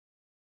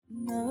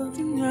We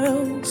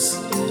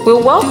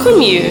welcome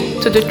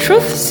you to the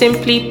Truth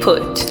Simply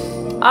Put,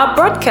 our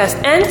broadcast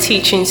and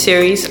teaching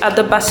series at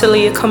the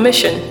Basileia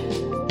Commission.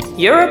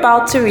 You're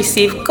about to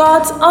receive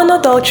God's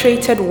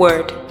unadulterated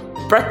word,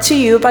 brought to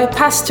you by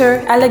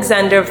Pastor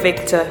Alexander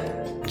Victor,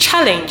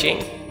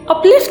 challenging,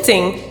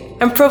 uplifting,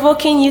 and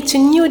provoking you to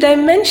new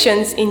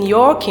dimensions in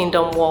your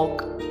kingdom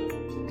walk.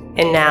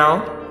 And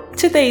now,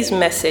 today's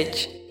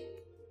message.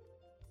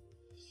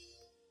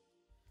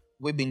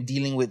 We've been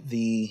dealing with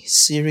the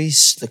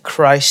series, The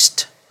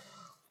Christ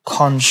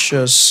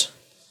Conscious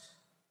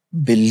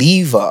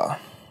Believer.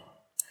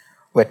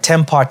 We're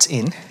 10 parts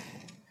in.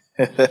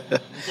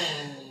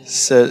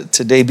 So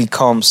today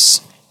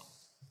becomes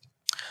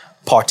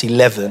part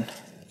 11.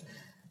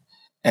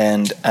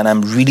 And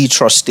I'm really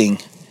trusting.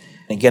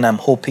 Again, I'm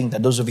hoping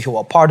that those of you who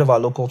are part of our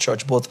local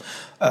church, both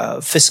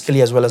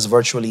physically as well as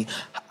virtually,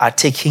 are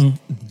taking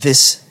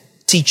this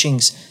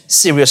teachings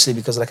seriously,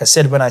 because like I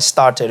said when I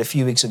started a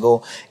few weeks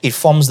ago, it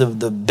forms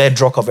the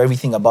bedrock of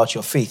everything about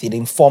your faith. It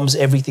informs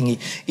everything.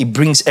 It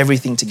brings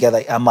everything together.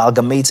 It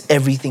amalgamates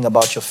everything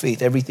about your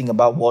faith, everything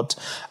about what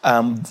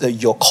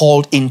you're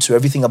called into,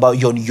 everything about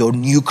your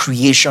new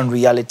creation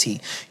reality,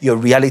 your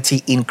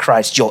reality in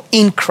Christ, your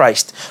in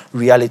Christ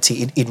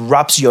reality. It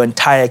wraps your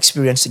entire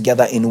experience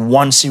together in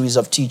one series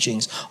of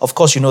teachings. Of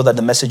course, you know that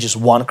the message is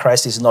one.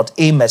 Christ is not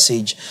a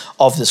message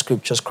of the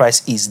scriptures.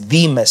 Christ is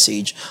the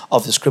message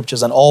of the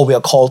scriptures, and all we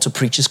are called to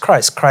preach is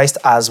Christ. Christ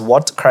as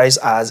what? Christ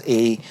as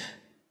a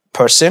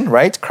person,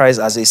 right? Christ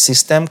as a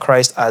system,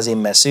 Christ as a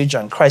message,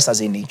 and Christ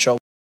as a nature.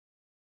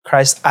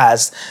 Christ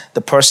as the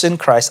person,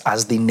 Christ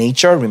as the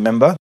nature,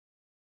 remember?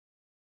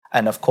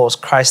 And of course,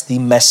 Christ the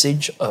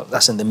message,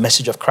 that's in the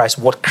message of Christ,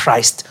 what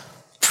Christ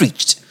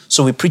preached.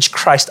 So we preach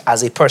Christ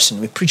as a person,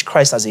 we preach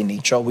Christ as a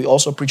nature, we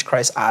also preach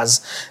Christ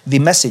as the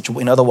message.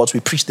 In other words, we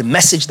preach the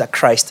message that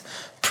Christ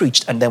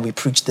preached, and then we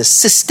preach the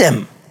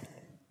system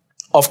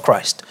of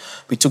Christ.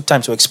 We took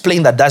time to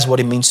explain that that's what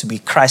it means to be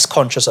Christ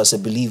conscious as a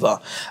believer.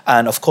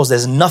 And of course,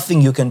 there's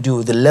nothing you can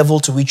do. The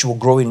level to which you will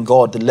grow in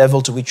God, the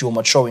level to which you will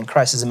mature in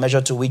Christ is the measure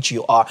to which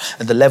you are,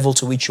 and the level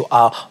to which you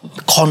are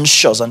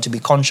conscious. And to be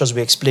conscious,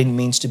 we explain,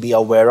 means to be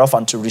aware of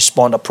and to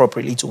respond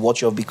appropriately to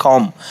what you have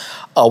become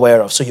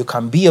aware of. So you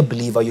can be a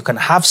believer, you can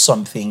have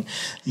something,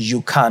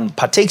 you can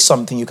partake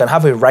something, you can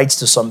have a right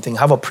to something,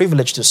 have a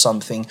privilege to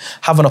something,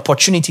 have an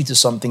opportunity to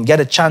something, get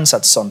a chance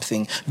at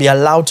something, be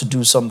allowed to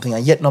do something,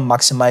 and yet not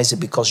maximize it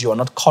because you are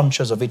not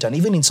conscious of it. And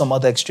even in some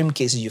other extreme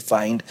cases, you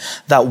find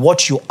that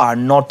what you are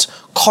not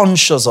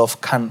conscious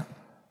of can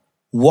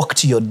work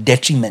to your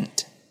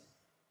detriment,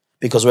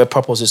 because where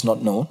purpose is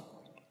not known,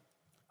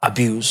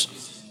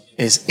 abuse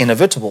is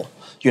inevitable.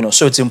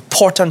 So it's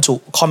important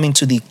to come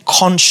into the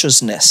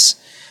consciousness.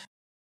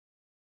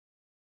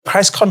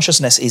 Christ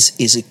consciousness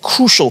is a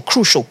crucial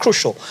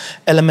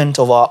element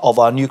of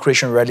our new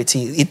creation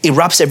reality. It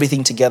wraps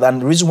everything together.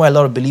 And the reason why a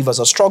lot of believers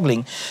are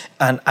struggling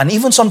and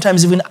even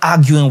sometimes even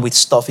arguing with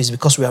stuff is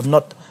because we have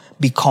not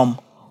become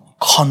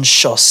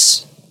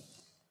conscious.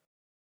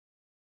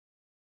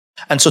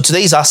 And so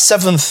today is our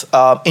seventh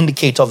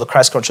indicator of the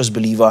Christ conscious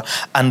believer,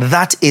 and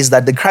that is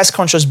that the Christ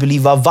conscious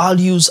believer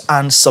values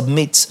and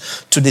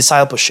submits to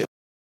discipleship.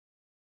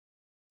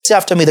 Say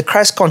after me, the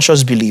Christ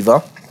conscious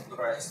believer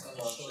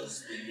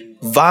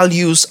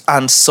values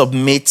and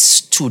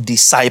submits to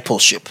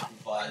discipleship.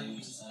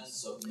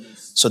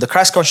 So the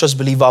Christ conscious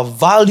believer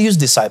values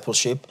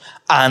discipleship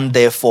and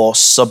therefore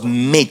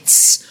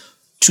submits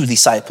to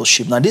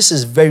discipleship. Now this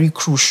is very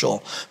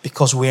crucial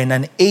because we're in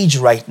an age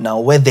right now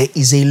where there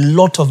is a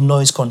lot of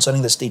noise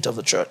concerning the state of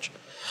the church.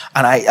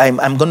 And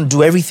I'm going to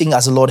do everything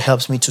as the Lord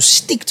helps me to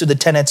stick to the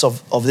tenets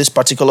of this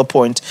particular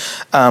point,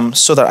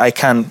 so that I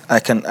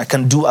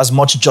can do as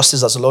much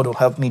justice as the Lord will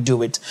help me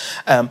do it.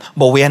 But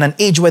we're in an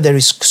age where there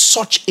is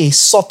such a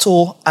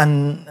subtle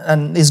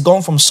and it's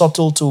gone from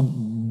subtle to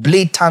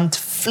blatant,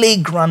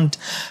 flagrant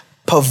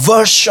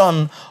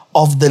perversion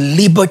of the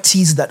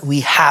liberties that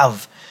we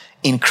have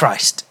in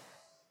Christ,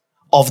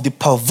 of the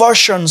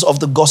perversions of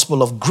the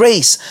gospel of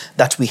grace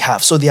that we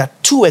have. So there are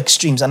two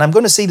extremes, and I'm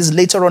going to say this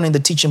later on in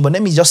the teaching, but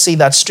let me just say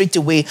that straight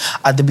away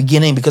at the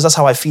beginning because that's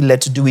how I feel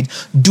led to do it.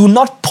 Do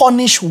not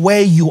punish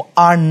where you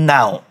are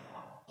now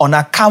on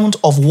account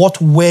of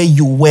what where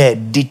you were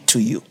did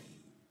to you.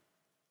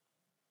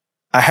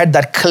 I heard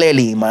that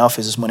clearly in my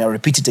office this morning. I'll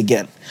repeat it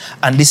again.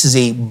 And this is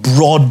a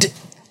broadly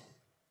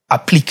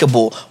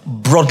applicable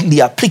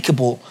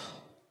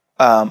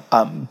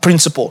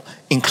principle,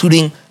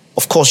 including,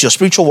 of course, your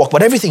spiritual walk,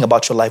 but everything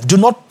about your life. Do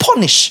not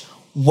punish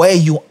where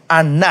you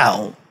are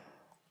now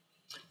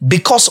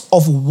because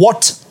of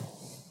what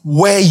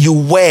where you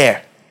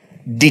were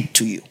did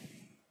to you.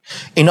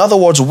 In other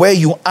words, where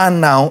you are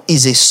now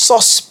is a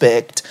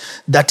suspect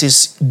that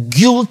is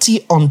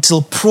guilty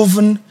until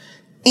proven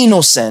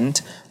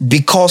innocent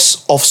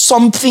because of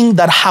something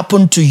that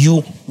happened to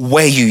you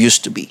where you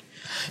used to be.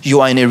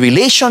 You are in a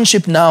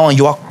relationship now and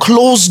you are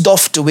closed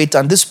off to it,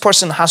 and this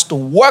person has to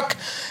work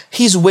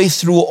his way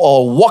through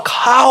or walk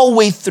her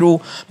way through,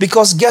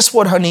 because guess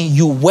what, honey?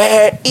 You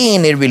were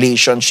in a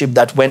relationship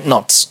that went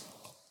nuts.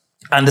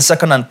 And the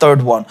second and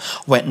third one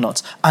went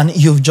nuts. And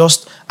it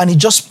just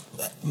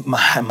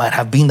might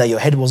have been that your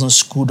head wasn't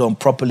screwed on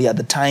properly at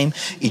the time.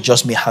 It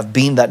just may have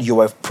been that you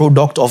were a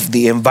product of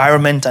the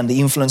environment and the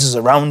influences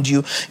around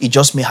you. It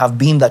just may have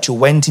been that you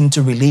went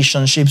into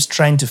relationships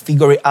trying to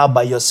figure it out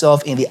by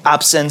yourself in the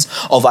absence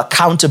of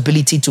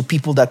accountability to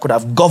people that could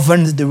have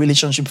governed the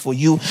relationship for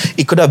you.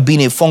 It could have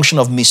been a function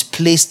of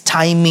misplaced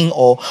timing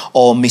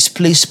or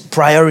misplaced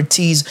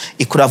priorities.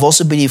 It could have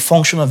also been a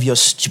function of your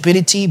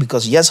stupidity,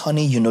 because yes,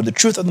 honey, you know, the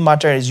truth of the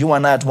matter is you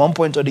and I at one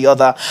point or the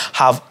other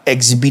have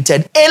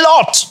exhibited a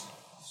lot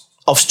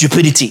of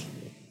stupidity.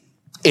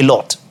 A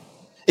lot.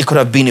 It could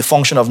have been a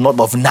function of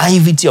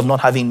naivety, of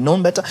not having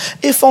known better,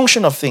 a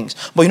function of things.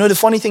 But you know, the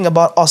funny thing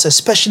about us,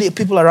 especially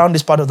people around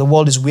this part of the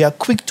world, is we are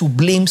quick to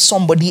blame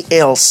somebody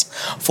else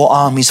for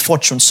our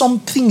misfortune.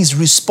 Something is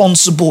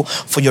responsible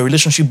for your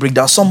relationship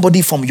breakdown.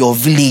 Somebody from your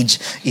village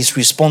is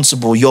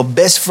responsible. Your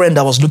best friend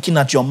that was looking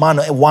at your man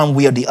one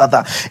way or the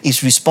other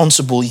is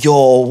responsible.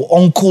 Your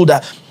uncle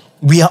that...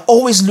 We are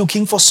always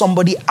looking for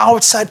somebody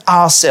outside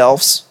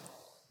ourselves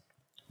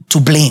to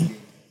blame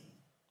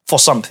for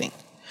something.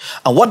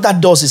 And what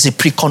that does is it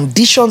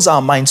preconditions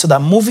our mind so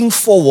that moving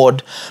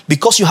forward,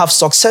 because you have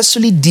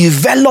successfully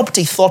developed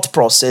a thought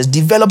process,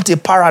 developed a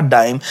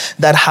paradigm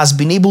that has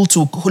been able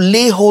to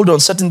lay hold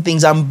on certain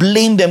things and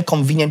blame them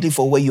conveniently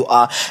for where you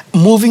are,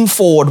 moving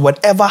forward,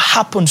 whatever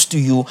happens to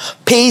you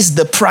pays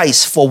the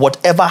price for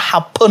whatever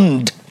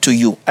happened to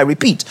you. I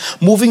repeat,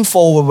 moving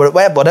forward,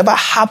 whatever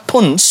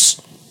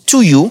happens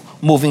to you,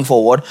 moving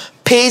forward,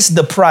 pays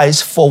the price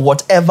for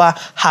whatever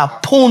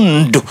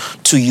happened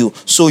to you.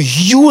 So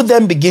you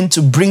then begin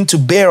to bring to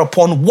bear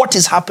upon what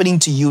is happening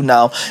to you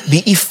now,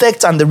 the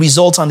effect and the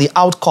results and the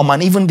outcome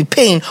and even the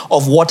pain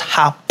of what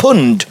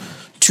happened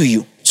to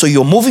you. So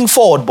you're moving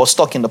forward but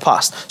stuck in the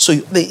past. So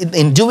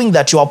in doing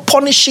that, you are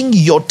punishing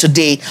your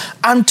today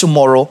and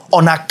tomorrow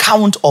on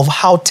account of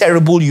how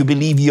terrible you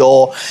believe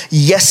your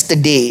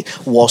yesterday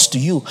was to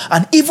you.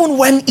 And even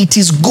when it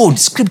is good,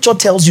 Scripture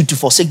tells you to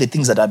forsake the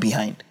things that are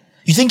behind.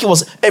 You think it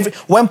was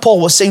when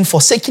Paul was saying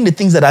forsaking the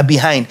things that are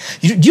behind,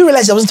 do you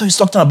realize he wasn't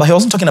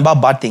talking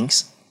about bad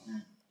things?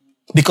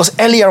 Because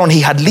earlier on he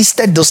had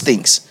listed those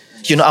things.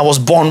 You know, I was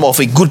born of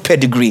a good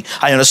pedigree.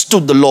 I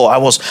understood the law. I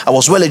was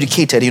well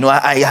educated. You know,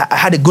 I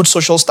had a good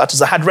social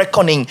status. I had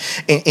reckoning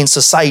in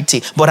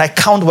society. But I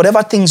count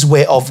whatever things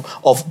were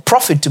of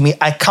profit to me,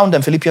 I count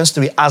them, Philippians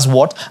 3, as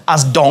what?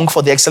 As dung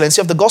for the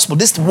excellency of the gospel.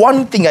 This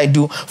one thing I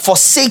do,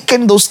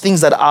 forsaking those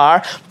things that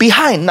are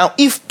behind. Now,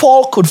 if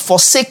Paul could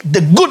forsake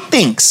the good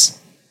things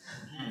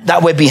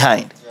that were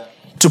behind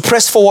to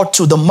press forward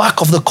to the mark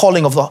of the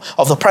calling of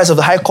the prize of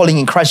the high calling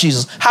in Christ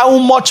Jesus, how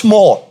much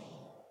more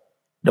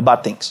the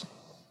bad things?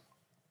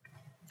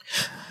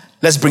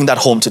 Let's bring that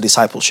home to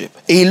discipleship.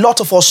 A lot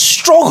of us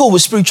struggle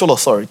with spiritual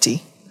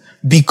authority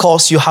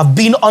because you have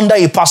been under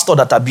a pastor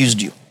that abused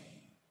you.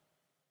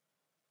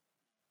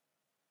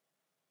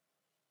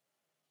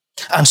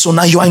 And so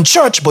now you are in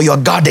church, but you are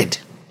guarded.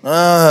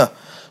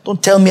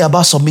 Don't tell me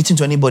about submitting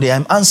to anybody.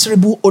 I'm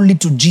answerable only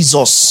to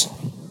Jesus.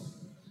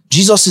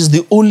 Jesus is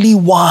the only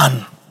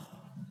one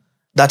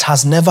that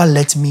has never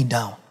let me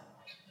down.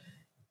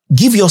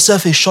 Give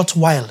yourself a short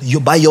while.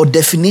 By your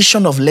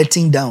definition of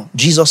letting down,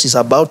 Jesus is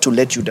about to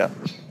let you down.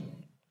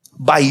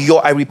 By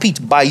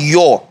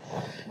your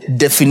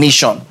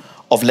definition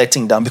of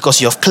letting down, because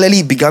you have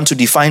clearly begun to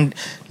define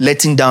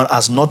letting down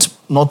as not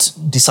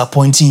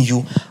disappointing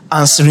you,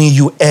 answering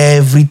you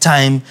every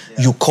time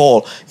you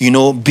call, you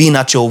know, being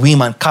at your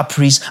whim and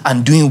caprice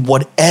and doing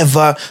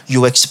whatever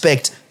you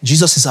expect.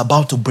 Jesus is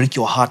about to break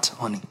your heart,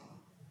 honey.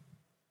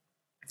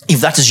 If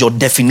that is your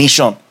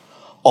definition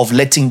of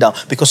letting down.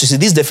 Because you see,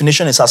 this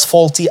definition is as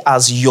faulty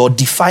as you're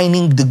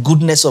defining the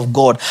goodness of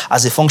God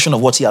as a function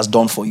of what he has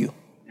done for you.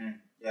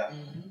 Yeah.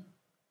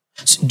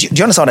 So, do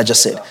you understand what I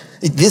just said?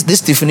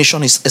 This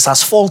definition is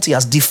as faulty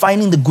as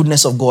defining the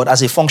goodness of God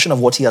as a function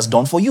of what he has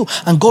done for you.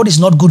 And God is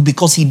not good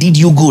because he did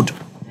you good.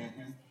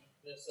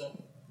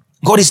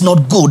 God is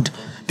not good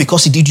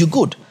because he did you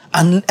good.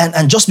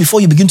 And just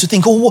before you begin to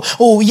think,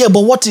 oh yeah,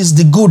 but what is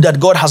the good that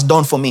God has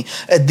done for me?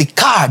 The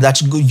car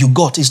that you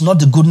got is not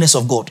the goodness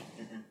of God.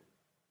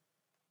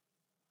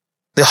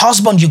 The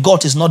husband you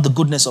got is not the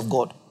goodness of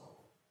God.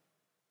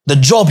 The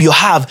job you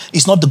have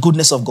is not the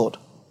goodness of God.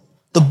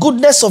 The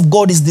goodness of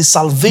God is the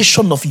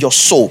salvation of your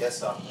soul,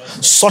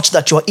 such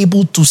that you're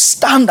able to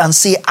stand and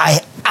say,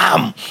 I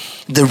am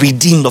the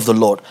redeemed of the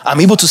Lord. I'm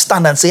able to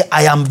stand and say,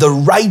 I am the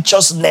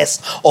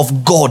righteousness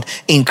of God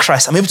in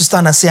Christ. I'm able to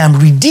stand and say, I'm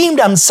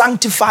redeemed, I'm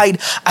sanctified,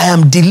 I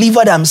am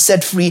delivered, I'm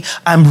set free,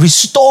 I'm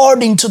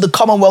restored into the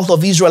commonwealth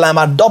of Israel, I'm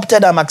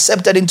adopted, I'm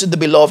accepted into the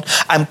beloved,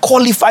 I'm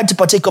qualified to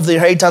partake of the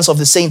inheritance of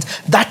the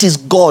saints. That is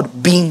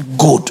God being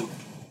good.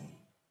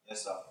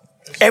 Yes, sir.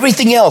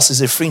 Everything else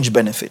is a fringe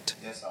benefit.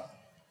 Yes, sir.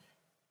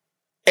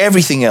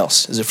 Everything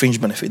else is a fringe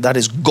benefit. That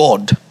is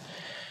God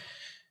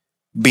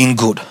being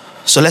good.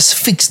 So let's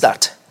fix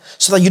that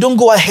so that you don't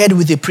go ahead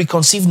with a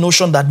preconceived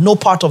notion that no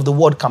part of the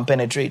word can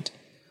penetrate.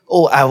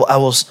 Oh, I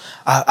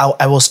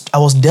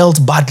was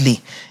dealt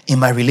badly in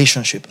my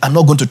relationship. I'm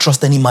not going to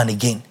trust any man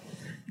again.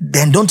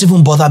 Then don't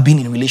even bother being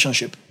in a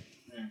relationship.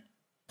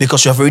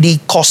 Because you have already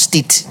caused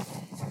it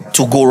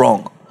to go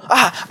wrong.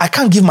 I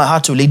can't give my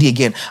heart to a lady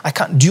again. I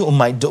can't do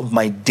my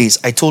days.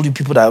 I told you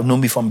people that have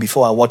known me from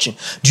before are watching.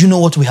 Do you know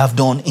what we have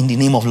done in the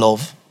name of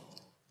love?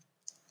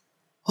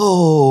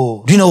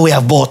 Oh, do you know what we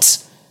have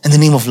bought in the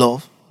name of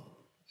love?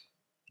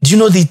 Do you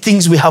know the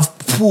things we have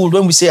pulled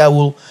when we say, I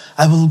will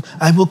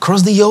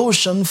cross the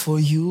ocean for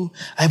you.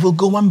 I will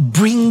go and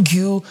bring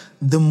you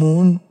the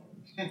moon.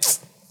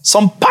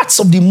 Some parts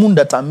of the moon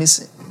that are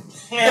missing.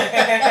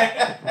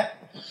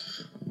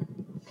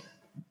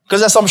 Because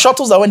there's some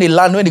shuttles that when they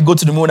go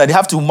to the moon, and they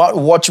have to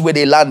watch where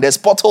they land. There's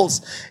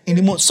potholes in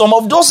the moon. Some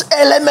of those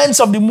elements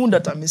of the moon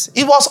that are missing.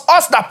 It was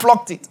us that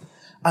plucked it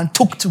and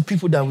took to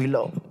people that we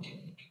love.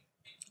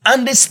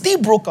 And they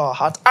still broke our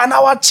heart and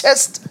our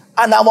chest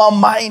and our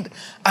mind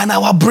and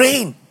our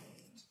brain.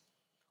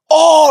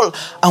 All.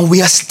 And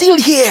we are still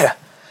here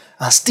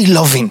and still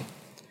loving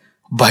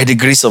by the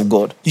grace of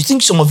God. You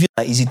think some of you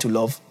are easy to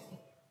love?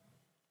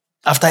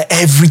 After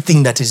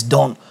everything that is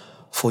done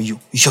for you.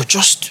 You're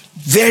just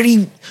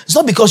it's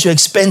not because you're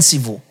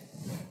expensive.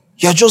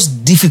 You're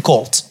just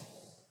difficult.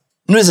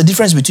 You know, there's a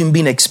difference between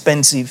being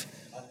expensive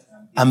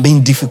and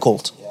being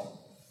difficult.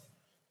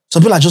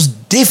 Some people are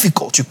just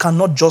difficult. You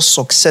cannot just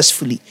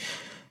successfully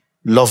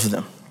love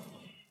them.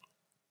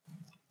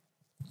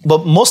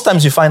 But most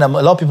times you find that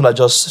a lot of people are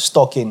just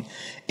stuck in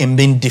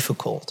being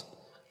difficult.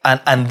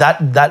 And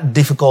that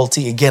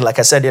difficulty, again, like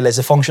I said earlier, is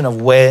a function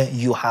of where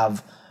you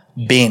have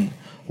been.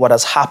 What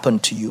has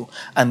happened to you.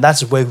 And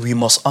that's where we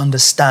must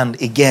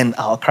understand, again,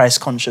 our Christ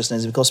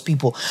consciousness. Because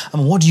people,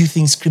 what do you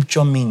think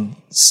scripture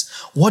means?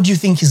 What do you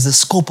think is the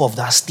scope of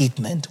that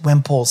statement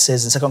when Paul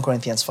says in 2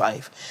 Corinthians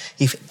 5,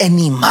 if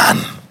any man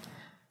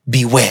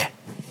beware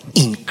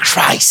in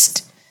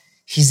Christ,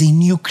 he's a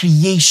new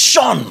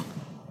creation.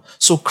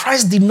 So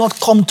Christ did not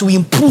come to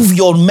improve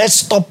your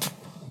messed up,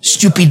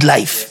 stupid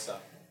life.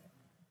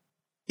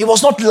 It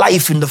was not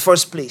life in the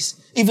first place,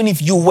 even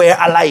if you were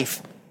alive.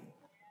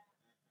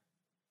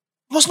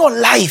 It was not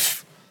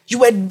life. You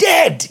were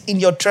dead in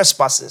your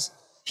trespasses.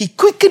 He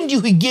quickened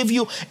you. He gave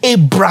you a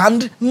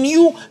brand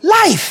new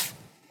life.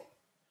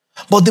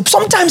 But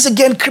sometimes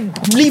again,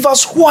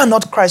 believers who are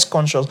not Christ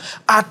conscious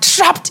are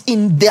trapped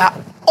in their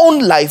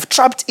own life,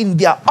 trapped in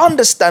their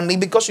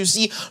understanding, because you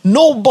see,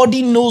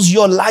 nobody knows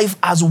your life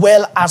as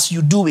well as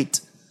you do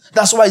it.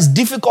 That's why it's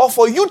difficult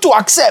for you to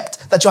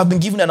accept that you have been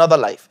given another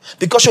life.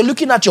 Because you're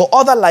looking at your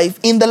other life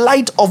in the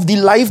light of the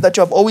life that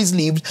you have always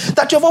lived,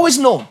 that you have always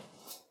known.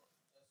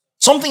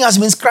 Something has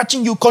been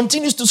scratching you,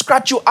 continues to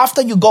scratch you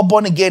after you got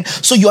born again.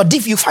 So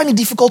you find it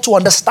difficult to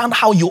understand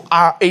how you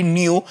are a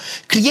new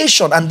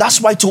creation. And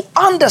that's why to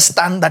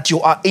understand that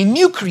you are a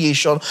new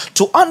creation,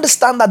 to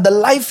understand that the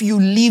life you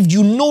lived,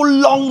 you no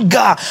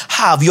longer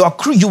have. You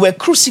were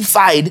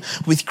crucified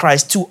with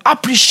Christ. To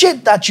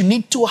appreciate that, you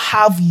need to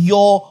have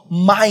your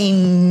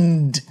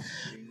mind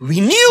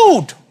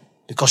renewed,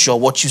 because you're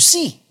what you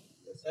see.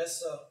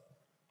 Yes, sir.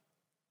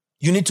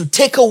 You need to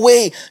take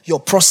away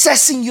your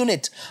processing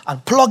unit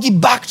and plug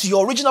it back to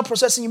your original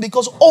processing unit,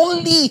 because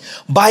only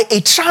by a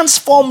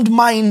transformed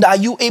mind are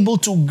you able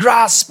to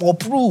grasp or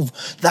prove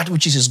that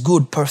which is his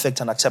good,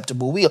 perfect, and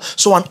acceptable will.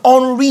 So an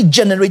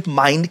unregenerate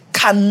mind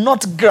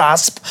cannot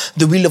grasp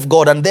the will of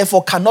God and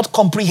therefore cannot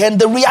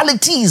comprehend the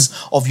realities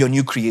of your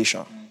new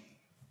creation.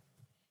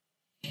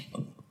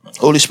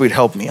 Holy Spirit,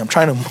 help me. I'm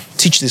trying to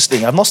teach this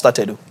thing. I've not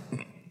started.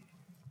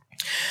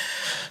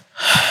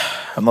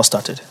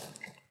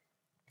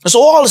 So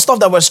all the stuff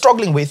that we're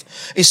struggling with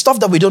is stuff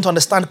that we don't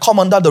understand, come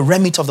under the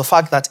remit of the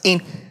fact that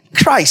in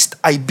Christ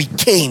I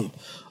became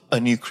a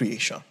new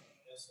creation.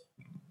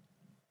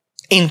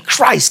 In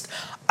Christ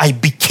I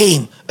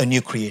became a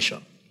new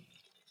creation.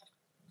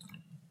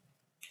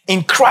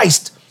 In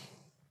Christ,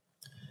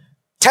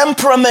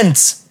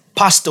 temperaments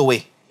passed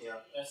away.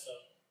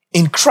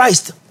 In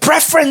Christ,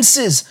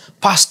 preferences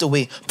passed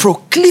away.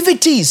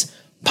 Proclivities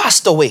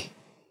passed away.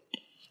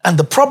 And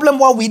the problem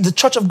why the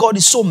Church of God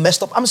is so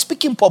messed up, I'm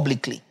speaking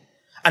publicly.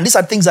 And these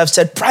are things I've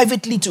said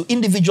privately to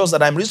individuals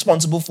that I'm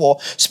responsible for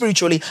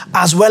spiritually,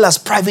 as well as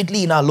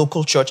privately in our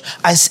local church.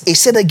 I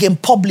said again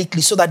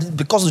publicly, so that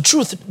because the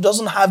truth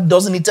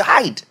doesn't need to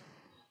hide.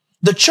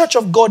 The Church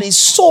of God is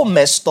so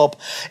messed up,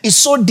 is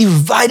so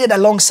divided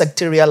along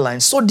sectarial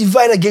lines, so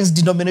divided against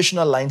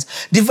denominational lines,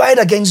 divided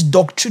against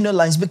doctrinal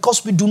lines,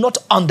 because we do not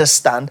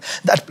understand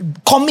that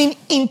coming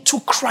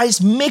into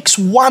Christ makes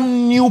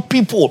one new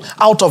people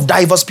out of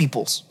diverse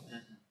peoples.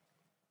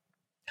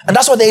 And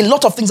that's why there are a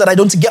lot of things that I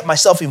don't get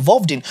myself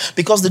involved in,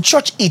 because the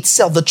church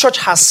itself, the church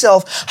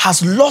herself,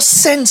 has lost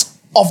sense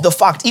of the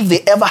fact, if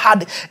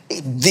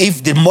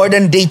the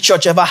modern day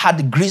church ever had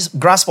the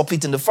grasp of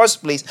it in the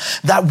first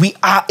place, that we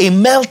are a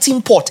melting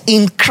pot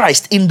in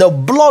Christ, in the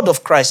blood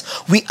of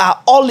Christ. We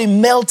are all a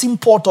melting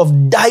pot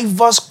of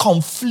diverse,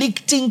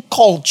 conflicting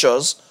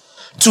cultures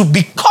to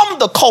become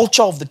the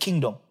culture of the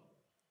kingdom.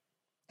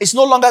 It's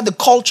no longer the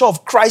culture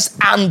of Christ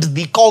and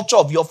the culture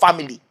of your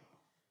family.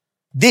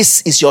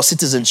 This is your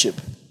citizenship.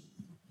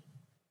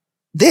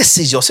 This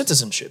is your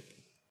citizenship.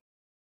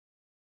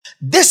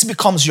 This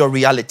becomes your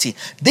reality.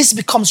 This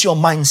becomes your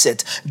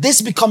mindset.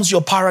 This becomes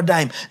your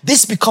paradigm.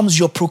 This becomes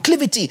your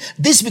proclivity.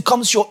 This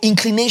becomes your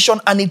inclination,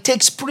 and it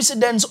takes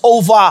precedence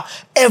over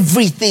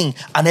everything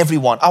and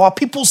everyone. Our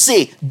people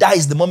say that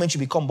is the moment you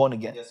become born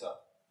again. Yes, sir.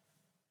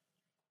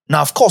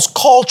 Now, of course,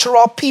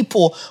 cultural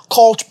people,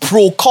 called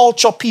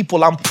pro-culture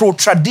people and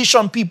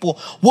pro-tradition people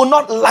will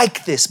not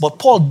like this, but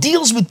Paul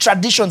deals with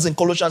traditions in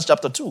Colossians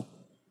chapter 2.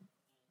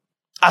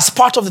 As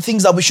part of the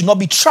things that we should not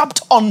be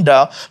trapped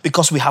under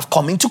because we have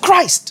come into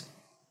Christ.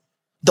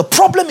 The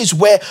problem is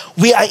where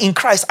we are in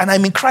Christ and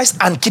I'm in Christ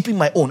and keeping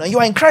my own. And you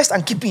are in Christ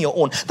and keeping your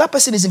own. That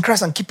person is in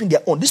Christ and keeping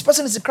their own. This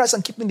person is in Christ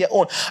and keeping their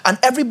own. And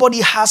everybody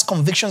has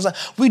convictions.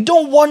 We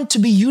don't want to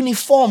be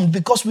uniformed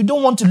because we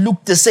don't want to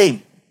look the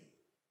same.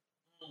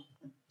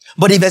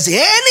 But if there's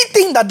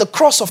anything that the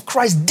cross of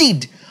Christ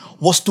did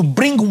was to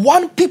bring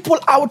one people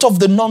out of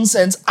the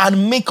nonsense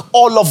and make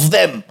all of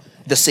them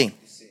the same.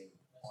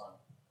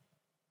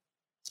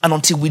 And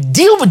until we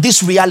deal with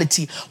this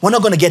reality, we're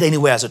not going to get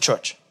anywhere as a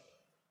church.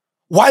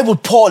 Why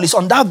would Paul? It's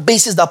on that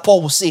basis that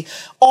Paul will say,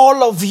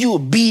 all of you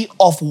be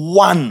of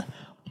one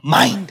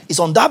mind. It's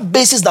on that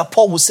basis that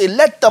Paul will say,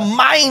 let the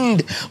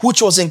mind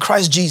which was in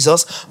Christ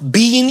Jesus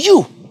be in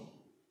you.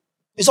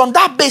 It's on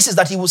that basis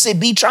that he will say,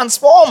 be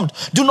transformed.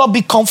 Do not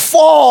be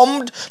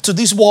conformed to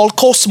this world,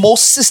 cosmos,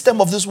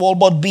 system of this world,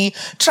 but be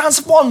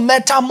transformed,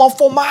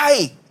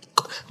 metamorphomai.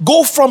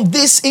 Go from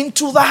this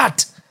into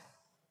that.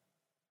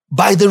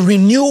 By the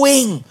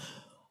renewing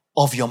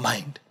of your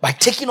mind. By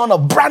taking on a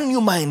brand new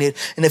mind.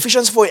 In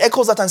Ephesians 4, it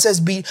echoes that and says,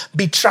 be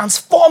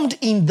transformed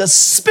in the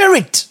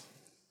spirit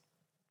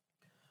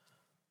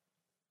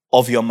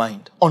of your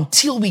mind.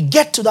 Until we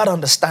get to that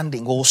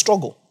understanding, we will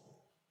struggle.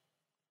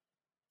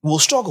 We will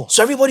struggle.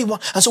 So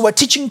and so we're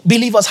teaching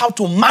believers how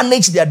to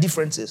manage their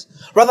differences,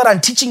 rather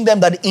than teaching them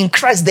that in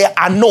Christ there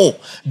are no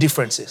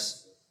differences.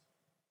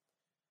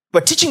 We're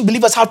teaching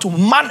believers how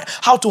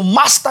to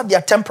master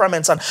their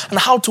temperaments and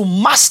how to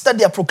master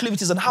their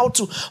proclivities and how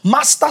to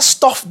master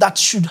stuff that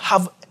should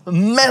have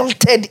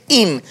melted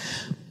in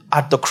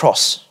at the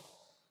cross.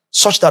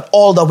 Such that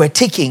all that we're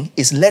taking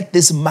is let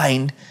this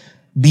mind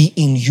be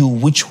in you,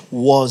 which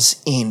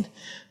was in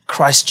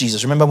Christ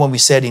Jesus. Remember when we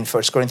said in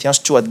 1 Corinthians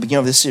 2 at the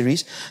beginning of this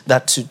series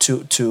that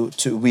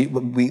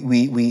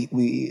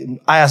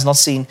eye has not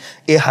seen,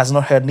 ear has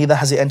not heard, neither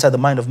has it entered the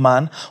mind of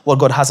man what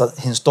God has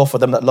in store for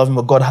them that love him,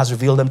 but God has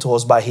revealed them to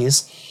us by his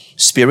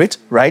Spirit,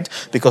 right?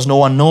 Because no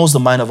one knows the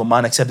mind of a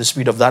man except the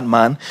spirit of that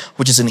man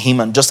which is in him,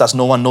 and just as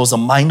no one knows the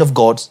mind of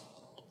God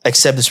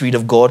except the Spirit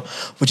of God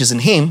which is in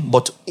him,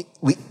 but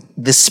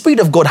the Spirit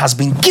of God has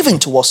been given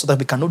to us so that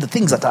we can know the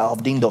things that are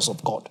ordained us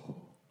of God.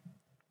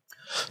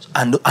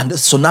 And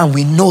so now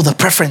we know the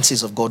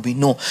preferences of God. We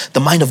know the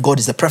mind of God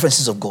is the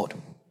preferences of God.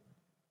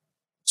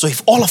 So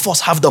if all of us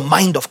have the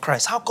mind of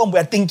Christ, how come we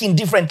are thinking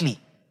differently?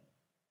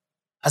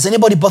 Has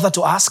anybody bothered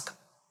to ask?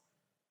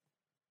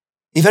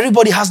 If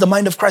everybody has the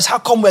mind of Christ, how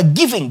come we're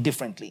giving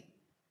differently?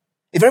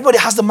 If everybody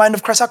has the mind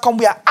of Christ, how come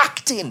we are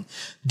acting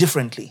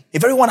differently?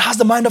 If everyone has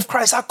the mind of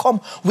Christ, how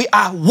come we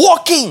are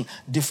walking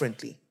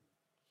differently?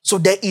 So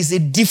there is a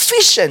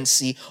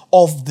deficiency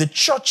of the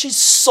church's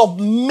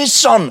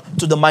submission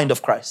to the mind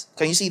of Christ.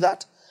 Can you see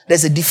that?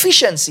 There's a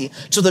deficiency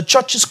to the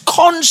church's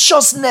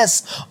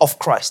consciousness of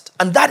Christ.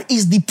 And that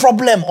is the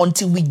problem.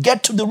 Until we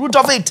get to the root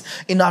of it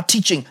in our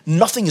teaching,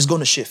 nothing is going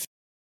to shift.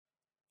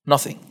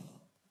 Nothing.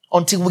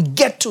 Until we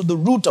get to the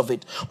root of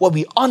it, where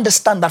we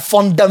understand that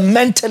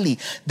fundamentally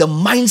the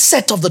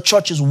mindset of the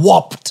church is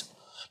warped.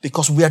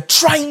 Because we are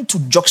trying to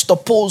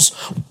juxtapose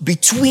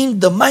between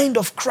the mind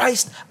of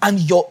Christ and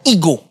your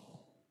ego.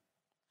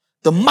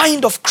 The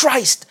mind of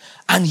Christ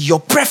and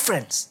your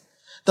preference.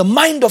 The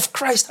mind of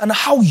Christ and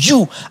how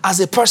you as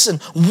a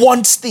person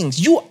wants things.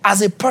 You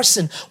as a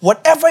person,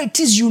 whatever it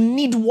is you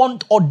need,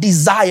 want, or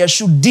desire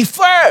should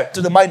defer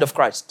to the mind of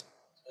Christ.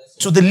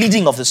 To the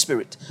leading of the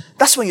Spirit.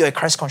 That's when you're a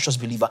Christ-conscious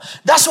believer.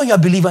 That's when you're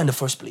a believer in the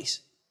first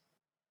place.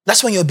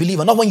 That's when you're a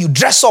believer. Not when you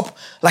dress up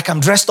like I'm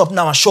dressed up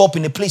now and show up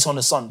in a place on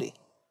a Sunday.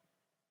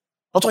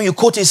 Not when you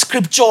quote a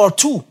scripture or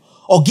two,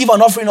 or give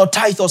an offering or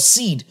tithe or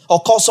seed,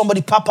 or call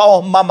somebody papa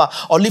or mama,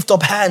 or lift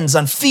up hands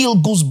and feel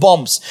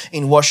goosebumps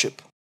in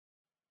worship.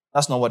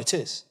 That's not what it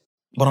is.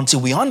 But until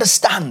we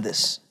understand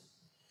this,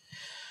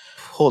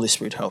 Holy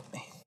Spirit, help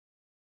me.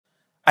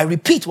 I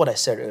repeat what I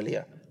said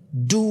earlier.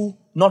 Do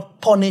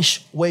not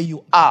punish where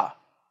you are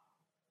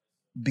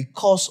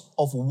because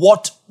of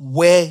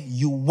where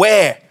you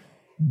were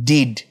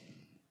did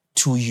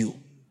to you.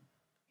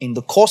 In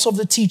the course of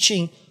the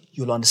teaching,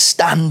 you'll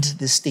understand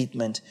this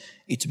statement.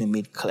 It will be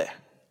made clear.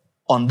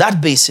 On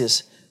that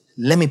basis,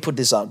 let me put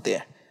this out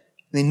there.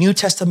 The New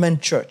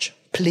Testament church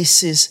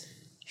places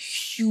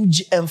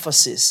huge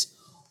emphasis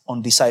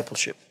on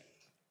discipleship.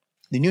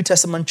 The New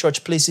Testament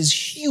church places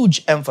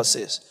huge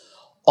emphasis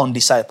on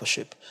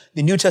discipleship.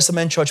 The New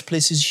Testament church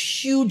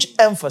places huge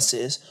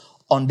emphasis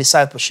on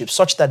discipleship,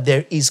 such that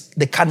there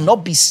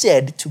cannot be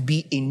said to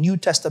be a New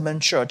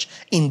Testament church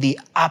in the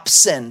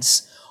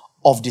absence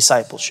of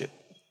discipleship.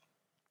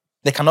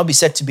 There cannot be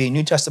said to be a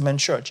New Testament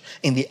church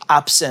in the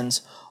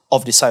absence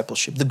of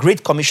discipleship. The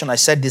Great Commission, I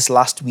said this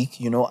last week,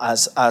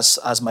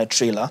 as my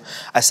trailer.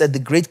 I said the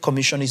Great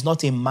Commission is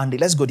not a mandate.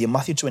 Let's go to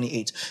Matthew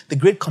 28. The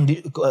Great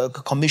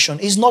Commission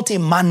is not a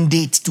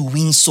mandate to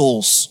win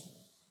souls.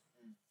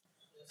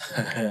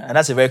 And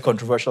that's a very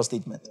controversial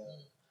statement.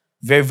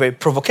 Very, very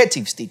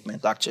provocative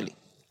statement, actually.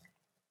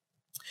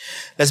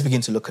 Let's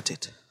begin to look at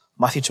it.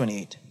 Matthew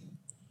 28,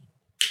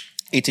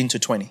 18 to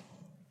 20.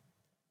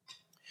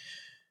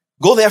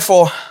 Go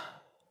therefore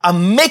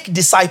and make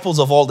disciples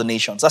of all the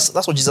nations.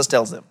 That's what Jesus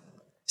tells them.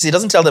 See, he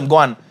doesn't tell them, go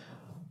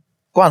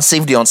and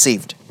save the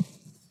unsaved.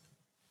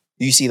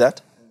 Do you see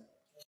that?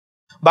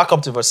 Back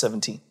up to verse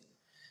 17.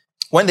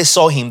 When they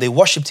saw him, they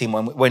worshipped him.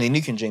 When in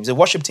New King James, they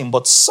worshipped him,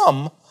 but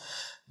some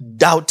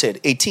doubted.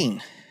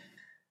 18.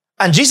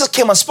 And Jesus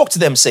came and spoke to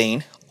them,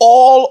 saying,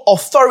 all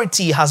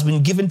authority has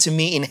been given to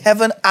me in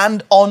heaven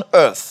and on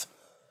earth.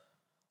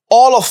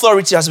 All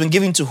authority has been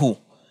given to who?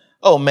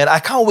 Oh man, I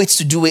can't wait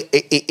to do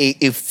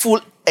a full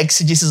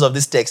exegesis of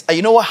this text. And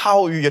you know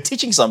how you're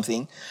teaching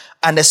something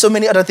and there's so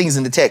many other things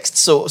in the text.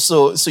 So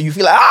you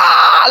feel like,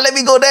 let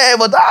me go there,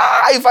 but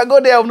if I go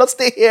there, I'll not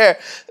stay here.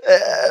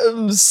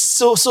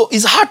 So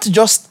it's hard to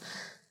just,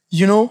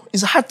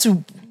 it's hard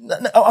to,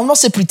 I'll not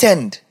say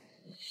pretend,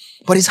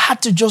 but it's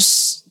hard to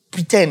just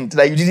pretend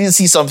that you didn't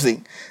see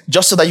something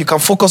just so that you can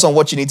focus on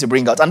what you need to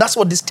bring out. And that's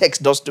what this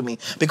text does to me,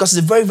 because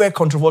it's a very, very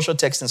controversial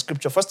text in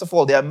Scripture. First of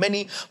all, there are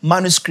many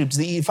manuscripts.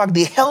 In fact,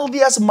 the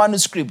healthiest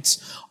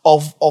manuscripts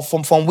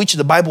from which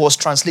the Bible was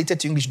translated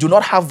to English do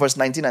not have verse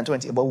 19 and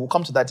 20, but we'll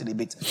come to that in a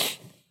bit.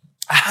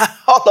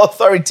 All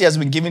authority has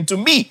been given to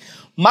me.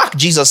 Mark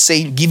Jesus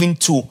saying, given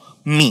to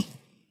me.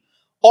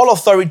 All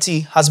authority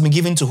has been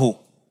given to who?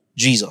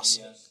 Jesus.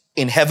 Yes.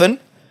 In heaven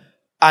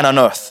and on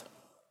earth.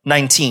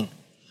 19.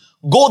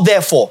 Go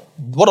therefore.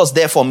 What does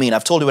therefore mean?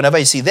 I've told you, whenever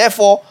you see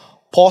therefore,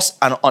 pause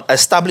and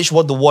establish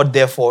what the word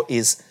therefore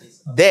is.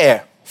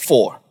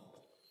 Therefore.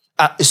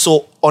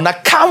 So on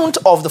account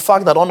of the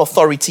fact that all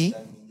authority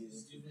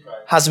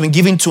has been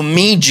given to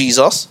me,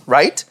 Jesus,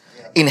 right?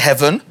 In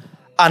heaven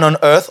and on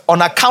earth.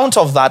 On account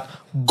of that,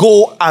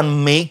 go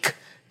and make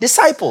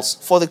disciples.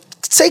 For the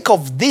sake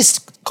of this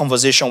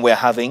conversation we're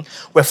having,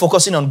 we're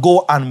focusing on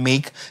go and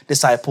make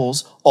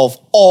disciples of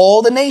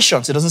all the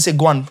nations. It doesn't say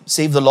go and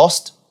save the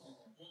lost.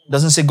 It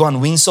doesn't say go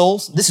and win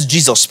souls. This is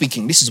Jesus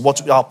speaking. This is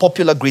what our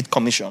popular Great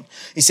Commission.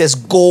 It says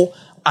go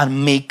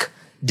and make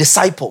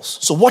disciples.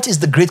 So what is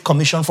the Great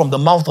Commission from the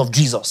mouth of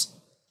Jesus?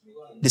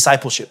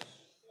 Discipleship.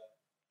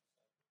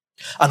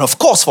 And of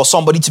course, for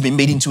somebody to be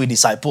made into a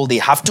disciple, they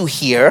have to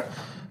hear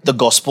the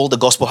gospel. The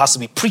gospel has to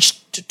be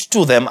preached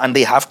to them and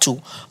they have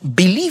to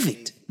believe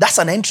it. That's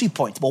an entry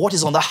point. But what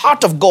is on the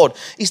heart of God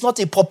is not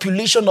a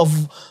population of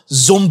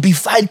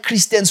zombified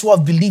Christians who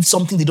have believed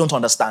something they don't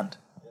understand.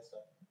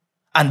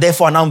 And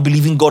therefore are now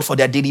believing God for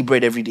their daily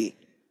bread every day.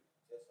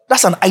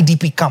 That's an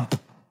IDP camp.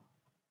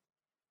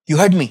 You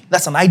heard me?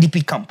 That's an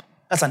IDP camp.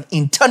 That's an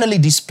internally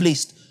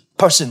displaced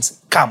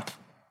person's camp.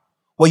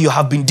 Where you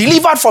have been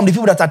delivered from the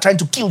people that are trying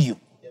to kill you.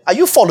 Are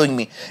you following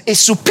me? A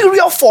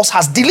superior force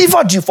has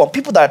delivered you from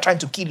people that are trying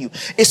to kill you.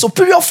 A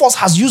superior force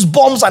has used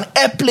bombs and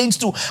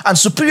airplanes and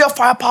superior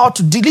firepower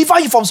to deliver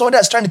you from someone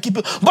that's trying to keep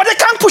you. But they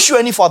can't push you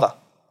any further.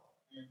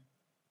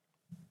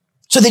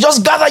 So they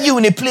just gather you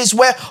in a place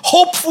where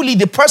hopefully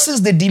the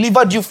persons they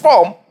delivered you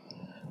from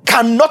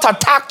cannot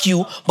attack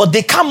you, but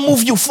they can't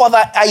move you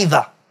further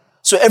either.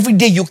 So every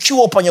day you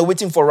queue up and you're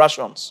waiting for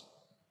rations.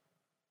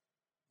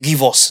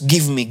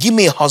 Give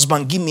me a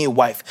husband, give me a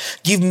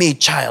wife, give me a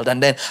child.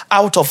 And then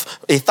out of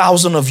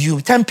 1,000 of you,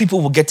 10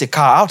 people will get a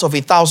car. Out of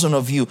 1,000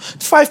 of you,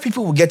 5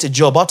 people will get a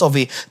job. Out of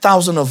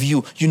 1,000 of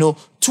you,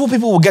 2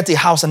 people will get a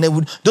house. And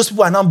those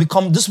will now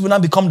become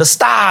the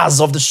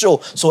stars of the show.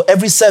 So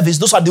every service,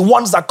 those are the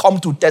ones that come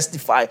to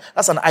testify.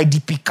 That's an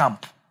IDP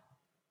camp.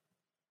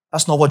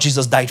 That's not what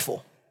Jesus died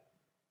for.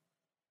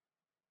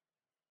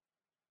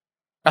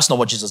 That's not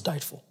what Jesus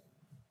died for.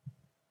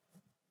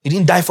 He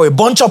didn't die for a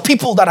bunch of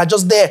people that are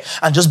just there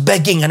and just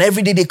begging, and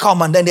every day they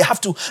come and then they have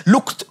to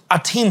look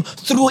at him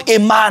through a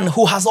man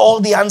who has all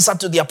the answer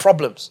to their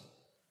problems,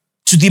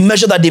 to the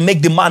measure that they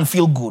make the man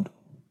feel good.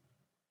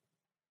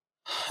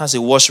 That's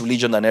a worse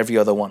religion than every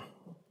other one.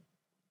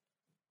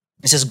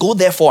 He says, go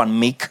therefore and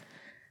make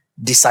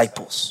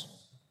disciples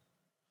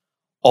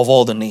of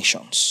all the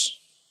nations.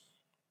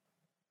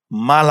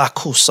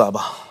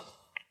 Malakusaba.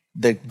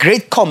 The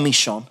Great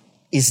Commission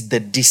is the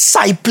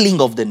discipling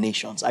of the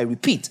nations. I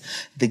repeat,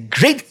 the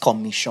Great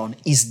Commission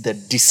is the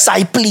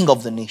discipling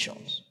of the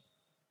nations.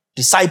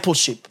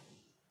 Discipleship.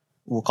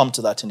 We'll come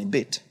to that in a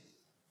bit.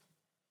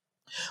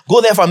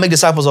 Go therefore and make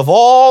disciples of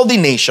all the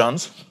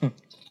nations.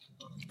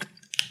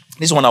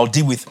 This one I'll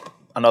deal with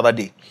another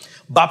day.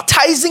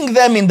 Baptizing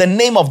them in the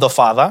name of the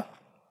Father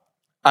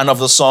and of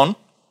the Son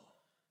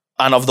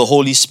and of the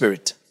Holy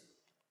Spirit.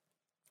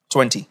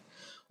 20.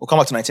 We'll come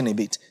back to 19 in a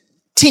bit.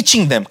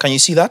 Teaching them. Can you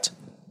see that?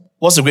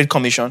 What's the Great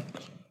Commission?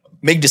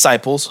 Make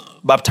disciples,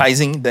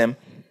 baptizing them,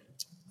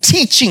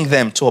 teaching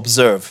them to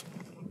observe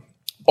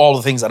all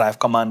the things that I have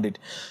commanded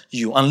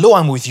you. And lo,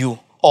 I'm with you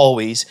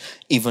always,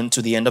 even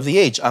to the end of the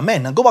age.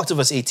 Amen. Now go back to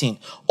verse 18.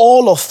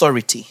 All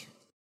authority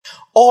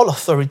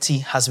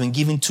has been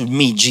given to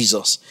me,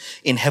 Jesus,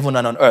 in heaven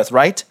and on earth,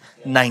 right?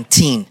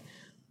 19.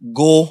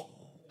 Go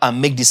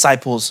and make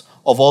disciples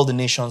of all the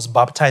nations,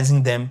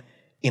 baptizing them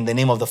in the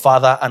name of the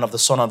Father and of the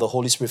Son and the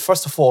Holy Spirit.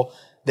 First of all,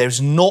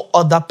 there's no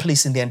other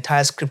place in the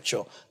entire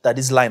scripture that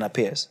this line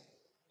appears.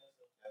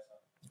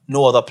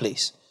 No other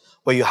place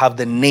where you have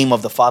the name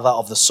of the Father,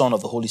 of the Son,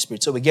 of the Holy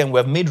Spirit. So again, we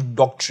have made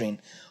doctrine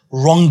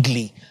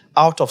wrongly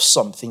out of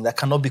something that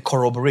cannot be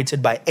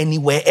corroborated by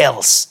anywhere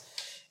else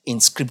in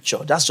scripture.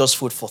 That's just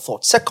food for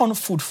thought. Second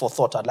food for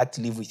thought I'd like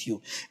to leave with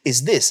you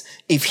is this.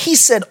 If he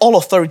said all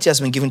authority has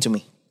been given to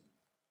me,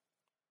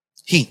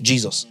 he,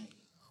 Jesus,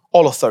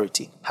 all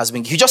authority has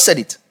been, he just said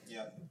it.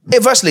 A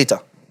verse later,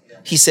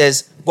 he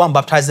says, go and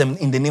baptize them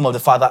in the name of the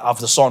Father, of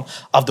the Son,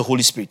 of the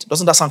Holy Spirit.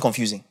 Doesn't that sound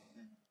confusing?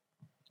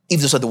 If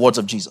those are the words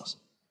of Jesus.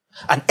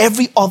 And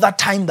every other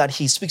time that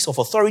he speaks of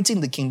authority in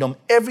the kingdom,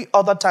 every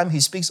other time he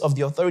speaks of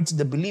the authority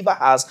the believer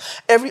has,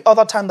 every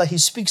other time that he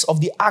speaks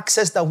of the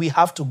access that we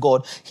have to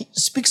God, he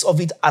speaks of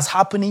it as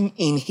happening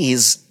in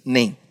his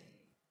name.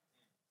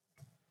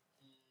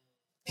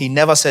 He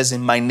never says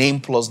in my name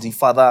plus the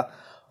Father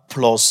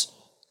plus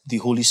the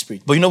Holy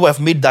Spirit. But you know, we have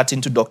made that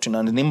into doctrine,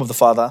 in the name of the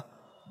Father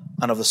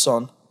and of the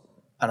Son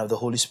and of the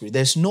Holy Spirit.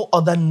 There's no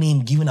other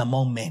name given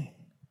among men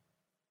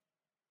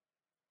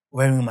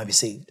wherein we might be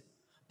saved,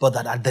 but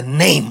that at the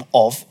name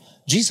of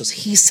Jesus.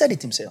 He said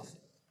it himself.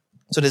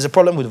 So there's a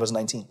problem with verse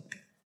 19.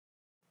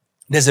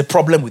 There's a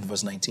problem with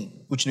verse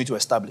 19, which you need to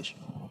establish.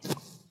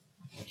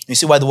 You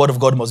see why the word of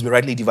God must be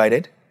rightly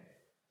divided?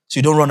 So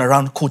you don't run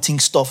around quoting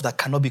stuff that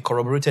cannot be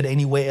corroborated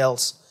anywhere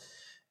else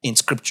in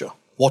scripture.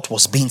 What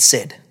was being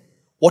said,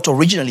 what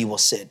originally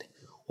was said,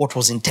 what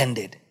was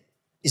intended.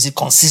 Is it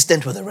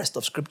consistent with the rest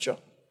of scripture?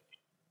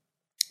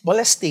 But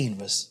let's stay in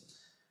verse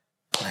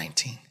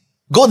 19.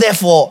 Go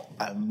therefore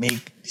and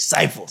make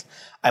disciples.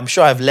 I'm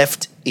sure I've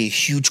left a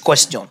huge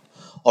question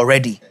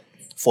already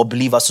for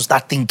believers to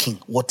start thinking,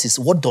 what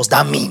does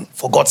that mean,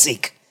 for God's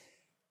sake?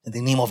 In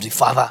the name of the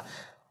Father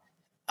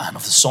and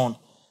of the Son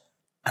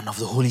and of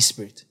the Holy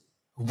Spirit.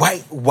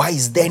 Why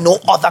is there no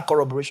other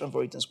corroboration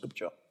for it in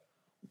scripture?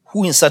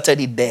 Who inserted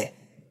it there?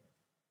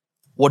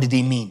 What did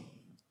they mean?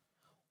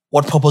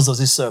 What purpose does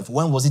it serve?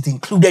 When was it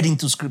included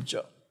into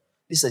scripture?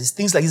 These are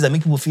things like this that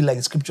make people feel like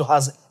the scripture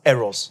has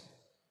errors.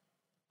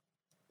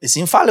 It's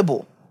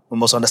infallible. We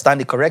must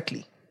understand it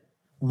correctly.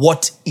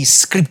 What is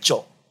scripture?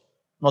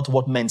 Not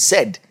what men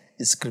said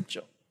is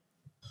scripture.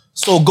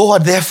 So go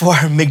out therefore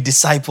and make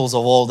disciples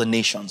of all the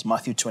nations.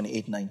 Matthew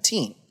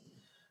 28:19.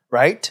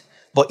 Right?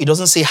 But it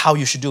doesn't say how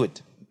you should do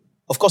it.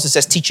 Of course, it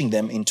says teaching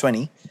them in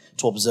 20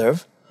 to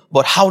observe.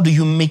 But how do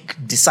you make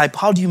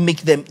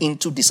them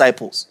into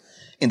disciples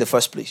in the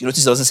first place? You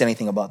notice it doesn't say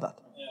anything about that.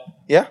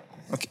 Yeah?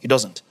 Okay, it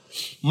doesn't.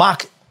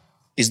 Mark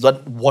is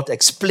what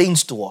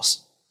explains to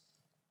us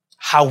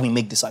how we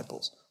make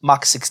disciples.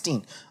 Mark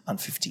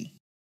 16:15.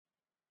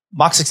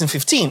 Mark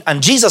 16:15.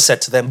 And Jesus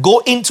said to them, go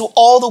into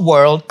all the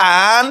world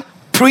and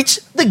preach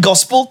the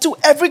gospel to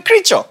every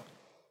creature.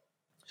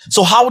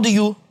 So how do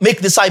you make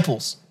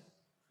disciples?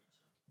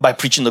 By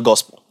preaching the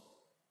gospel.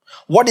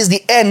 What is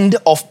the end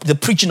of the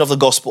preaching of the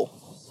gospel?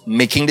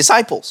 Making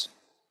disciples.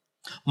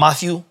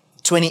 Matthew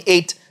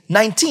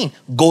 28:19.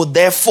 Go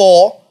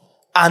therefore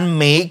and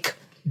make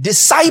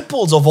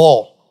disciples of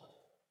all.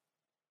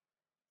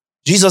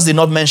 Jesus did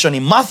not mention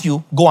in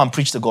Matthew, go and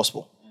preach the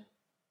gospel.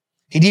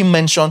 He didn't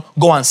mention,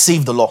 go and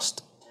save the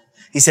lost.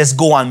 He says,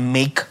 go and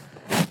make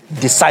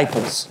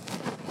disciples.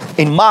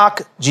 In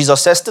Mark,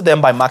 Jesus says to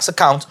them, by Mark's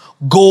account,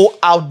 go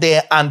out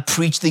there and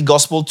preach the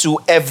gospel to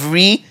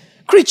every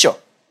creature.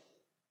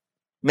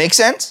 Make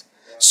sense?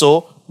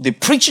 So, the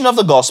preaching of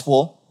the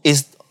gospel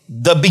is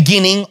the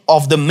beginning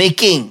of the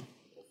making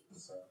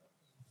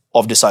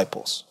of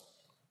disciples.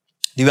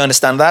 Do you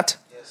understand that?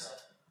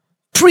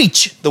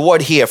 Preach, the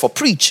word here for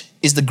preach,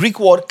 is the Greek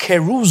word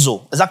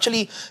keruzo. It's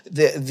actually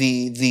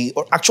the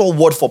actual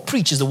word for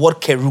preach is the word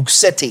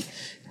keruxete.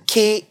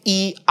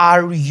 Keruxate.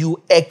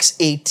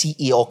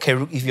 Or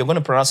if you're going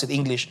to pronounce it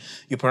English,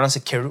 you pronounce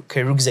it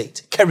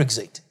keruxate.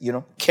 Keruxate,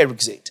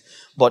 keruxate.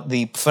 But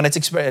the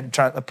phonetic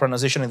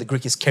pronunciation in the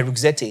Greek is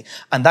keruxete.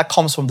 And that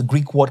comes from the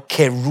Greek word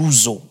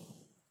keruzo.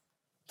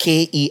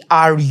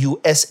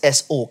 Kerusso,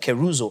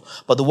 keruzo.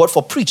 But the word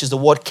for preach is the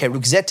word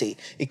keruxete.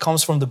 It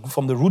comes from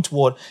the root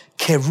word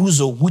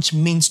keruzo, which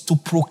means to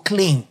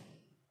proclaim.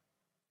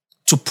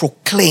 To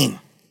proclaim.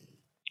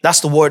 That's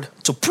the word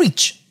to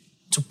preach,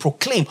 to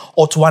proclaim,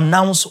 or to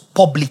announce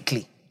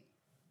publicly.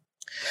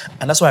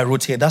 And that's why I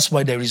wrote here, that's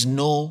why there is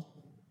no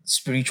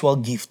spiritual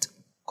gift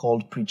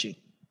called preaching.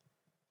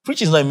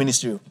 Preaching is not a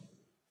ministry.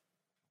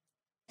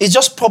 It's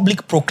just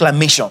public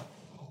proclamation.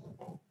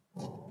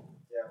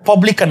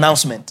 Public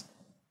announcement.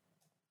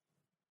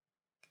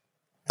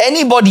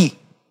 Anybody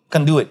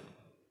can do it.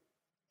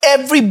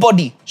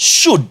 Everybody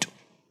should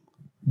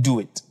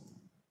do it.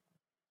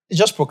 It's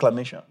just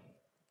proclamation.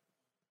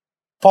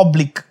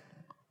 Public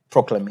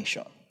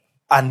proclamation.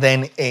 And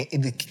then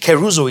the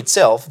keruzo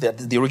itself,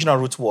 the original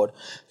root word,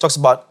 talks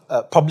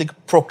about public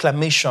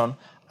proclamation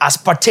as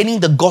pertaining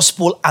the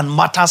gospel and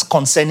matters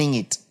concerning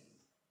it.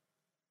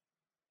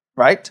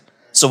 Right?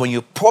 So when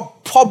you're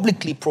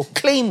publicly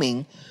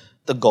proclaiming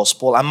the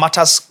gospel and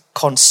matters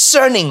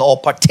concerning or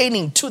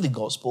pertaining to the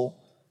gospel,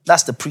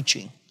 that's the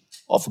preaching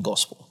of the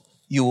gospel.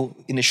 You,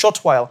 in a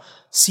short while,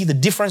 see the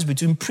difference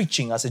between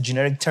preaching as a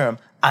generic term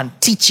and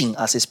teaching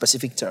as a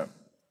specific term.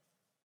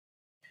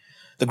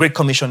 The Great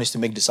Commission is to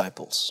make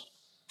disciples.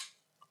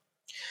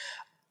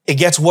 It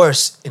gets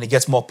worse and it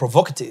gets more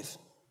provocative.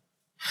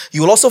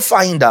 You will also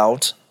find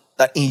out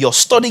that in your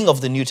studying of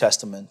the New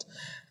Testament,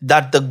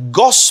 that the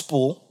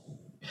gospel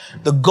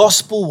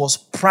was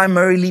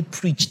primarily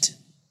preached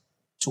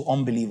to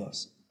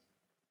unbelievers.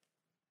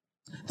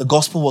 The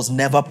gospel was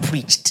never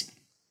preached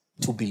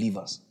to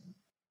believers.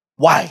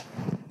 Why?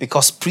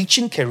 Because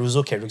preaching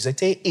keruzo,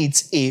 kerugzete,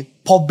 it's a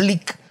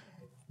public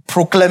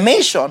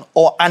proclamation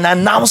or an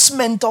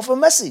announcement of a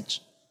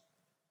message.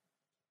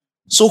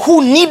 So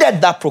who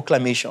needed that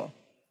proclamation?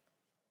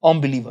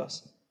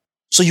 Unbelievers.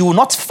 So you will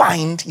not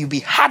find, you'll be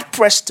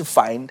hard-pressed to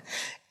find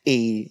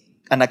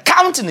an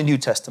account in the New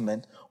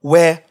Testament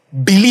where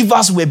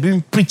believers were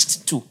being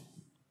preached to.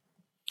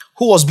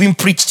 Who was being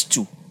preached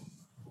to?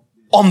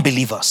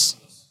 Unbelievers.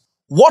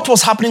 What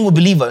was happening with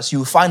believers? You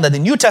will find that the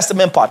New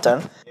Testament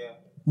pattern,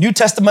 New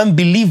Testament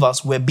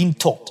believers were being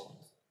taught.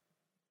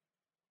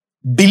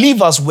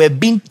 Believers were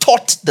being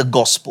taught the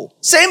gospel.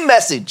 Same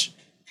message.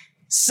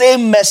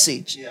 Same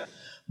message. Yeah.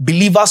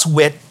 Believers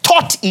were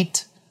taught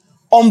it.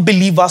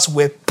 Unbelievers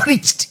were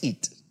preached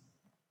it.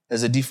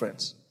 There's a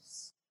difference.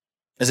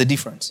 There's a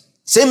difference.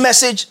 Same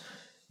message,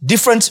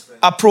 different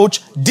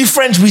approach,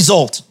 different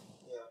result.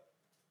 Yeah.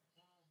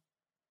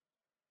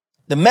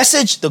 The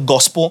message, the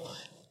gospel,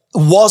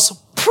 was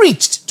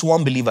preached to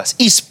unbelievers.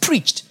 Is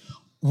preached.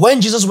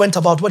 When Jesus went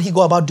about, what did he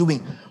go about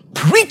doing?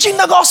 Preaching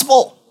the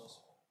gospel.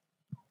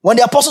 When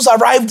the apostles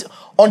arrived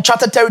on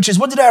charted territories,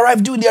 what did they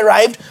arrive doing? They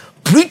arrived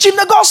preaching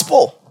the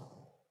gospel,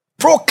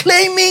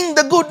 proclaiming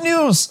the good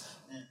news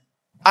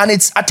and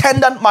its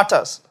attendant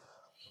matters.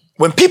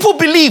 When people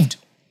believed,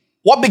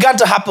 what began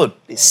to happen?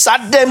 They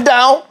sat them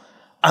down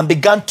and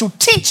began to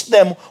teach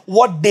them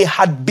what they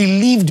had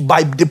believed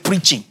by the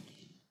preaching.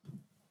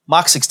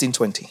 Mark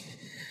 16:20.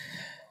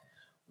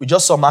 We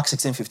just saw Mark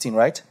 16:15,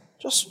 right?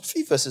 Just a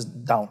few verses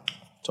down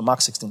to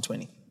Mark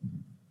 16:20.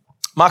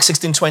 Mark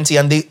 16:20,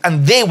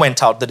 and they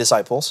went out, the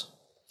disciples,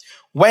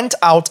 went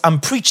out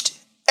and preached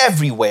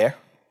everywhere,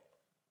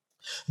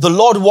 the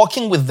Lord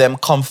walking with them,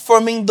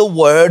 confirming the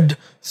word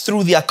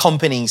through the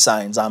accompanying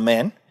signs.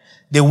 Amen.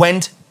 They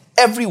went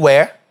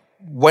everywhere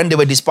when they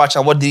were dispatched,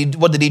 and what did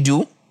they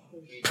do?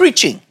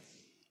 Preaching.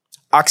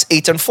 Acts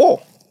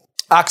 8:4.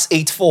 Acts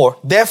 8:4.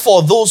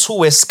 Therefore, those who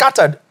were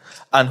scattered,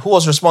 and who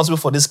was responsible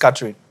for this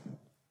scattering?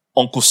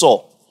 Uncle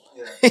Saul.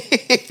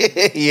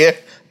 Yeah.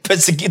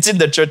 Persecuting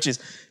the churches.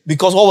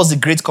 Because what was the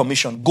Great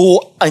Commission?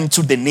 Go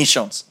into the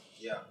nations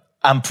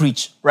and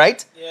preach,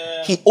 right?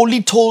 Yeah. He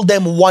only told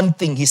them one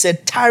thing. He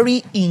said,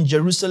 tarry in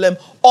Jerusalem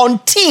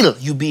until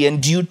you be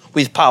endued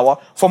with power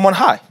from on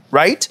high,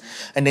 right?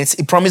 And then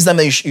he promised them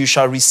that you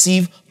shall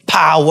receive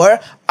power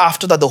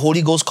after that the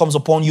Holy Ghost comes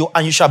upon you,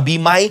 and you shall be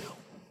my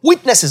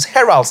witnesses.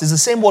 Heralds is the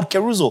same word,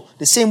 keruzo,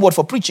 the same word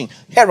for preaching.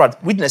 Herald,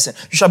 witnessing.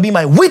 You shall be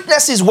my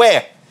witnesses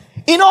where?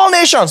 In all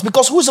nations.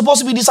 Because who's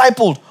supposed to be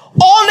discipled?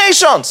 All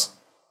nations.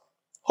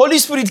 Holy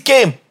Spirit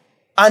came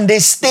and they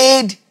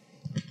stayed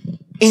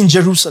in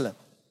Jerusalem.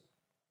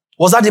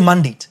 Was that the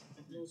mandate?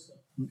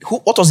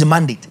 What was the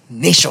mandate?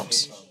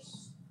 Nations.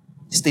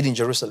 They stayed in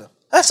Jerusalem.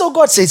 That's all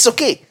God said. It's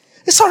okay.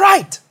 It's all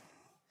right.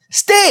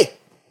 Stay.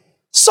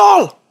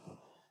 Saul.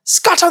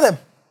 Scatter them.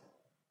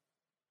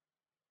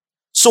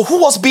 So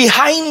who was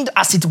behind,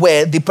 as it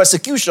were, the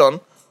persecution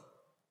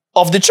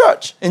of the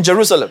church in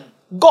Jerusalem?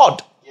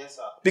 God. Yes,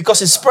 sir. Because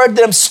he spurred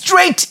them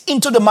straight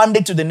into the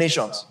mandate to the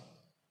nations.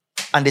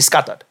 Yes, and they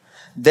scattered.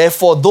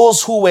 Therefore,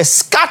 those who were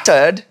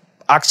scattered,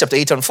 Acts chapter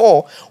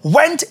 8:4,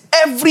 went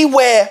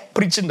everywhere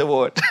preaching the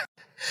word.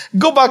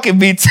 Go back a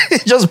bit.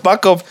 Just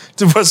back up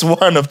to verse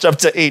 1 of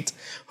chapter 8.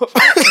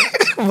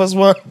 Verse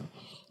 1.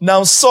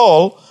 Now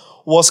Saul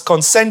was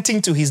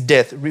consenting to his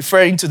death,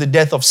 referring to the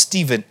death of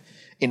Stephen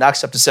in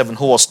Acts chapter 7,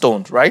 who was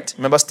stoned, right?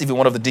 Remember Stephen,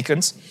 one of the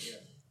deacons?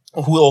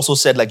 Who also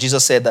said, like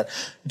Jesus said, that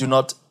do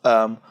not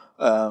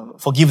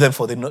forgive them,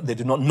 for they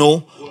do not know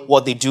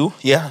what they do.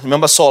 Yeah,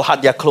 remember Saul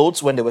had their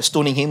clothes when they were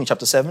stoning him in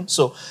chapter 7.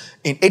 So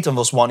in 8 and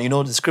verse 1,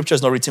 the scripture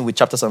is not written with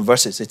chapters and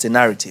verses. It's a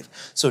narrative.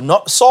 So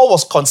Saul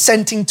was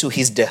consenting to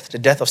his death, the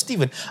death of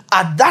Stephen.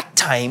 At that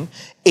time,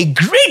 a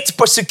great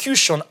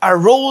persecution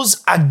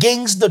arose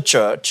against the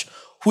church,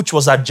 which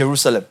was at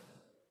Jerusalem.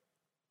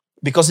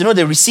 Because,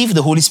 they received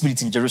the Holy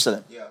Spirit in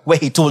Jerusalem, where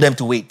he told them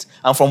to wait,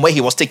 and from where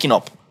he was taken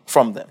up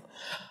from them.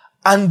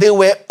 And they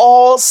were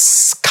all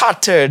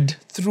scattered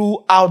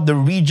throughout the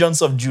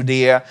regions of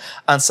Judea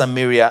and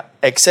Samaria,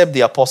 except the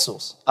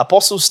apostles.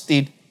 Apostles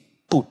stayed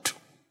put.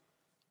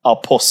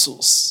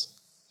 Apostles.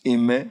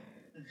 Amen.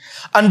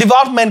 And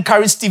devout men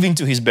carried Stephen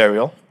to his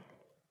burial.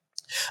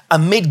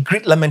 and made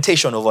great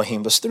lamentation over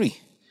him. Verse 3.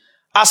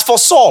 As for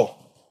Saul,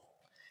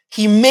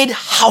 he made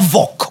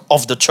havoc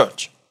of the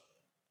church,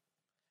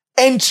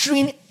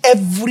 entering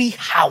every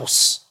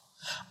house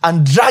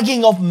and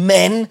dragging up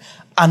men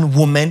and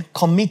women,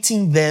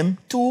 committing them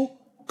to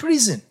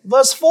prison.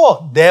 Verse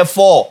 4.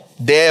 Therefore,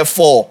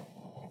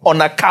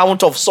 on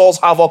account of Saul's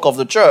havoc of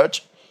the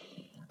church,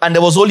 and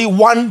there was only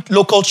one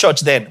local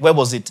church then. Where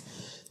was it?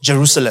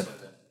 Jerusalem.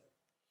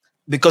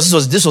 Because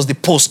this was the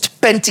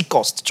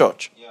post-Pentecost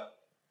church. Yeah.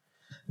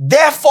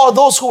 Therefore,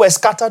 those who were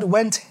scattered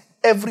went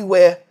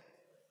everywhere,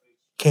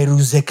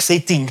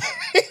 keruzexating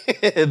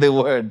the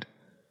word,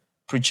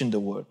 preaching the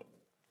word.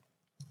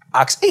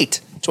 Acts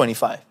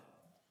 8:25.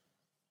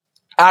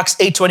 Acts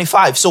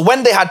 8:25. So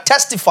when they had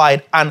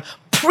testified and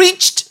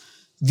preached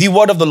the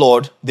word of the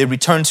Lord, they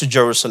returned to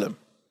Jerusalem,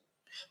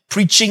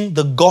 preaching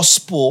the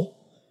gospel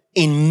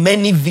in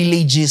many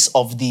villages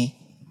of the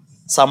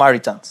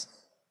Samaritans.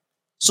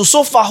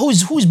 So far,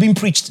 who's been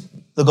preached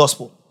the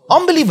gospel?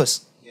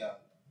 Unbelievers. Yeah.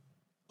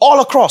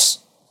 All across,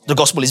 the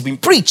gospel is being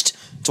preached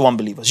to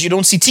unbelievers. You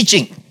don't see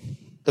teaching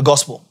the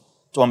gospel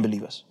to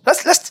unbelievers.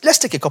 Let's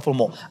take a couple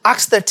more.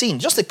 Acts 13,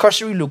 just a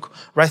cursory look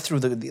right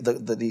through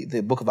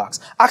the book of Acts.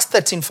 Acts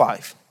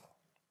 13:5.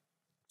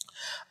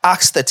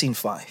 Acts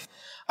 13:5.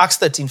 Acts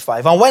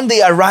 13:5. And when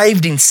they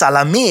arrived in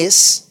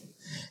Salamis,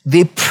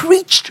 they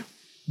preached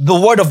the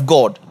word of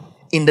God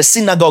in the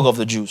synagogue of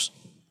the Jews.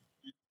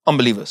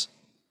 Unbelievers.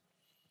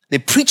 They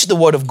preached the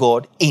word of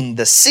God in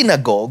the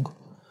synagogue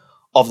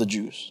of the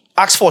Jews.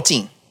 Acts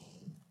 14.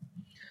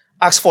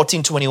 Acts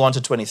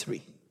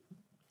 14:21-23.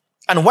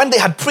 And when they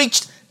had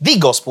preached the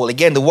gospel,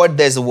 again,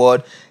 there's the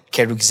word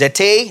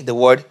keruzete, the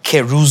word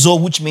keruzo,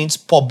 which means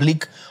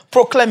public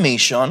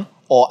proclamation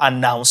or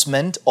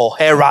announcement or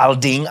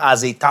heralding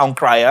as a town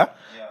crier,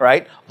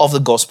 right, of the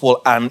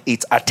gospel and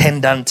its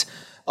attendant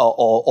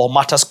or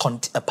matters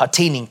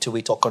pertaining to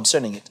it or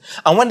concerning it.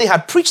 And when they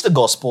had preached the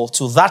gospel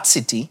to that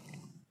city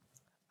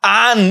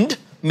and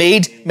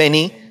made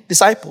many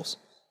disciples.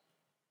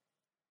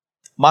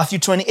 Matthew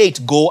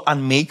 28, go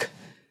and make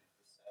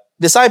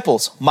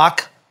disciples.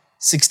 Mark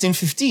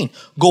 16:15,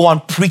 go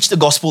and preach the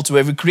gospel to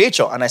every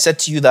creature. And I said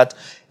to you that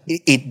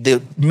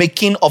the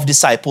making of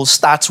disciples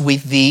starts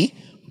with the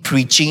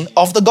preaching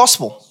of the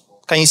gospel.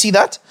 Can you see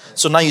that?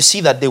 So now you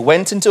see that they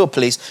went into a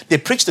place, they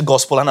preached the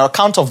gospel, and on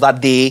account of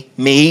that, they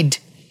made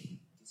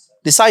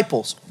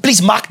disciples. Please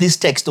mark this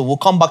text, though. We'll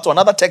come back to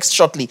another text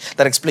shortly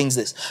that explains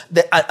this.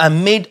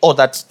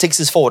 That takes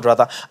this forward,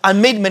 rather.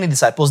 And made many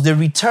disciples. They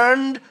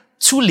returned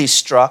to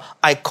Lystra,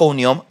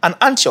 Iconium, and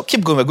Antioch.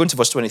 Keep going, we're going to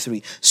verse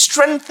 23.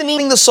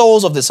 Strengthening the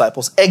souls of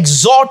disciples,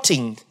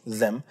 exhorting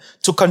them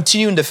to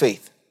continue in the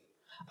faith,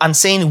 and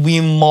saying,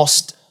 we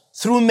must,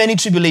 through many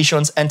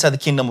tribulations, enter the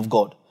kingdom of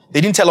God. They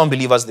didn't tell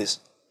unbelievers this.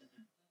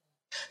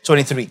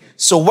 23.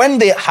 So when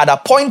they had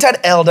appointed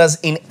elders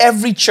in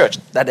every church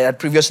that they had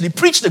previously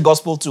preached the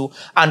gospel to,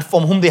 and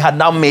from whom they had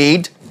now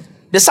made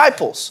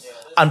disciples,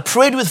 and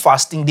prayed with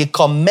fasting, they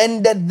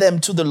commended them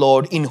to the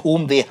Lord in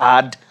whom they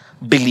had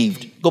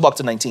believed. Go back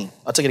to 19.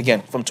 I'll take it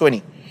again from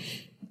 20.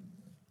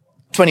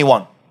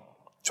 21.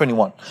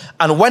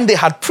 And when they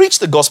had preached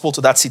the gospel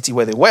to that city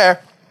where they were,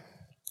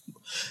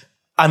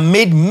 and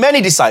made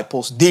many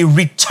disciples, they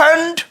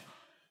returned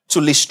to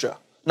Lystra.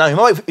 Now,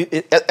 remember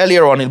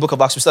earlier on in the book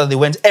of Acts, we said they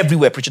went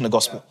everywhere preaching the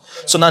gospel.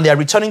 So now they are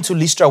returning to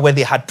Lystra where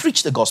they had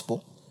preached the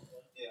gospel,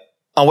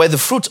 and where the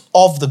fruit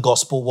of the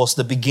gospel was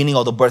the beginning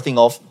of the birthing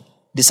of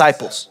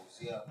disciples.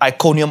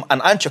 Iconium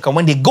and Antioch. And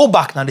when they go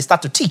back now, they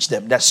start to teach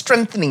them. They're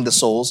strengthening the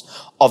souls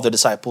of the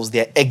disciples.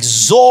 They're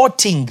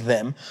exhorting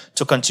them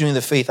to continue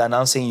the faith and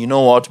now saying, you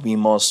know what, we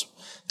must,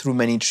 through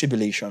many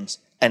tribulations,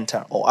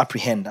 enter or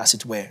apprehend, as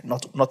it were.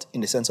 Not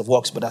in the sense of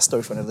works, but that's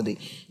story for another day.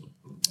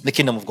 The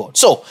kingdom of God.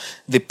 So,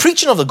 the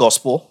preaching of the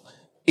gospel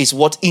is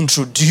what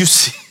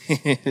introduces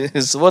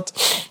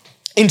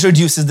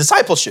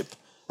discipleship,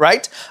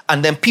 right?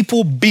 And then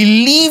people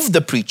believe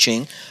the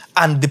preaching,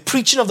 and the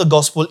preaching of the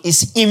gospel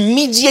is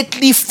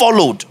immediately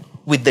followed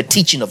with the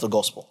teaching of the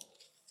gospel.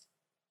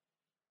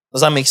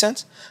 Does that make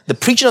sense? The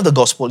preaching of the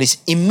gospel is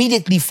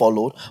immediately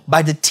followed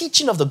by the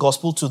teaching of the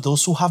gospel to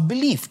those who have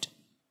believed.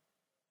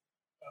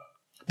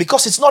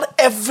 Because it's not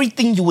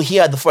everything you will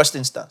hear at the first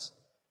instance.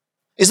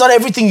 It's not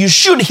everything you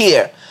should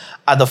hear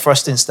at the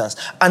first instance.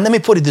 And let me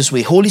put it this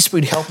way. Holy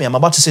Spirit, help me. I'm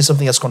about to say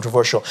something that's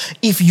controversial.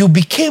 If you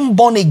became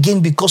born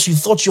again because you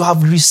thought you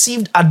have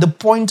received at the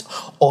point,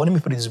 or let me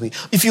put it this way.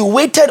 If you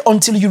waited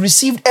until you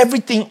received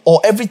everything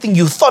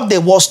you thought there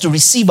was to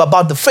receive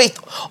about the faith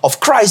of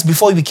Christ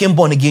before you became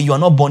born again, you are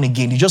not born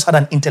again. You just had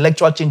an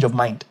intellectual change of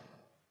mind.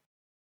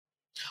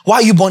 Why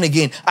are you born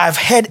again? I've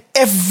heard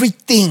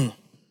everything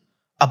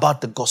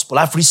about the gospel.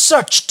 I've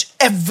researched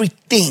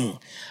everything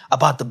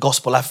about the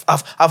gospel.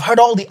 I've heard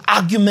all the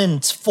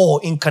arguments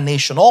for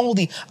incarnation, all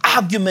the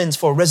arguments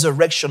for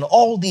resurrection,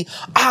 all the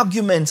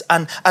arguments,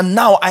 and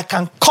now I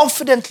can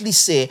confidently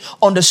say,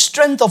 on the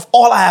strength of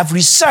all I have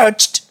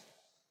researched,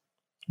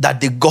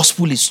 that the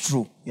gospel is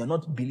true. You're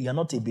not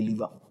a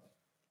believer.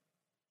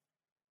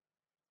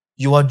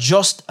 You are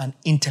just an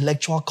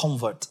intellectual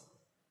convert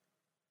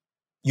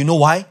You know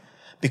why?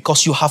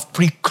 Because you have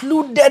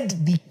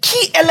precluded the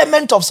key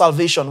element of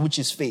salvation, which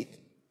is faith.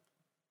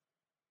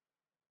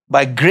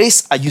 By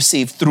grace are you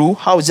saved through,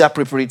 how is it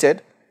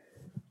appropriated?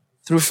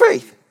 Through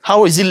faith.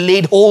 How is it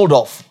laid hold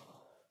of?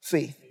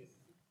 Faith.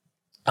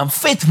 And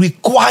faith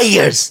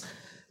requires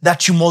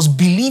that you must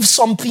believe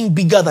something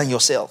bigger than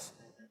yourself.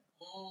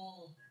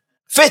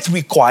 Faith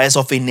requires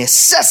of a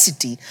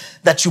necessity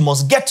that you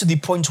must get to the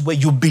point where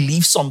you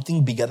believe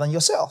something bigger than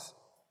yourself.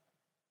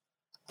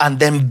 And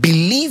then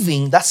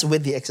believing, that's where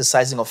the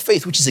exercising of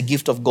faith, which is a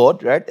gift of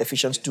God, right?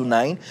 Ephesians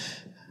 2:9,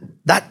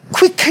 that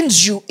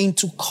quickens you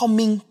into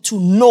coming to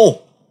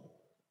know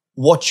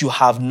what you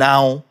have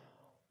now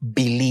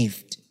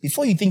believed.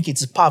 Before you think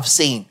it's a part of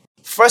saying,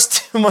 1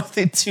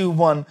 Timothy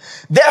 2:1,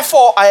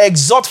 therefore I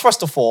exhort,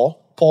 first of all,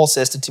 Paul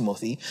says to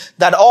Timothy,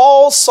 that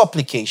all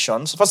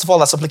supplications, first of all,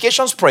 that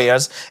supplications,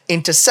 prayers,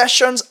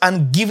 intercessions,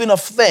 and giving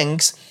of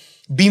thanks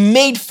be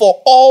made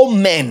for all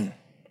men.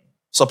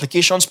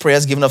 Supplications,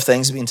 prayers, giving of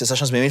thanks,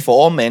 intercessions be made for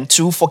all men.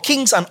 2, for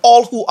kings and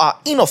all who are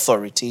in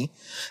authority,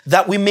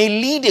 that we may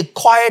lead a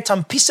quiet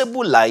and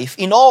peaceable life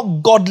in all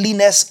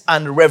godliness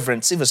and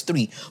reverence. See verse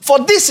 3. For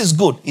this is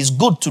good. It's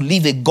good to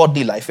live a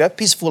godly life, a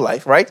peaceful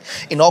life, right?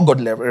 In all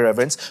godly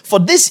reverence. For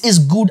this is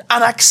good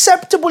and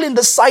acceptable in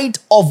the sight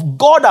of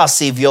God our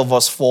Savior,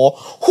 verse 4,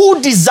 who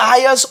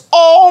desires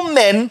all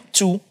men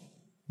to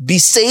be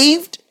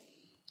saved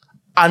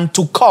and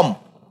to come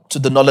to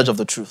the knowledge of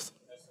the truth.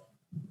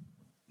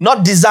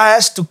 Not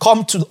desires to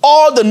come to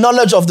all the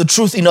knowledge of the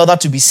truth in order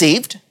to be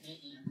saved,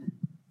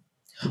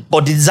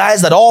 but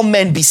desires that all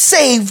men be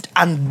saved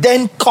and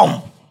then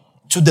come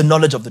to the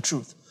knowledge of the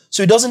truth.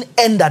 So it doesn't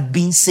end at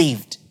being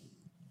saved.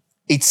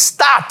 It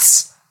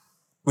starts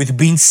with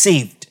being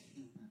saved.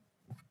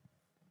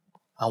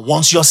 And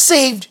once you're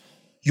saved,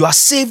 you are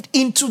saved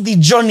into the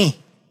journey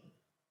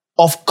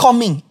of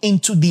coming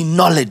into the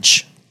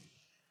knowledge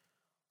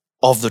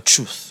of the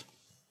truth.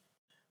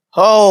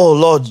 Oh,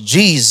 Lord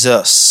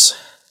Jesus.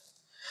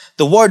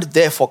 The word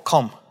therefore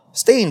come.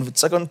 Stay in 1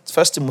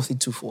 Timothy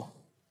 2:4.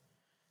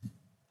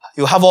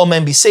 You have all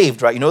men be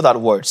saved, right? You know that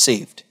word,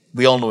 saved.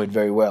 We all know it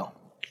very well.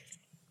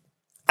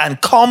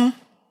 And come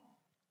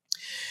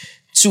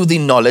to the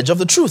knowledge of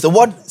the truth. The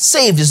word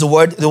saved is the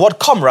word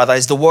come rather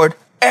is the word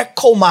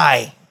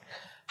erchomai.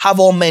 Have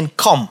all men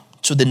come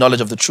to the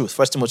knowledge of the truth.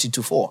 1 Timothy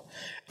 2:4.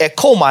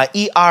 Erchomai,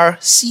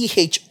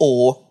 E-R-C-H-O-M-A-I.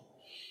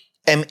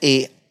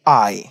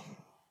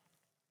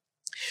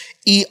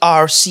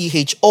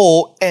 E-R-C-H-O-M-A-I,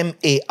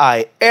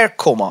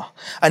 erchoma.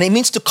 And it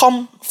means to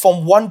come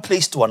from one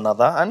place to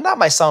another. And that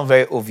might sound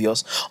very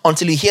obvious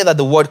until you hear that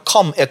the word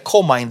come,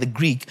 erchoma in the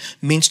Greek,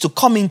 means to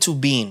come into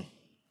being,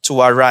 to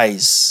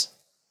arise,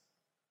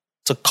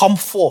 to come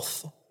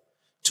forth,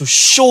 to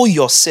show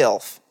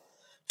yourself,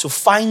 to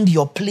find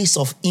your place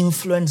of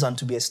influence and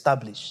to be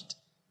established.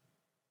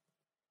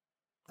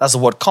 That's the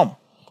word come.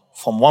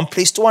 From one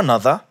place to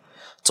another,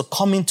 to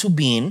come into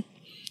being,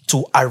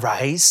 to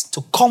arise,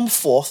 to come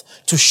forth,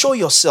 to show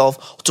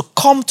yourself, to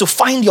come to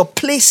find your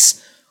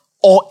place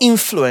or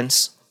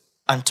influence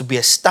and to be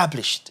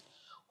established.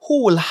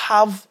 Who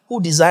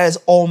desires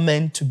all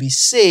men to be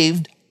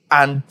saved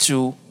and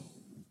to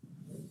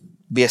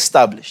be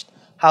established?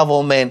 Have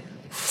all men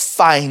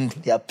find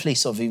their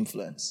place of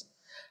influence.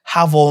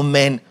 Have all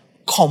men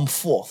come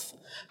forth.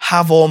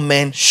 Have all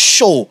men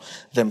show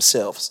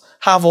themselves.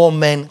 Have all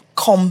men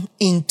come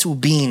into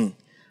being.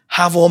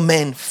 Have all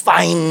men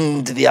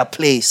find their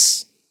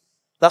place.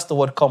 That's the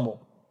word komo.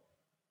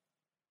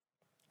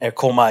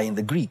 Erchoma in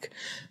the Greek.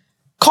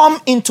 Come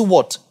into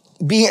what?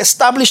 Being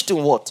established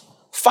in what?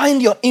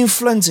 Find your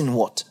influence in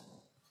what?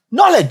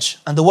 Knowledge.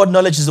 And the word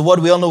knowledge is the word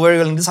we all know very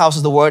well in this house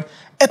is the word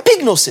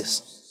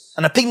epignosis.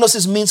 And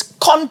epignosis means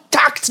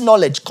contact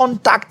knowledge,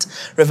 contact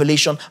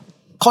revelation.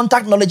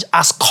 Contact knowledge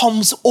as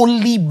comes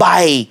only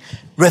by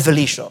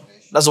revelation.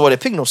 That's the word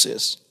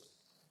epignosis.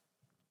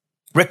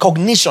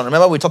 Recognition.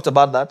 Remember we talked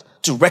about that?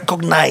 To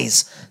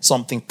recognize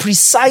something.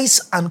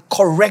 Precise and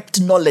correct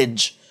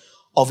knowledge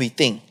of a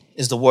thing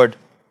is the word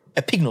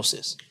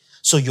epignosis.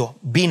 So you're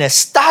being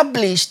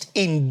established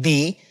in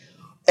the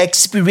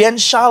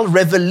experiential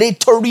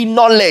revelatory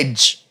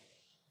knowledge.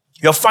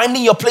 You're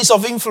finding your place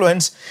of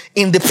influence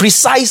in the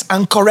precise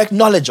and correct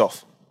knowledge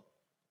of.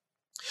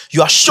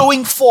 You are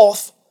showing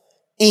forth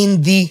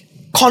in the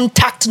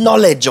contact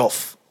knowledge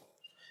of,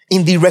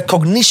 in the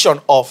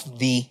recognition of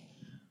the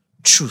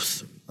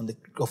truth. And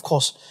of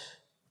course,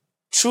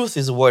 truth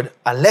is the word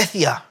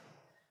aletheia.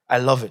 I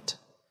love it.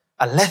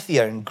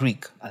 Aletheia in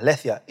Greek.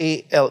 Aletheia.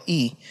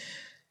 A-L-E-T-H-E-I-A.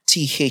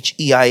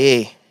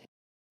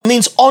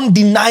 Means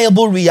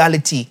undeniable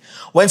reality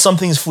when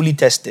something is fully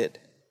tested.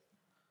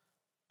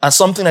 And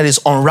something that is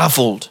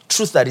unraveled.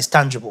 Truth that is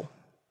tangible.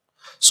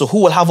 So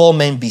who will have all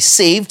men be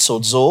saved?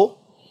 Sozo.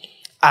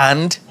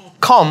 And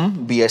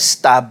come, be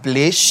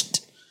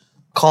established.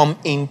 Come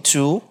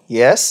into,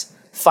 yes,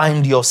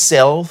 find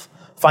yourself.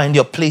 Find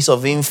your place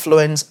of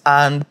influence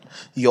and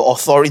your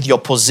authority, your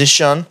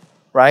position,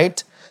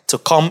 right? To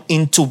come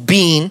into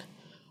being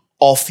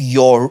of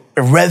your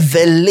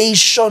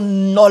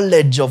revelation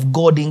knowledge of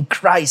God in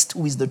Christ,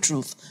 who is the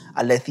truth.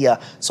 Aletheia,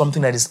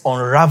 something that is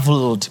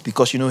unraveled,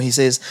 because he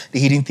says the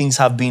hidden things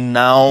have been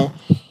now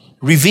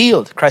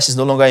revealed. Christ is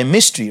no longer a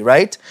mystery,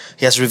 right?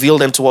 He has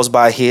revealed them to us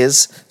by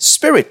his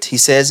Spirit. He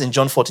says in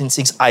John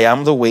 14:6, I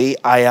am the way,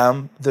 I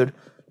am the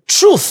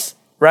truth,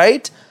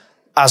 right?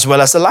 As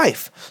well as the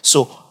life.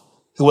 So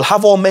he will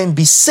have all men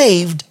be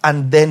saved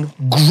and then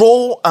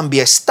grow and be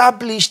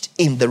established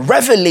in the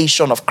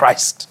revelation of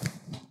Christ.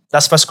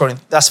 That's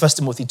 1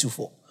 Timothy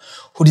 2:4.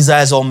 Who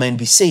desires all men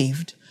be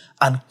saved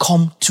and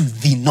come to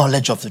the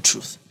knowledge of the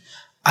truth.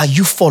 Are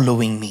you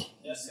following me?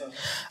 Yes, sir.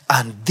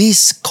 And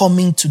this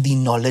coming to the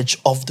knowledge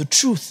of the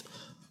truth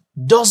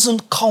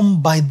doesn't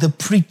come by the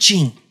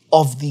preaching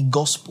of the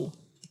gospel.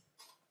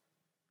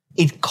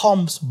 It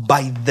comes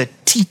by the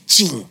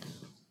teaching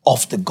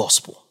of the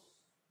gospel.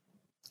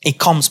 It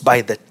comes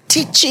by the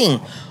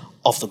teaching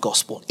of the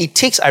gospel. It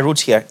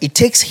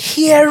takes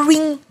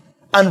hearing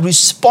and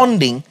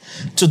responding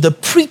to the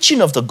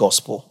preaching of the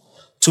gospel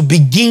to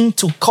begin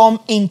to come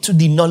into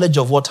the knowledge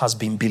of what has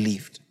been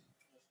believed.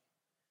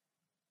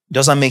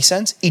 Does that make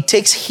sense? It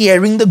takes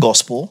hearing the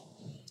gospel.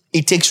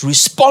 It takes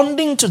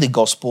responding to the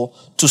gospel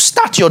to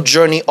start your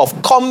journey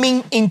of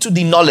coming into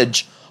the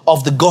knowledge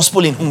of the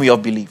gospel in whom you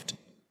have believed.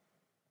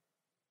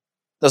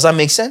 Does that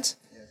make sense?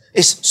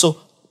 So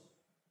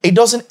it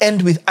doesn't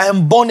end with, I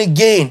am born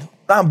again.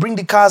 Now bring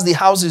the cars, the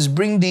houses,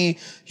 bring the,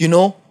 Do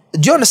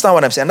you understand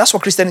what I'm saying? That's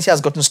what Christianity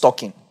has gotten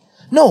stuck in.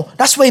 No,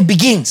 that's where it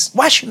begins.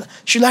 Why should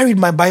I read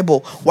my Bible?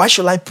 Why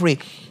should I pray?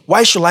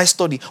 Why should I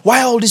study?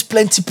 Why all this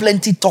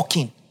plenty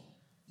talking?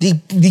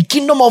 The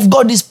kingdom of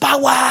God is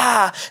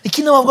power. The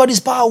kingdom of God is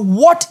power.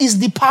 What is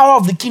the power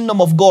of the kingdom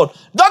of God?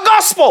 The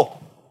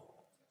gospel.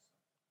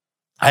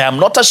 I am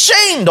not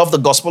ashamed of the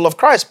gospel of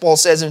Christ, Paul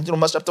says in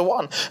Romans chapter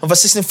 1, and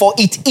verse 16, for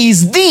it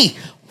is the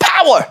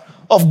power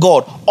of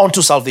God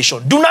unto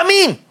salvation.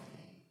 Dunamin.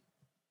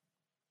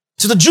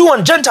 To the Jew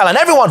and Gentile and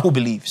everyone who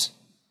believes.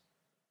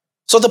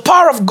 So the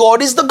power of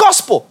God is the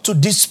gospel. To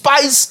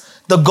despise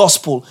the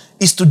gospel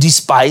is to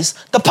despise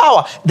the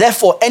power.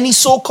 Therefore, any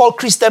so-called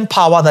Christian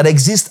power that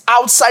exists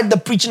outside the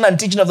preaching and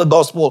teaching of the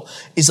gospel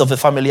is of a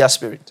familiar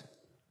spirit.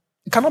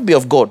 It cannot be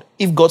of God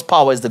if God's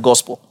power is the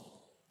gospel.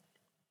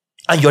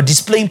 And you're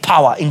displaying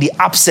power in the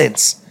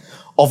absence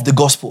of the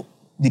gospel.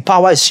 The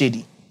power is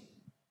shady.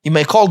 You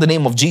may call the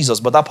name of Jesus,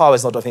 but that power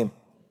is not of him.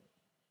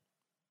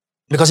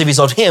 Because if it's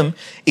of him,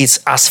 it's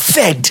as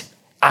fed,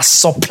 as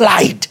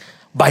supplied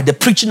by the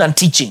preaching and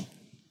teaching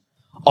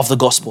of the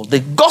gospel. The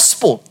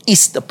gospel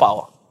is the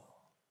power.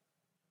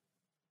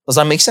 Does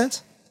that make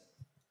sense?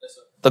 Yes,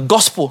 sir. The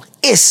gospel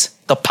is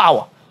the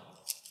power.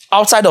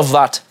 Outside of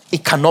that,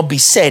 it cannot be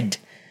said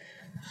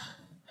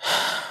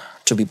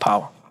to be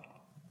power.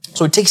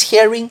 So it takes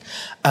hearing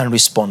and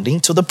responding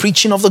to the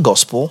preaching of the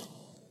gospel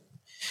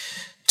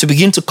to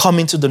begin to come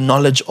into the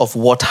knowledge of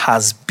what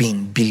has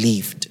been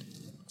believed.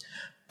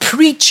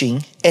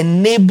 Preaching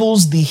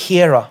enables the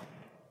hearer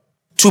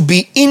to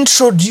be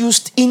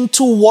introduced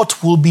into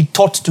what will be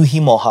taught to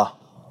him or her.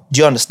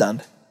 Do you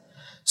understand?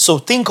 So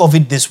think of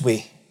it this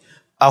way.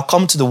 I'll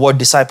come to the word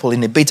disciple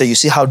in a bit. You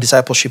see how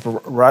discipleship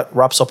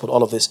wraps up with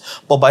all of this.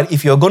 But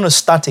if you're going to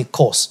start a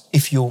course,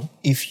 if you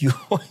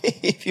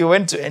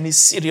went to any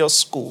serious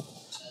school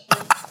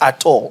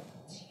at all,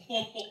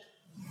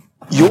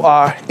 you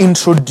are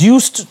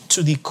introduced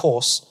to the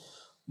course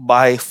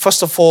by,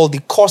 first of all, the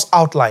course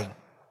outline.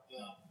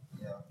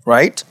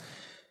 Right?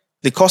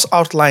 The course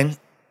outline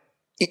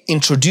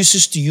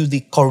introduces to you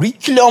the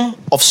curriculum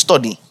of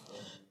study,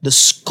 the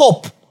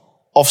scope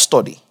of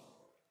study,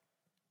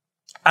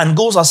 and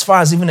goes as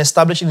far as even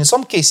establishing, in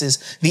some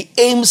cases, the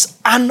aims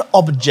and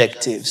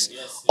objectives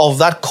of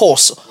that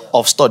course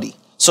of study.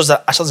 So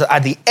that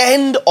at the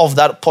end of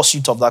that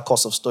pursuit of that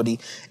course of study,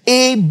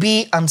 A,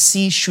 B, and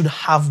C should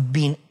have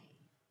been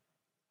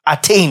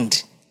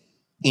attained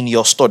in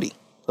your study.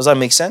 Does that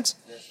make sense?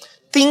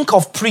 Think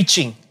of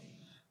preaching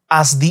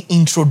as the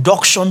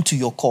introduction to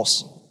your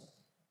course.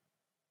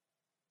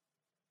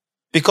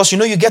 Because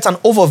you get an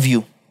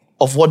overview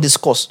of what this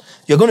course,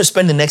 you're going to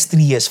spend the next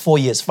 3 years, 4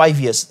 years, 5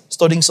 years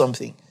studying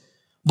something.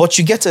 But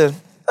you get a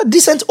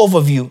decent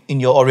overview in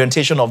your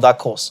orientation of that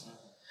course.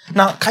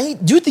 Now,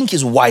 do you think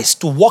it's wise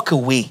to walk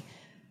away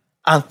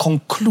and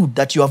conclude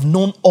that you have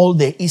known all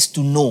there is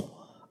to know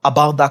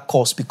about that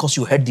course because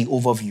you heard the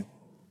overview?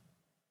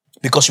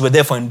 Because you were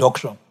there for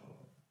induction?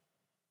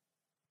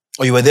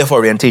 Or you were there for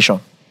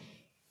orientation?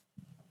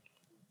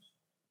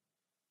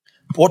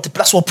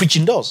 That's what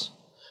preaching does.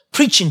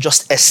 Preaching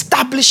just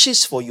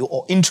establishes for you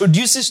or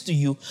introduces to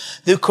you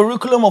the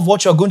curriculum of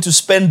what you're going to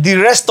spend the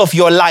rest of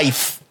your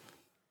life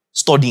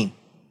studying.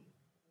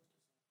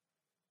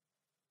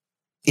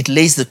 It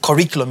lays the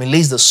curriculum, it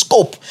lays the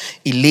scope,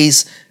 it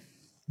lays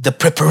the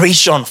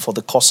preparation for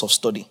the course of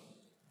study.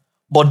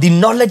 But the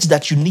knowledge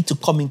that you need to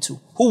come into,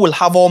 who will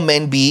have all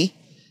men be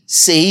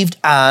saved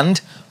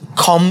and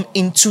come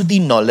into the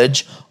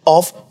knowledge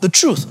of the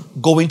truth.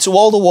 Go into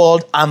all the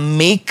world and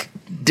make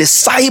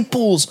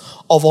disciples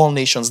of all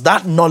nations.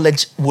 That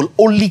knowledge will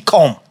only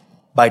come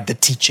by the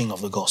teaching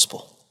of the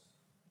gospel.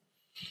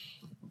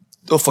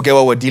 Don't forget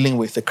what we're dealing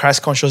with. The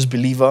Christ-conscious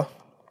believer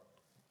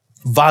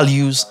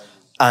values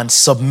and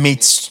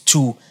submits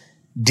to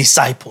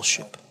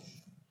discipleship.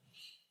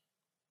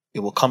 It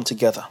will come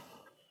together.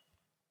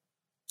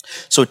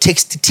 So it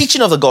takes the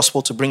teaching of the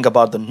gospel to bring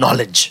about the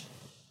knowledge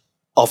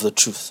of the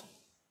truth.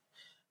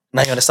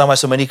 Now you understand why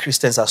so many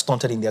Christians are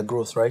stunted in their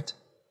growth, right?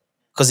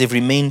 Because they've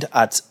remained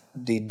at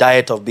the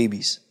diet of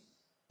babies,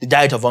 the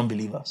diet of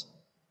unbelievers.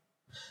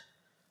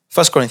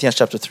 1 Corinthians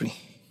chapter 3.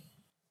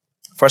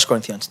 1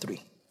 Corinthians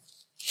 3.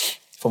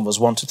 From verse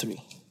 1 to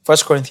 3. 1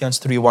 Corinthians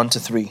 3, 1 to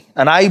 3.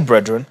 And I,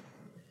 brethren,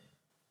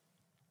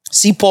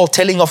 see Paul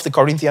telling off the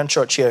Corinthian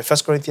church here, 1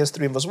 Corinthians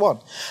 3 verse 1.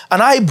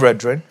 And I,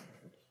 brethren,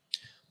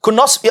 could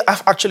not...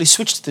 I've actually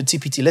switched to the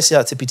TPT. Let's see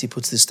how TPT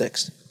puts this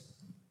text.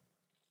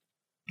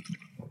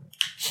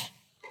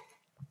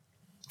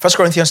 1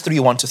 Corinthians 3,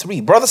 1 to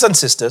 3. Brothers and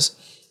sisters,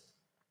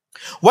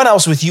 when I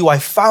was with you, I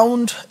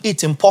found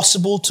it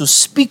impossible to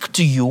speak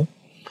to you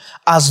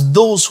as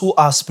those who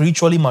are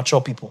spiritually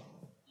mature people.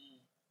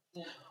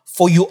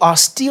 For you are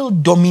still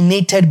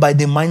dominated by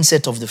the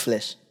mindset of the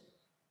flesh.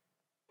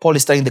 Paul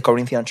is telling the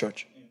Corinthian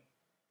church.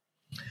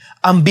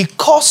 And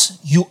because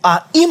you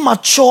are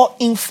immature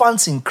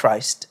infants in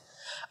Christ,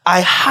 I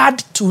had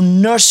to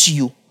nurse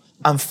you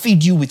and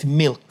feed you with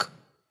milk,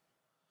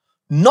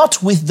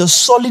 not with the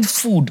solid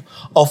food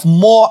of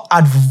more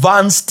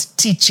advanced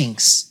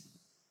teachings,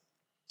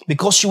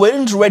 because you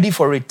weren't ready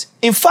for it.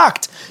 In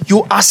fact,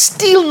 you are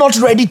still not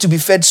ready to be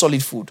fed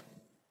solid food.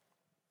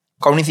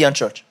 Corinthian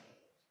church.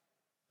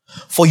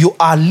 For you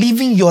are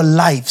living your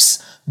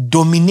lives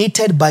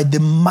dominated by the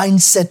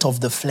mindset of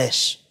the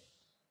flesh.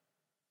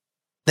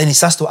 Then he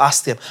starts to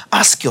ask them,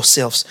 ask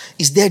yourselves,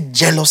 is there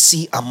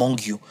jealousy among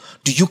you?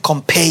 Do you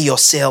compare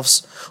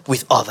yourselves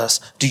with others?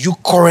 Do you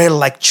quarrel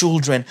like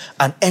children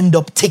and end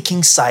up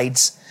taking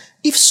sides?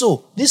 If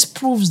so, this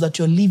proves that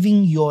you're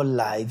living your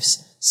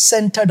lives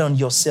centered on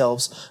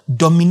yourselves,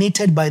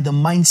 dominated by the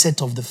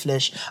mindset of the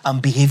flesh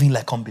and behaving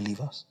like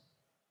unbelievers.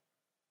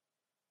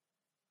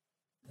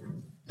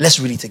 Let's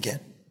read it again.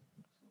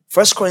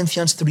 1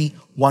 Corinthians 3,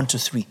 1 to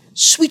 3.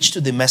 Switch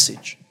to the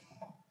message.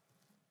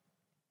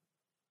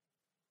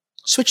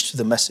 Switch to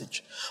the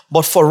message.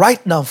 But for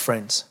right now,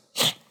 friends,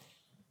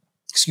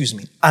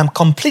 I'm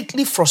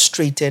completely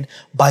frustrated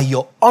by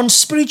your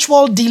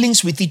unspiritual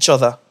dealings with each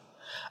other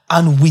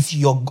and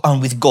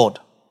with God.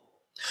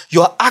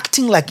 You are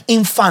acting like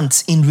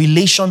infants in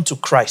relation to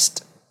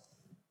Christ,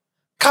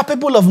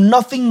 capable of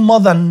nothing more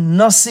than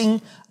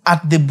nursing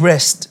at the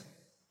breast.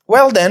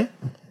 Well then,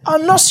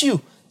 I'll nurse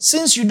you,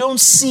 since you don't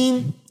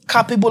seem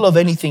capable of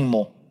anything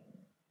more.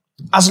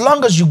 As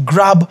long as you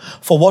grab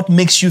for what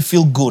makes you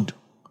feel good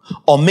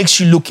or makes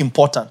you look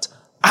important,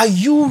 are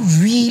you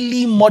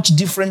really much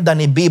different than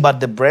a babe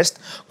at the breast,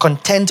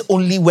 content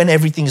only when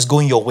everything is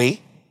going your way?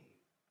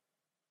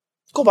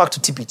 Go back to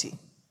TPT.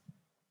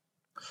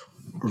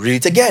 Read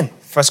it again.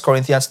 1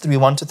 Corinthians 3,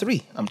 1 to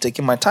 3. I'm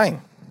taking my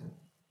time.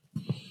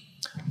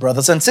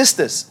 Brothers and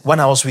sisters, when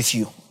I was with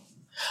you,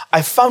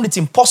 I found it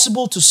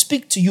impossible to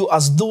speak to you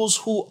as those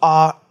who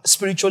are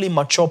spiritually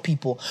mature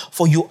people,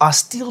 for you are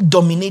still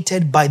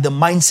dominated by the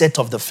mindset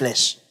of the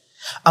flesh.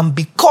 And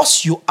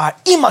because you are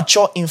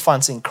immature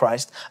infants in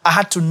Christ, I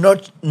had to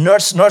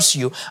nurse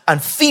you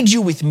and feed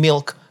you with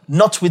milk,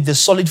 not with the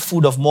solid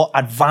food of more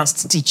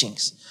advanced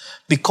teachings,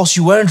 because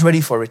you weren't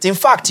ready for it. In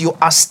fact, you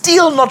are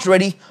still not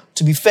ready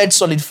to be fed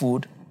solid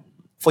food,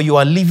 for you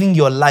are living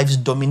your lives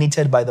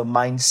dominated by the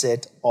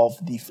mindset of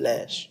the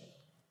flesh.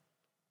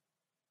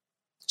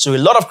 So a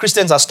lot of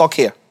Christians are stuck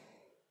here.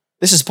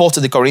 This is Paul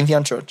to the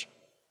Corinthian church.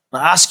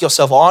 Now ask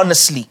yourself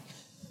honestly,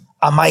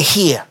 am I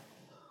here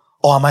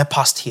or am I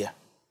past here?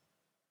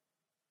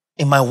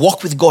 In my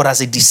walk with God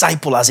as a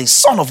disciple, as a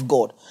son of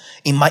God,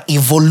 in my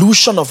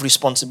evolution of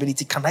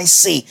responsibility, can I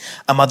say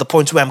I'm at the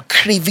point where I'm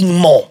craving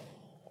more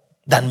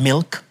than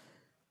milk,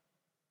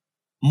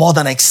 more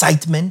than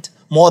excitement,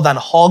 more than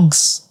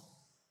hugs,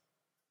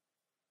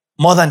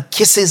 more than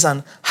kisses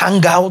and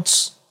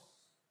hangouts,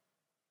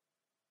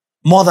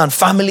 more than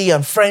family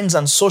and friends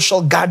and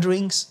social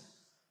gatherings,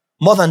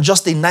 more than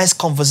just a nice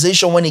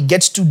conversation when it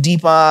gets too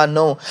deep?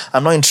 No,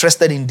 I'm not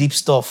interested in deep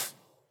stuff.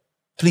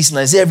 Please,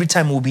 now, is it every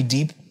time we'll be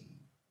deep?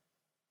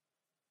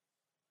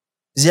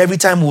 Is it every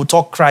time we'll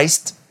talk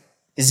Christ?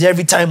 Is it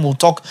every time we'll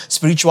talk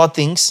spiritual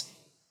things?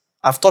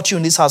 I've taught you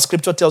in this house,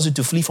 scripture tells you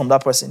to flee from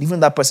that person, even if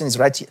that person is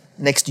right here,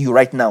 next to you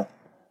right now.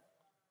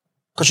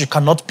 Because you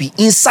cannot be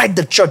inside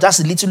the church. That's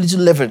the little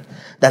leaven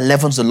that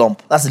leavens the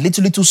lump. That's the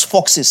little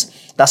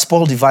foxes that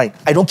spoil the vine.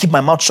 I don't keep my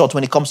mouth shut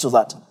when it comes to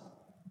that.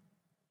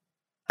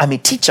 I'm a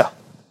teacher.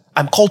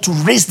 I'm called to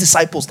raise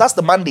disciples. That's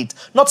the mandate.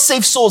 Not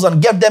save souls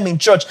and get them in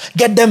church.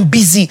 Get them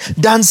busy,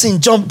 dancing,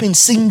 jumping,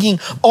 singing,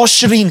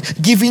 ushering,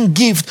 giving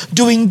gift,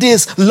 doing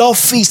this, love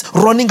feast,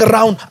 running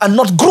around and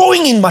not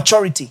growing in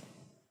maturity.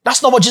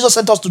 That's not what Jesus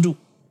sent us to do.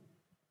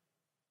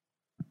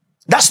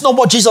 That's not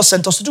what Jesus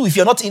sent us to do. If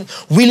you're not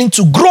willing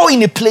to grow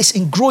in a place,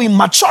 grow in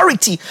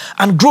maturity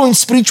and grow in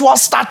spiritual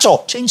stature,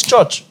 change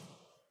church.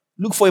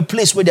 Look for a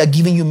place where they're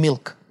giving you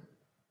milk.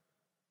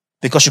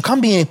 Because you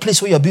can't be in a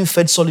place where you're being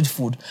fed solid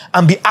food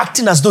and be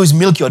acting as though it's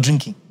milk you're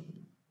drinking.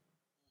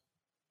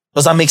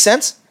 Does that make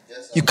sense?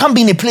 Yes, you can't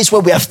be in a place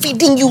where we are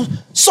feeding you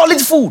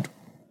solid food.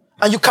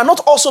 And you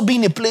cannot also be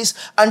in a place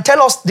and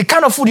tell us the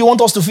kind of food you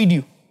want us to feed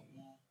you.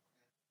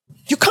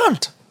 You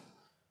can't.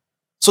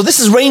 So this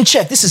is rain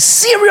check. This is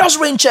serious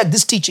rain check,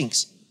 these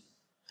teachings.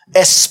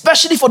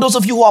 Especially for those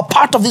of you who are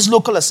part of this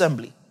local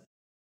assembly.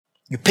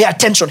 You pay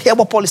attention. Hear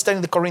what Paul is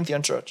telling the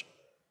Corinthian church.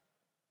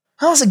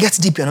 Once it gets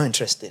deep, you're not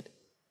interested.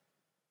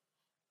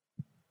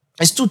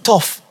 It's too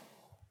tough.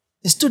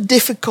 It's too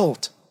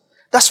difficult.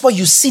 That's why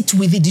you sit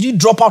with it. Did you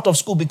drop out of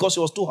school because it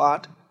was too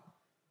hard?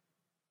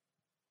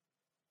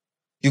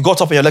 You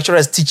got up and your lecturer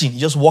is teaching. You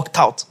just walked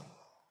out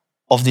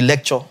of the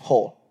lecture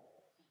hall.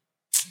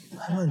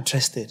 I'm not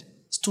interested.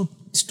 It's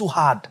too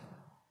hard.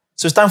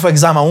 So it's time for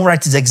exam. I won't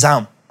write his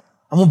exam.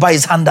 I won't buy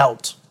his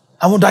handout.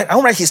 I won't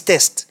write his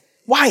test.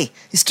 Why?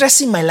 It's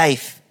stressing my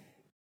life.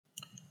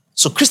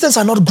 So Christians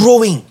are not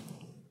growing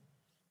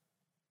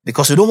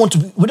because we don't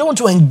want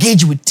to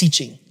engage with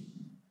teaching.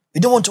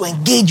 We don't want to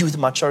engage with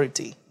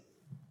maturity.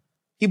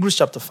 Hebrews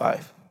chapter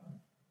 5.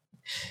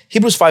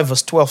 Hebrews 5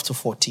 verse 12 to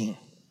 14.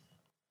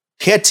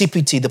 Here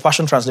TPT, the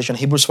Passion Translation,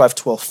 Hebrews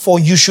 5:12. For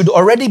you should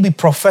already be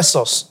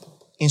professors,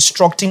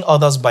 instructing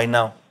others by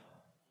now.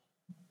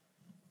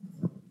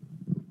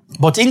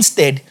 But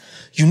instead,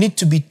 you need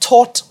to be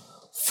taught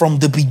from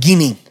the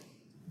beginning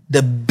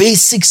the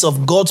basics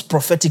of God's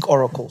prophetic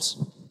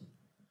oracles.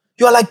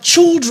 You are like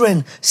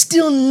children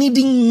still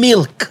needing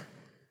milk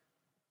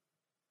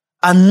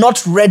and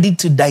not ready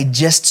to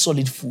digest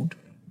solid food.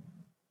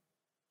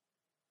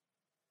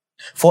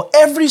 For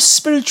every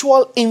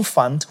spiritual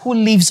infant who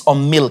lives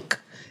on milk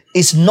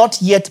is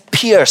not yet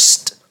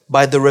pierced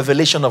by the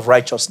revelation of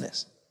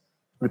righteousness.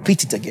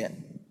 Repeat it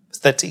again.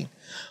 13.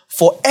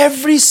 For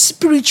every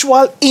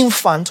spiritual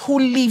infant who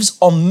lives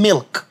on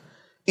milk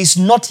is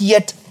not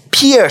yet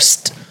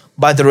pierced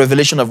by the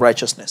revelation of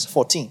righteousness.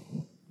 14.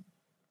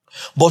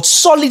 But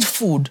solid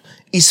food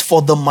is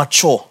for the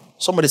mature.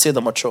 Somebody say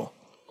the mature.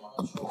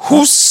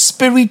 Whose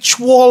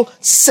spiritual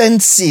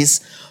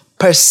senses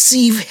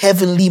perceive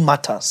heavenly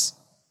matters.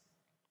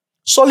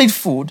 Solid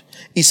food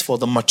is for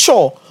the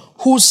mature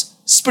whose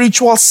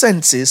spiritual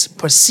senses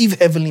perceive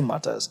heavenly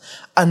matters,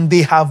 and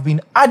they have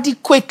been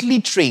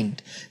adequately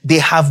trained. They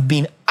have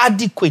been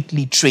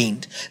adequately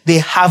trained. They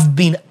have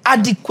been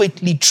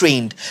adequately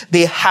trained.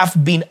 They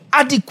have been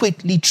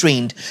adequately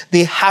trained.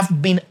 They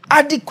have been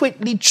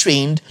adequately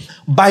trained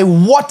by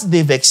what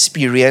they've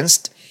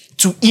experienced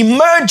to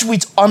emerge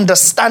with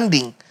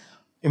understanding.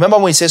 Remember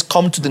when he says,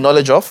 come to the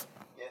knowledge of?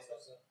 Yes,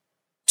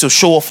 to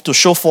show off, to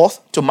show forth,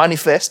 to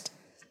manifest.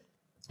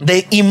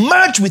 They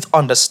emerge with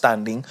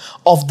understanding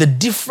of the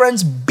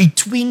difference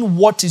between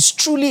what is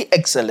truly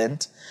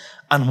excellent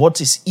and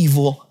what is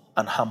evil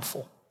and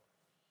harmful.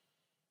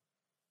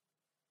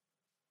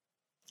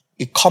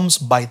 It comes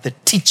by the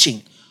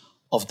teaching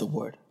of the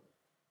word.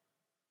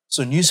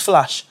 So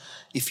newsflash,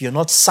 if you're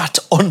not sat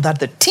under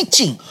the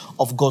teaching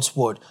of God's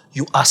word,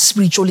 you are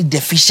spiritually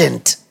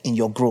deficient in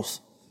your growth.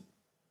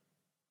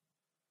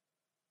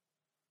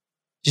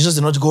 Jesus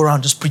did not go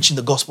around just preaching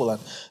the gospel and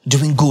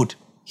doing good.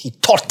 He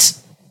taught.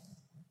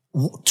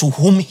 To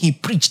whom he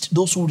preached,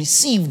 those who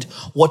received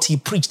what he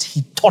preached,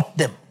 he taught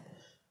them.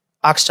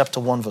 Acts chapter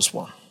 1 verse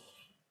 1.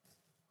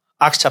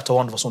 Acts chapter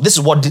 1 verse 1. This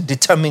is what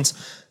determines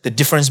the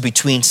difference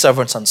between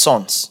servants and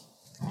sons.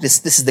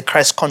 This is the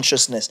Christ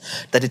consciousness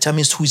that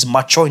determines who is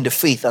mature in the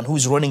faith and who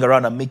is running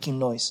around and making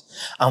noise.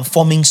 I'm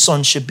forming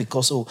sonship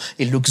because,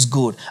 it looks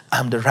good.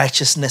 I'm the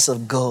righteousness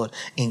of God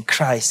in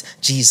Christ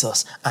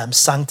Jesus. I'm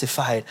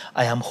sanctified.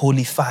 I am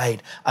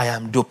holified. I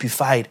am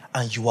dopified.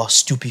 And you are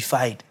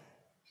stupefied.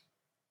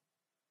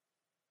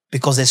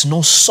 Because there's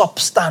no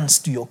substance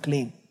to your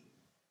claim.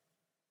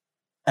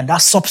 And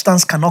that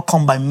substance cannot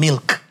come by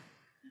milk.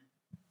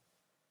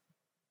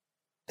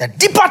 There are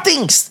deeper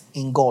things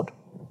in God.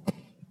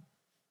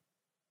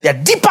 There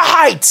are deeper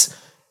heights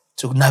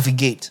to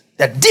navigate.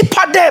 There are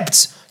deeper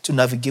depths to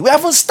navigate. We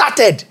haven't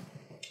started.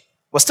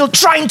 We're still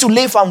trying to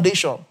lay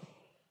foundation.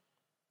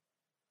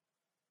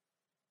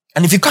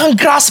 And if you can't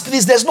grasp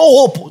this, there's no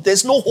hope.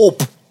 There's no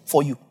hope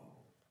for you.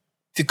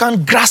 If you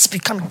can't grasp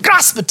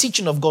the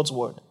teaching of God's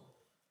word.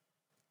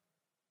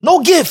 No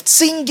gift,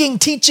 singing,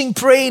 teaching,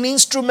 praying,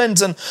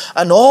 instruments,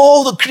 and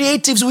all the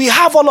creatives. We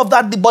have all of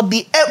that, but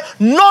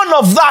none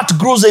of that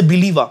grows a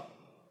believer.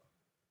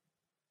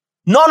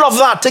 None of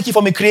that, take it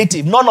from a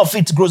creative, none of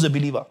it grows a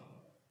believer.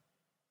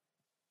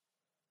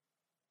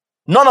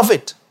 None of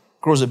it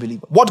grows a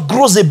believer. What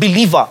grows a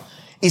believer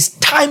is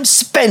time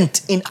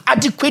spent in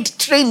adequate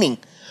training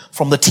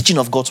from the teaching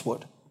of God's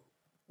word.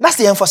 That's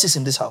the emphasis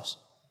in this house.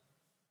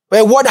 We're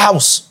a word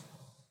house.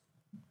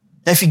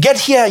 Now, if you get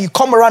here, you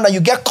come around and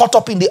you get caught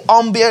up in the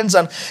ambience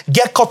and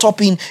get caught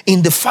up in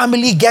the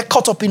family, get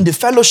caught up in the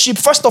fellowship.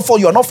 First of all,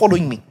 you are not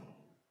following me.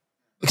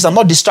 Because I'm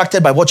not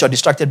distracted by what you're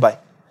distracted by.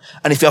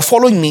 And if you're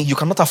following me, you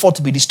cannot afford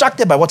to be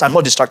distracted by what I'm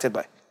not distracted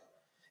by.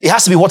 It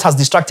has to be what has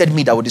distracted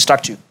me that will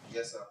distract you.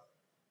 Yes,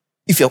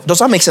 sir. Does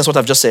that make sense what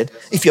I've just said?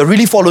 Yes, if you're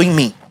really following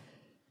me,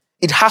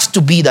 it has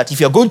to be that if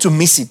you're going to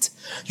miss it,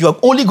 you are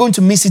only going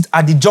to miss it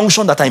at the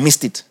junction that I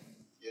missed it.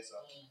 Yes, sir.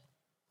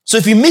 So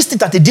if you missed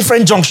it at a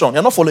different junction,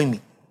 you're not following me.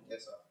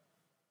 Yes, sir.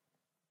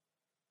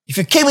 If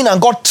you came in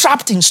and got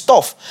trapped in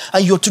stuff,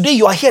 and today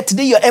you are here,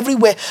 today you're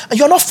everywhere, and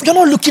you're not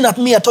looking at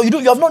me at all.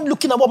 You're not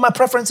looking at what my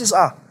preferences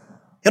are.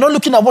 You're not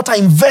looking at what I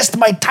invest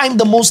my time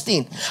the most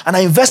in. And I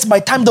invest my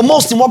time the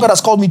most in what God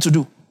has called me to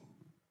do.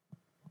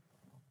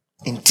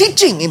 In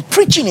teaching, in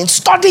preaching, in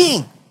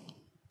studying.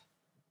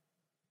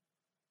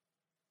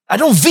 I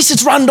don't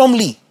visit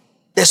randomly.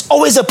 There's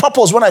always a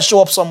purpose when I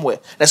show up somewhere.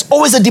 There's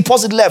always a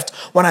deposit left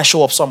when I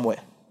show up somewhere.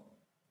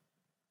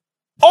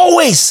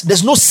 Always.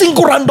 There's no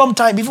single random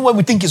time, even when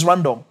we think it's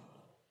random.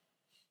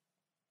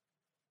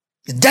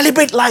 It's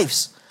deliberate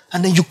lives.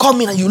 And then you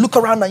come in and you look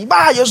around and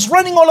you're just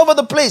running all over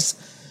the place.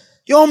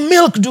 You're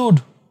milk,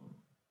 dude.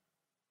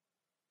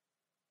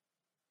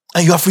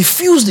 And you have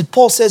refused it.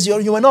 Paul says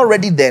you were not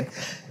ready then.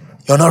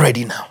 You're not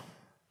ready now.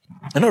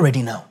 You're not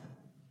ready now.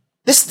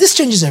 This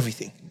changes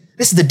everything.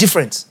 This is the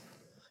difference.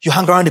 You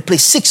hang around the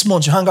place 6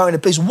 months. You hang around the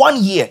place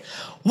 1 year,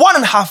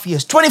 1.5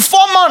 years, 24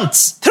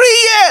 months, 3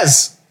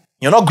 years.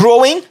 You're not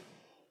growing.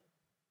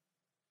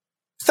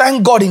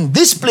 Thank God in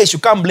this place you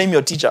can't blame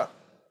your teacher.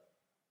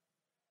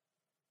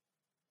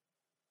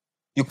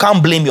 You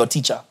can't blame your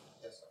teacher.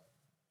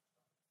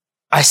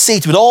 I say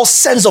it with all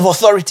sense of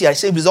authority. I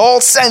say it with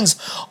all sense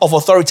of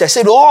authority. I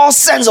say it with all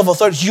sense of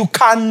authority. You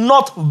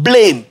cannot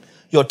blame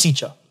your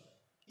teacher.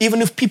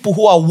 Even if people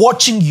who are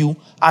watching you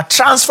are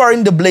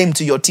transferring the blame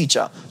to your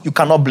teacher, you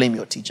cannot blame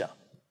your teacher.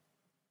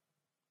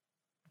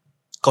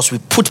 Because we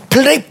put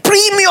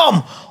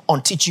premium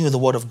on teaching you the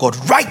word of God,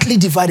 rightly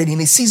divided in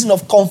a season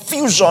of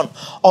confusion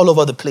all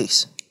over the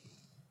place.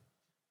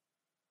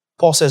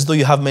 Paul says, though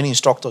you have many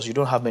instructors, you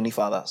don't have many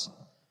fathers.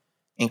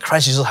 In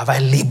Christ Jesus have I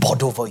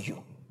labored over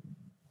you.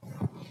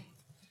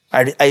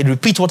 I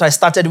repeat what I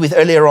started with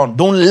earlier on.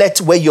 Don't let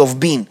where you've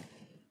been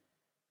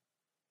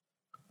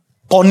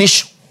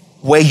punish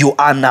where you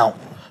are now.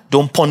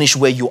 Don't punish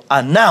where you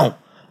are now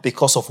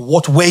because of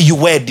what where you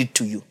were did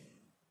to you.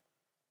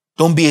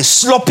 Don't be a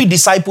sloppy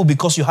disciple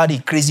because you had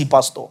a crazy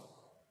pastor.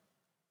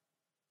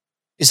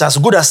 It's as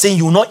good as saying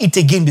you will not eat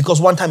again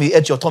because one time you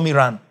ate, your tummy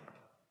ran.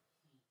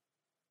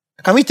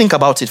 Can we think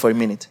about it for a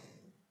minute?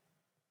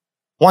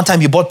 One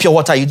time you bought pure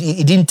water,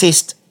 it didn't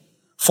taste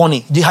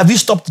funny. Have you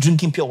stopped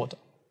drinking pure water?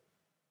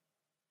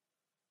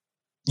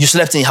 You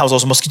slept in your house, there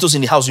was mosquitoes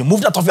in the house. You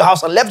moved out of your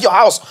house and left your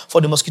house for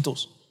the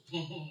mosquitoes.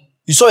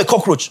 You saw a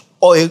cockroach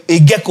or a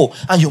gecko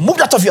and you moved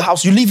out of your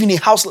house. You live in a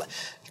house,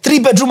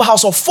 3-bedroom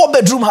house or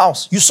 4-bedroom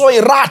house. You saw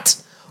a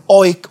rat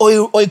or a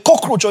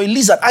cockroach or a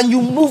lizard and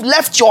you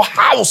left your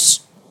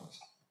house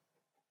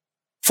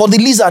for the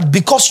lizard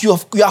because you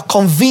are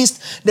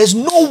convinced there's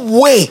no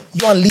way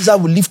you and lizard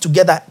will live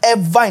together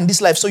ever in this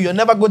life. So you're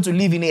never going to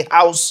live in a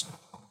house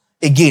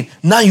again.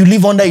 Now you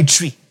live under a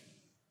tree.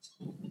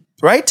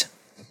 Right?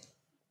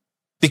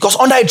 Because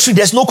under a tree,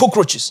 there's no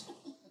cockroaches.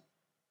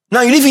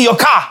 Now you live in your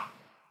car.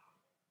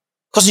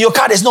 Because in your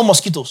car, there's no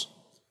mosquitoes.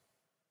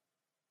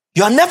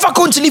 You are never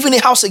going to live in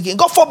a house again.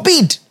 God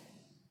forbid.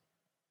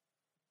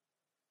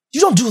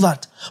 You don't do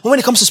that. But when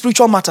it comes to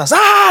spiritual matters,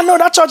 no,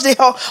 that church, they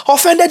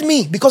offended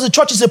me. Because the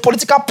church is a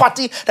political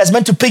party that's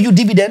meant to pay you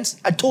dividends.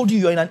 I told you,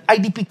 you're in an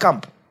IDP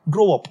camp.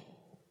 Grow up.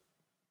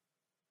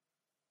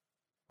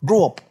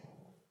 Grow up.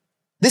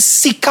 This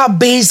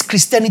seeker-based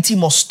Christianity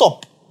must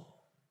stop.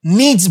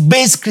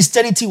 Needs-based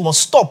Christianity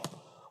must stop.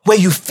 Where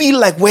you feel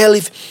like, well,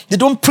 if they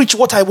don't preach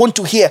what I want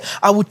to hear,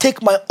 I will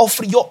take my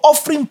offering. Your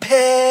offering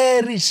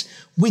perish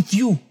with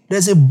you.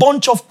 There's a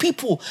bunch of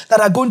people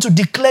that are going to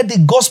declare the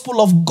gospel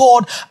of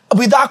God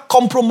without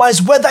compromise,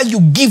 whether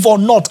you give or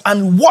not,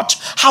 and watch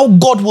how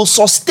God will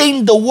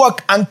sustain the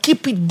work and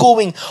keep it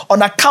going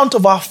on account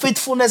of our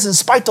faithfulness in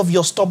spite of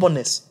your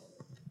stubbornness.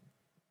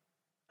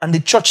 And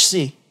the church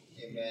say,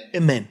 Amen.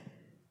 Amen.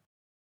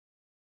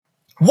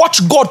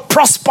 Watch God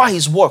prosper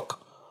his work.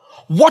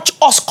 Watch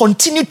us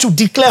continue to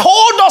declare.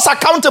 Hold us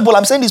accountable.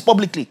 I'm saying this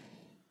publicly.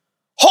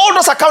 Hold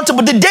us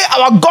accountable. The day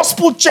our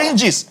gospel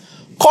changes,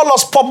 call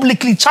us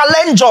publicly.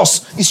 Challenge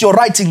us. It's your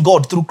right in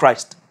God through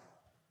Christ.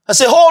 I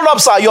say, hold up,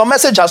 sir. Your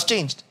message has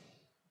changed.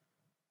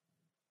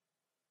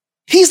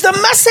 He's the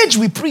message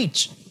we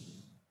preach.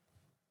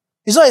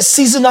 It's not a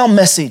seasonal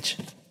message.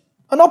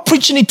 We're not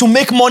preaching it to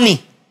make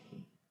money.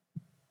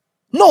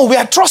 No, we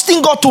are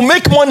trusting God to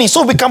make money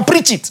so we can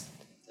preach it.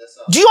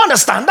 Do you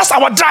understand? That's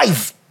our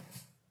drive.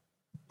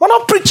 We're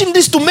not preaching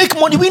this to make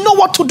money. We know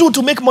what to do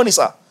to make money,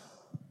 sir.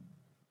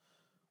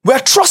 We're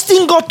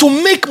trusting God to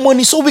make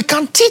money so we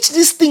can teach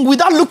this thing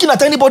without looking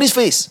at anybody's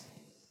face.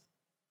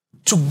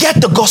 To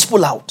get the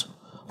gospel out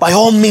by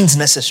all means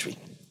necessary.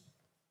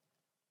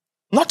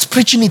 Not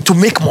preaching it to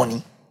make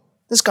money.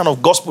 This kind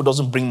of gospel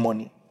doesn't bring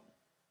money.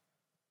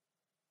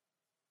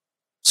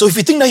 So if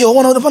you think that you're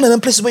one of the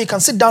places where you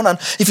can sit down and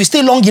if you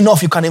stay long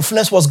enough, you can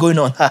influence what's going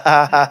on.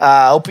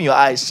 Open your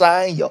eyes,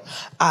 shine your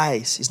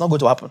eyes. It's not going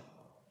to happen.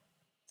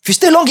 If you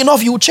stay long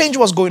enough, you will change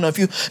what's going on. If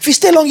you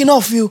stay long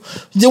enough, they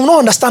will not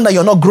understand that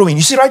you're not growing.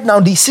 You see, right now,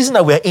 the season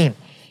that we're in,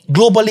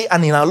 globally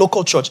and in our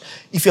local church,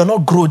 if you're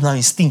not growing now,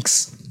 it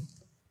stinks.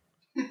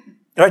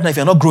 Right now, if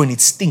you're not growing,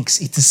 it stinks.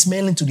 It is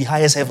smelling to the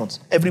highest heavens.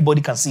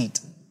 Everybody can see it.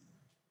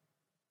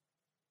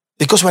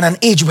 Because we're in an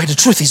age where the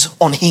truth is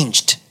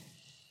unhinged.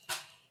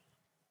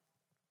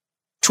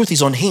 Truth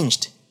is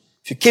unhinged.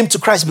 If you came to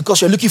Christ because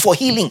you're looking for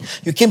healing,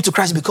 you came to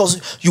Christ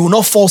because you will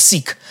not fall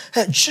sick.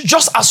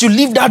 Just as you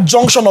leave that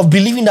junction of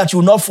believing that you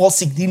will not fall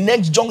sick, the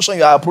next junction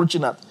you are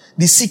approaching at,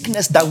 the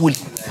sickness that will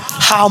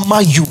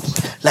hammer you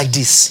like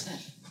this.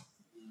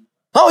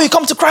 Now you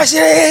come to Christ,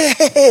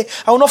 hey,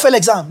 I will not fail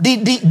exam.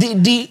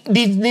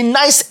 The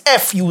nice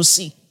F you will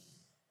see.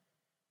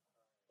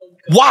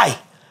 Why?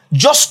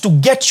 Just to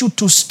get you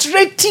to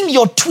straighten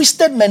your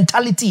twisted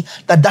mentality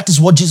that is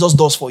what Jesus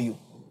does for you.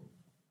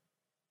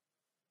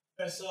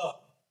 Yes, sir.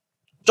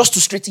 Just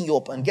to straighten you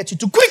up and get you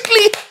to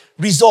quickly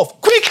resolve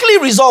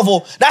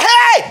that,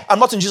 hey, I'm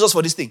not in Jesus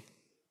for this thing.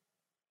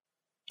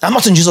 I'm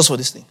not in Jesus for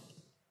this thing.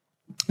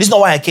 This is not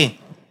why I came.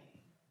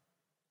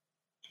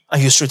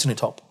 And you straighten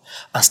it up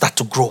and start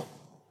to grow.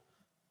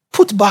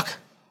 Put back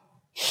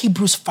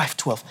Hebrews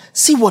 5:12.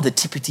 See what the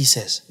TPT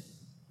says.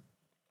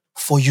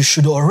 For you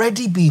should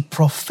already be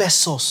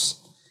professors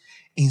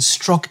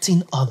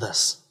instructing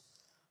others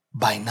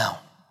by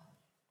now.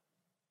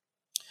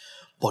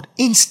 But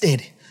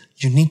instead,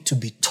 you need to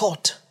be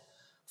taught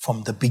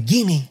from the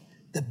beginning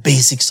the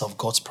basics of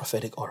God's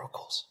prophetic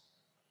oracles.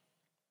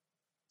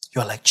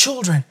 You are like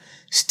children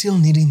still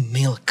needing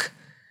milk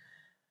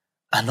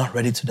and not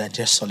ready to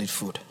digest solid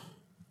food.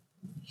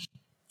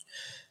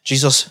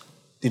 Jesus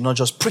did not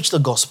just preach the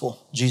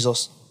gospel,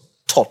 Jesus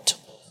taught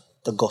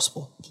the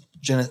gospel.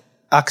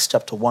 Acts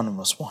chapter 1 and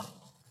verse 1.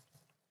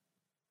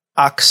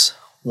 Acts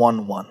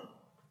 1:1.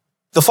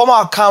 The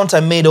former account I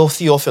made, O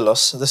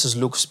Theophilus, this is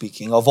Luke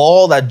speaking, of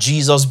all that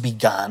Jesus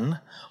began,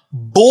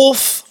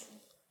 both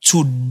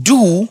to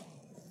do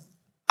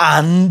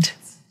and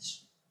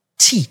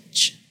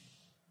teach.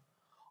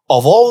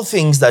 Of all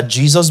things that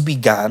Jesus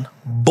began,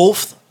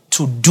 both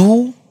to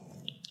do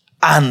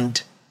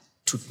and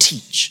to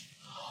teach.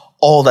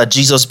 All that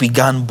Jesus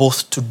began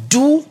both to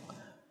do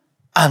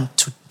and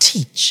to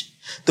teach.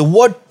 The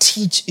word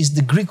teach is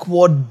the Greek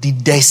word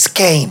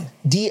didaskein.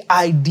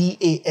 D-I-D-A-S-K-E-I-N,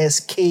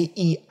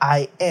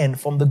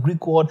 from the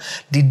Greek word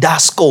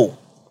didasko.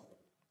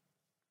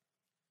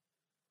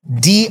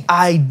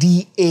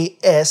 D-I-D-A-S-K-E-I-N,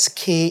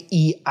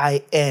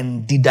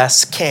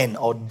 didasken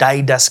or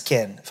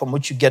didasken, from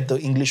which you get the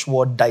English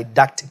word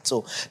didactic.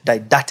 So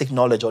didactic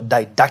knowledge or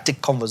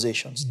didactic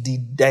conversations.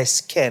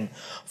 Didasken,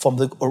 from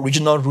the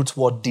original root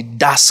word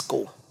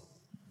didasko.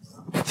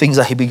 Things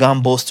that he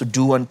began both to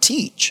do and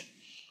teach.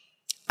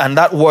 And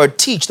that word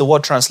teach, the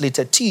word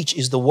translated teach,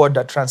 is the word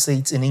that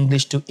translates in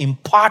English to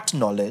impart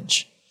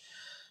knowledge,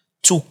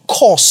 to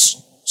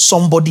cause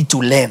somebody to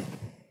learn.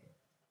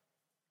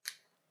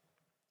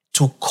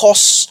 To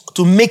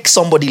make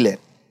somebody learn.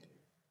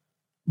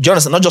 Do you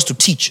understand? Not just to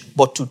teach,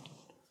 but to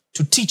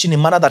teach in a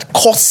manner that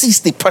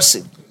causes the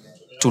person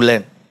to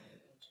learn.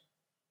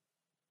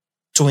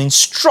 To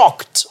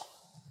instruct.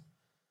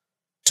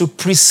 To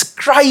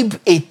prescribe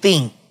a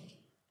thing.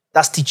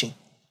 That's teaching.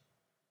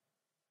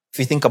 If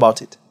you think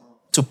about it.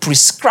 To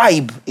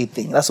prescribe a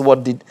thing. That's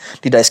what did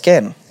I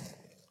scan.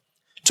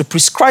 To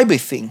prescribe a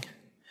thing.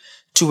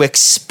 To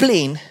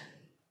explain.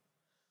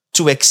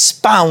 To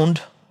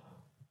expound.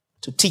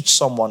 To teach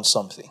someone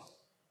something.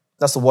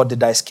 That's the word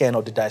didaskein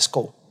or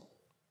didasko.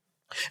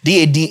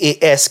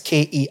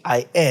 D-A-D-A-S-K-E-I-N.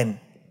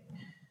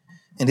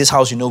 In this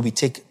house, we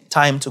take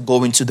time to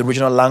go into the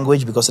original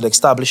language because it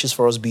establishes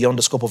for us beyond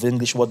the scope of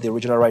English what the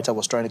original writer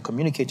was trying to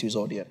communicate to his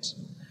audience.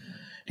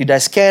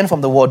 Didaskein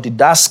from the word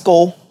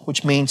didasko,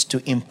 which means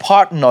to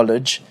impart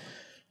knowledge,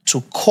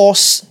 to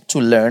cause to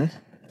learn,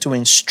 to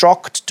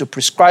instruct, to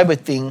prescribe a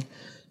thing,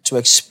 to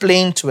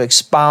explain, to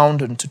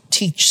expound, and to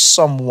teach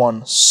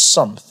someone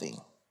something.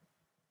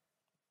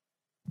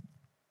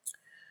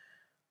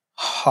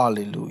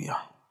 Hallelujah.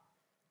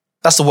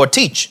 That's the word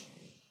teach.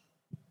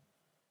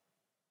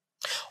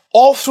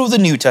 All through the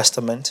New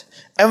Testament,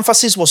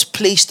 emphasis was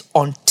placed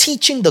on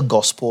teaching the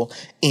gospel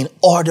in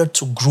order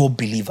to grow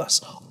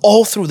believers.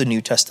 All through the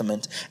New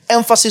Testament,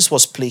 emphasis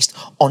was placed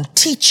on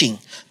teaching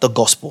the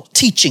gospel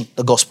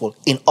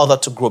in order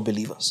to grow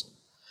believers.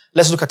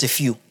 Let's look at a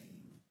few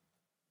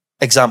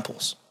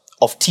examples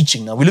of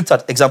teaching. Now, we looked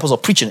at examples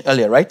of preaching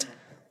earlier, right?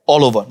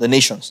 All over the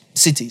nations,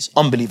 cities,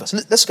 unbelievers.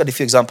 Let's look at a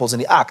few examples in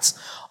the Acts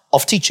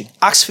of teaching.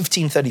 Acts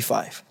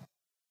 15:35.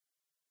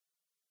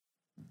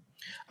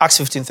 Acts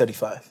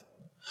 15:35.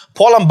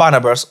 Paul and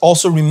Barnabas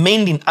also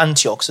remained in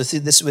Antioch. So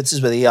this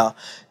is where they are.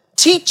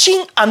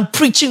 Teaching and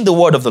preaching the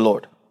word of the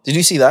Lord. Did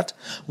you see that?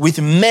 With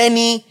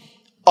many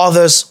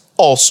others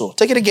also.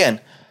 Take it again.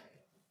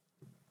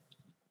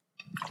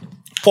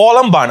 Paul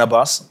and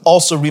Barnabas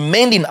also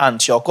remained in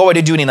Antioch. What were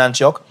they doing in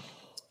Antioch?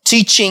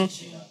 Teaching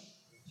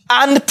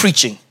and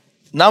preaching.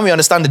 Now we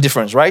understand the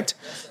difference, right?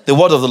 The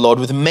word of the Lord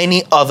with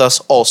many others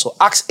also.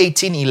 Acts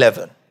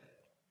 18:11.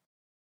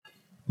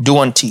 Do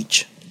and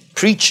teach.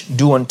 Preach,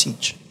 do and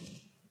teach.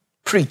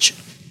 Preach,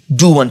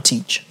 do and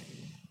teach.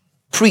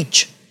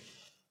 Preach,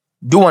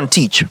 Do and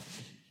teach.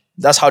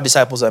 That's how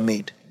disciples are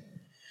made.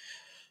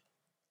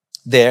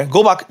 There.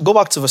 Go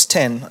back to verse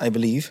 10, I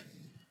believe.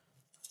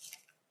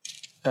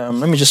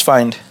 Let me just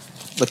find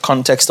the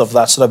context of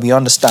that so that we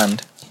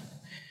understand.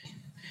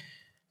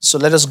 So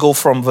let us go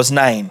from verse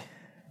 9.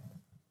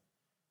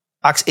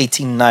 Acts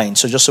 18:9.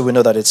 So just so we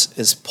know that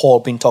it's Paul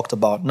being talked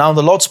about. Now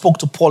the Lord spoke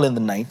to Paul in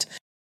the night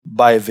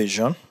by a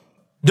vision.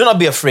 Do not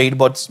be afraid,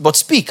 but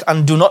speak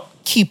and do not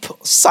keep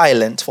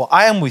silent, for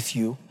I am with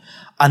you,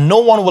 and no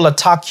one will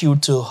attack you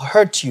to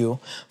hurt you,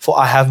 for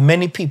I have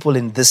many people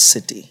in this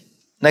city.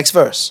 Next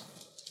verse.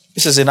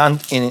 This is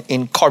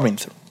in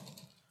Corinth.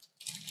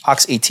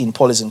 Acts 18,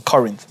 Paul is in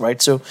Corinth,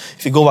 right? So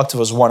if you go back to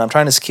verse 1, I'm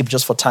trying to skip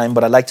just for time,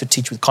 but I like to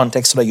teach with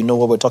context so that you know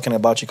what we're talking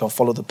about. You can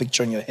follow the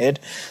picture in your head.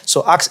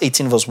 So Acts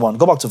 18, verse 1.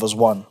 Go back to verse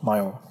 1,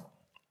 Mayo.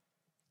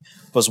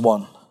 Verse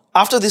 1.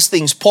 After these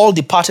things, Paul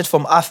departed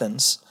from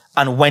Athens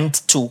and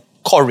went to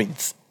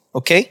Corinth.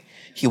 Okay?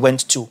 He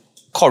went to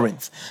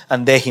Corinth.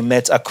 And there he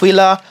met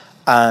Aquila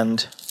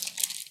and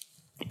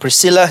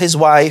Priscilla, his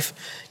wife,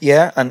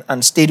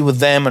 and stayed with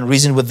them and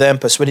reasoned with them,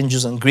 persuading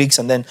Jews and Greeks.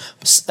 And then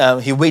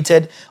he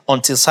waited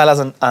until Silas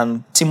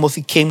and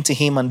Timothy came to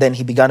him, and then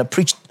he began to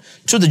preach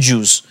to the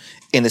Jews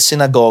in the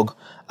synagogue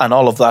and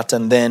all of that.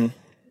 And then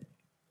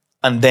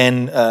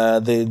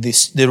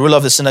the ruler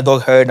of the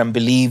synagogue heard and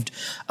believed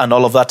and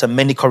all of that. And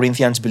many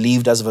Corinthians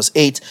believed, as verse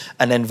 8.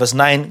 And then verse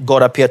 9,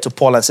 God appeared to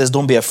Paul and says,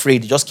 don't be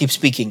afraid. Just keep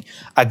speaking.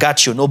 I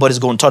got you. Nobody's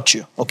going to touch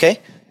you. Okay?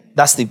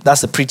 That's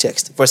the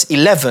pretext. Verse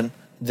 11,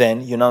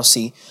 then you now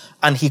see.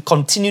 And he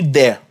continued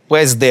there.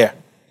 Where's there?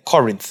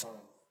 Corinth.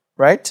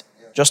 Right?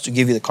 Just to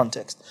give you the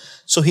context.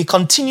 So he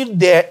continued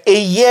there 1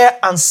 year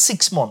and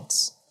 6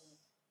 months.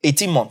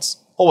 18 months.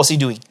 What was he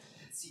doing?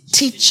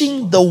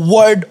 Teaching the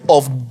word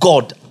of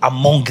God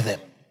among them.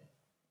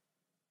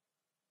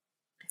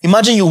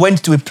 Imagine you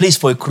went to a place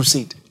for a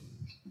crusade.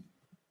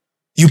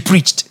 You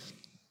preached.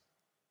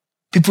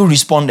 People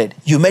responded.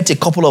 You met a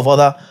couple of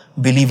other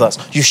believers.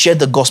 You shared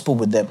the gospel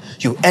with them.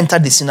 You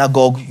entered the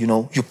synagogue,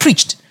 you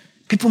preached.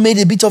 People made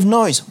a bit of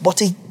noise.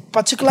 But a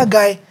particular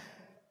guy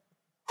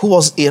who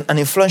was an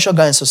influential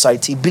guy in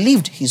society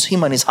believed.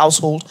 Him and his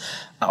household,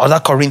 other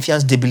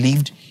Corinthians, they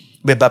believed,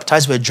 were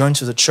baptized, were joined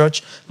to the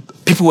church.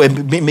 People were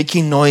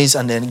making noise,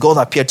 and then God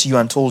appeared to you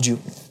and told you,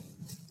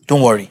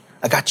 don't worry,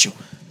 I got you.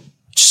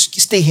 Just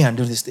stay here and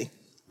do this thing.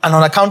 And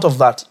on account of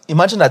that,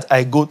 imagine that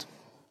I go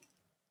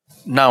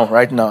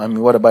right now, I'm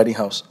in Word Abiding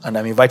House, and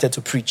I'm invited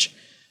to preach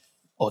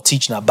or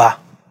teach in Aba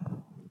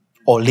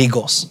or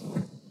Lagos.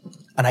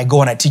 And I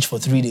go and I teach for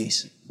 3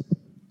 days.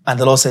 And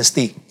the Lord says,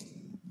 stay.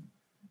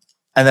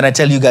 And then I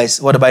tell you guys,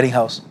 Word Abiding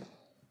House,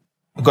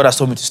 God has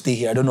told me to stay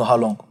here. I don't know how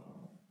long.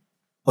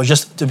 But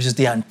just to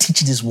stay and teach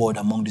this word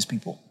among these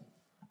people.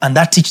 And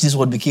that teach this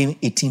word became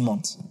 18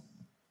 months.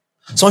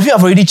 Some of you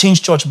have already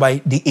changed church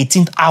by the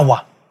 18th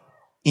hour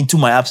into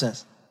my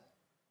absence.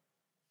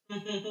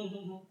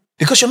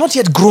 Because you're not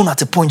yet grown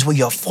at a point where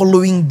you are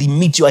following the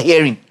meat you are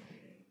hearing.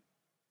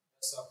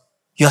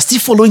 You are still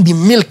following the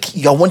milk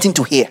you are wanting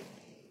to hear.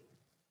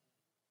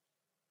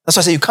 That's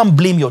why I say you can't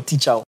blame your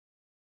teacher.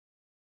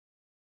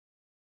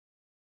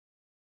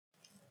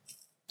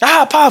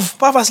 Pav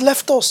has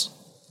left us.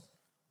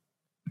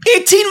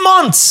 18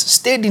 months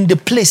stayed in the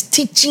place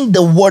teaching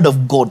the word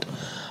of God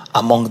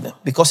among them.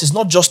 Because it's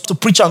not just to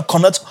preach and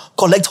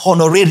collect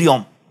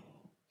honorarium.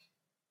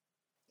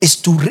 It's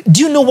to,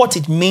 do you know what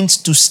it means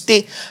to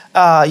stay?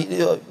 Now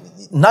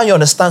you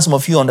understand, some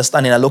of you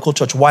understand in a local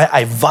church why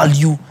I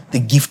value the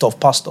gift of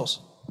pastors.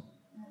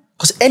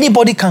 Because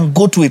anybody can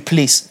go to a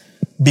place,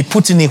 be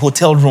put in a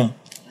hotel room,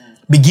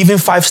 be given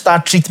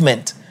 5-star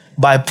treatment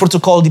by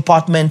protocol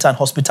department and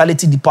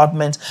hospitality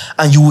department,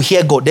 and you will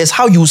hear God. There's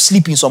how you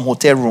sleep in some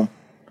hotel room.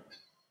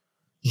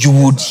 You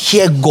would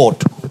hear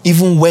God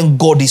even when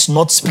God is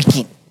not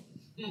speaking.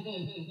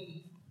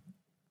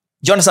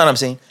 Do you understand what I'm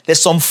saying?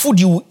 There's some food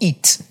you will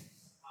eat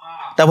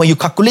that when you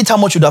calculate how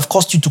much it would have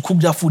cost you to cook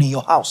that food in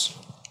your house,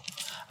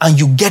 and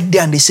you get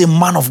there and they say,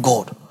 man of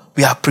God,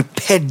 we have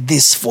prepared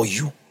this for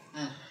you.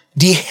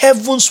 The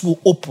heavens will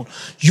open.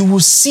 You will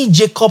see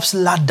Jacob's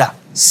ladder.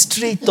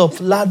 Straight up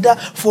ladder.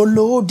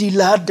 Follow the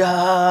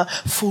ladder.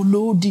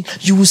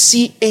 You will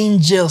see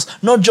angels.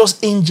 Not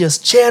just angels.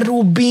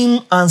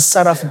 Cherubim and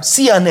seraphim.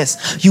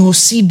 CNS. You will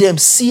see them.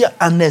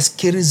 CNS.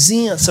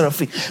 Kerosene and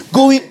seraphim.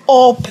 Going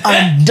up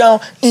and down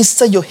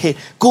inside your head.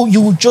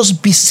 You will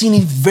just be seeing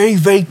it very,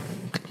 very.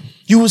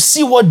 You will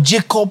see what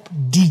Jacob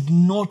did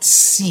not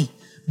see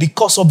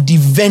because of the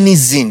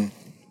venison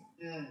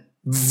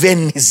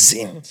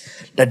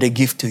that they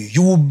give to you.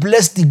 You will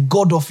bless the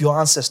God of your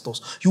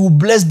ancestors. You will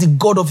bless the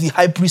God of the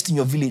high priest in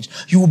your village.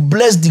 You will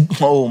bless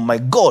oh my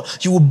God,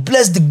 you will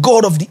bless the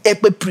God of the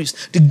Ekpe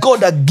priest, the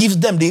God that gives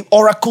them the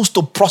oracles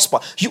to prosper.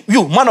 You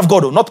man of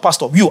God, not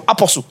pastor, you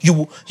apostle,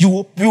 you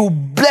will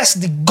bless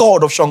the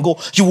God of Shango.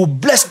 You will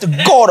bless the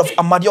God of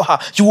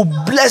Amadioha. You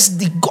will bless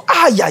the God.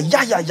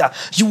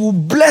 You will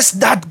bless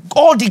that,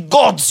 all the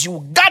gods. You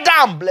will gather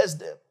and bless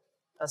them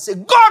and say,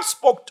 God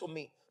spoke to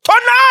me.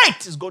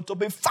 Tonight is going to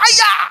be fire.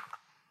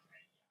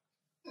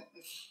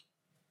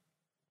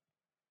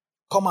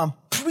 Come and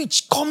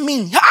preach. Come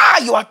in. Ah,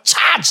 you are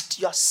charged.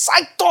 You are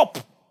psyched up.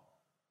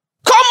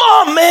 Come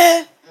on,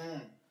 man.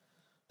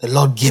 The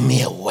Lord gave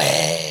me a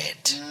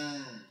word.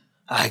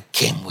 I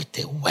came with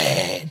a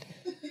word.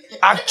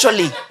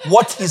 Actually,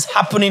 what is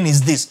happening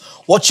is this.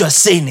 What you're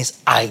saying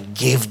is, I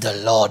gave the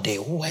Lord a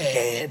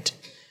word.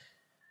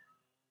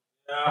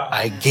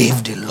 I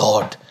gave the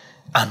Lord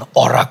an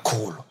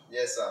oracle.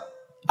 Yes, sir.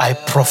 I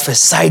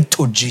prophesied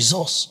to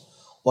Jesus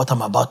what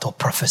I'm about to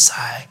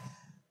prophesy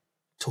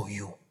to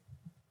you.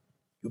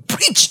 You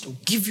preach to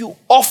give you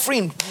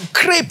offering,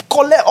 crepe,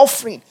 collect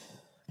offering.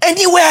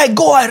 Anywhere I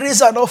go, I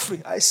raise an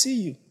offering. I see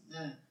you.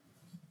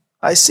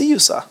 I see you,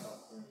 sir.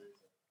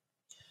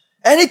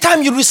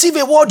 Anytime you receive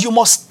a word, you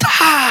must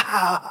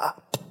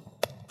tap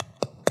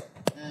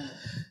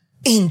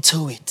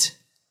into it.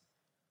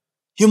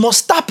 You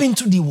must tap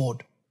into the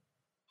word.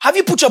 Have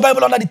you put your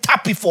Bible under the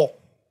tap before?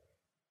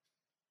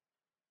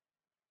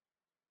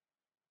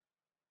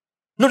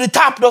 No, the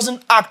tap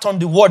doesn't act on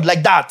the word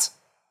like that.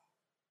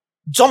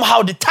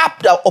 Somehow the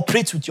tap that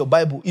operates with your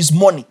Bible is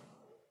money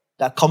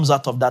that comes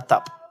out of that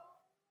tap.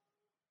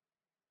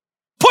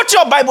 Put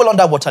your Bible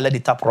under water, let the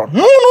tap run.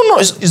 No.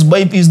 It's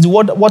the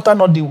water,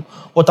 not the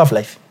water of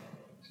life.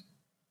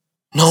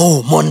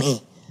 No,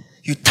 money.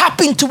 You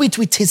tap into it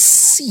with a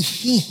seed.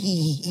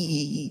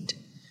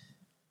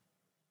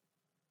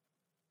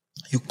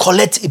 You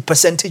collect a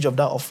percentage of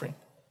that offering.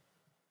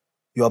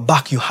 You are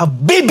back. You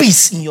have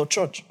babies in your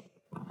church.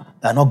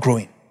 They are not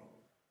growing.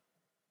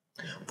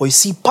 But you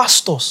see,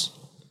 pastor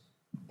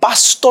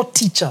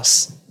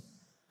teachers,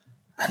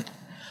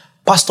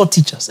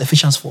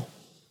 Ephesians 4.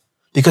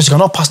 Because you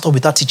cannot pastor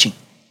without teaching.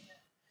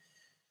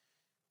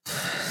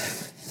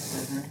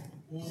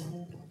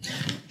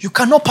 You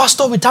cannot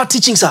pastor without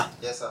teaching, sir.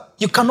 Yes, sir.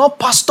 You cannot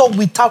pastor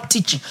without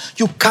teaching.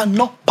 You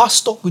cannot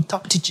pastor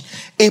without teaching.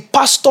 A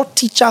pastor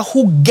teacher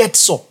who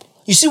gets up.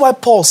 You see why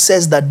Paul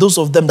says that those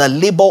of them that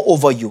labor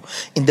over you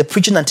in the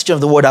preaching and teaching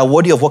of the word are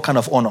worthy of what kind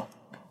of honor?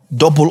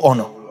 Double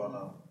honor.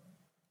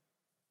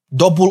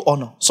 Double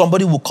honor.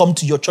 Somebody will come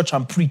to your church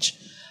and preach,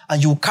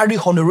 and you will carry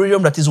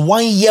honorarium that is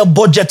 1 year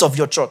budget of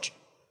your church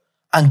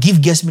and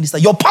give guest minister.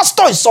 Your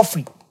pastor is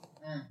suffering.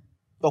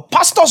 Your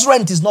pastor's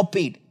rent is not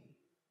paid.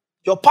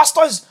 Your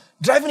pastor is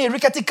driving a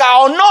rickety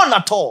car or none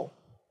at all.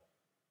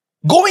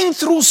 Going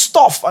through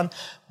stuff and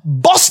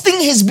busting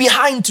his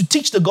behind to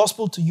teach the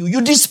gospel to you.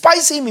 You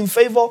despise him in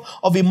favor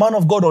of a man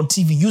of God on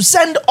TV. You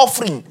send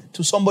offering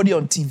to somebody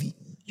on TV.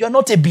 You're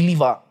not a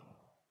believer.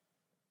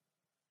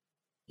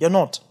 You're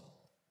not.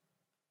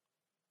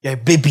 You're a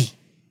baby.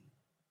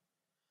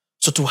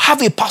 So to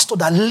have a pastor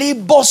that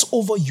labors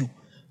over you,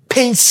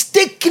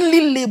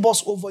 painstakingly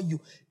labors over you,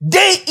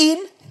 day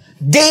in,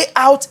 day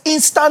out,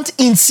 instant,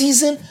 in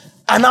season,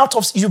 and out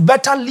of, you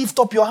better lift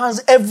up your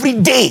hands every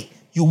day.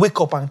 You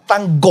wake up and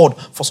thank God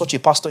for such a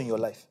pastor in your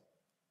life.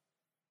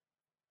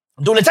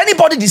 Don't let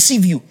anybody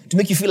deceive you to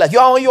make you feel like you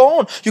are on your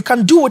own. You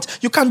can do it.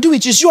 You can do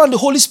it. It's you and the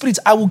Holy Spirit.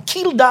 I will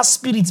kill that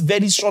spirit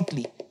very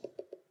shortly.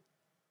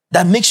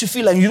 That makes you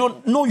feel like you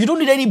don't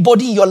need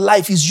anybody in your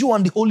life. It's you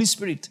and the Holy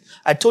Spirit.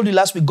 I told you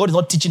last week, God is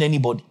not teaching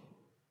anybody.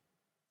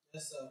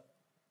 Yes, sir.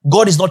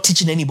 God is not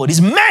teaching anybody.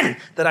 It's men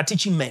that are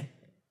teaching men.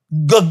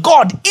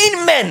 God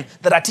in men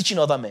that are teaching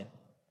other men.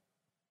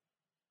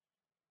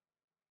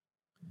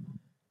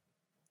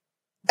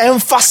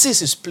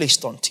 Emphasis is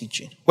placed on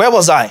teaching. Where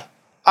was I?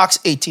 Acts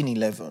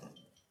 18:11.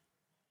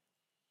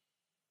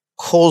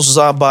 Acts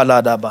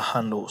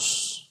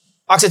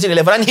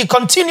 18:11. And he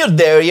continued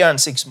there a year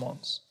and 6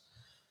 months,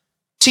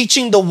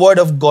 teaching the word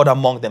of God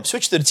among them.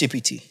 Switch to the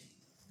TPT.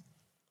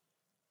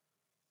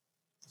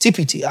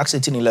 TPT, Acts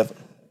 18:11.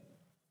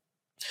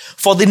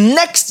 For the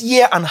next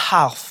year and a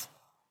half,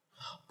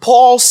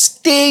 Paul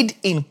stayed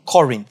in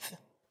Corinth,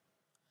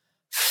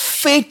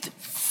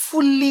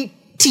 faithfully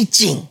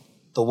teaching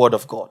the word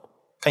of God.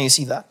 Can you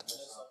see that?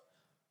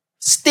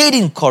 Stayed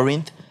in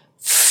Corinth,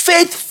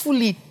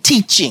 faithfully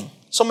teaching.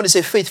 Somebody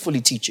say faithfully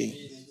teaching.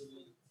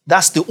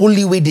 That's the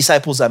only way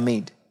disciples are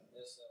made.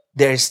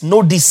 There is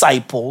no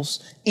disciples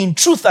in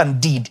truth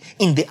and deed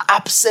in the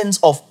absence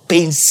of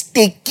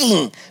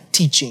painstaking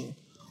teaching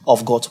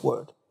of God's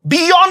word,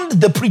 beyond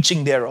the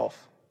preaching thereof.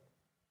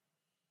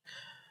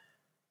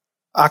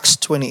 Acts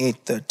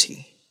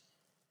 28:30.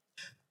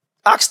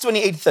 Acts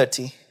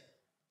 28:30.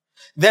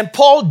 Then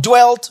Paul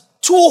dwelt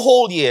 2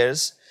 whole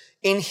years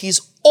in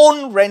his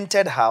own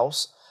rented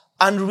house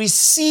and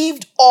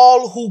received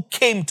all who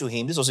came to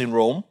him. This was in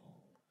Rome.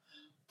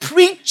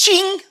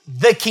 Preaching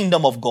the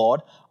kingdom of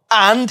God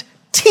and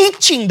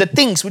teaching the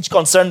things which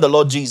concern the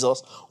Lord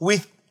Jesus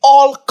with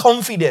all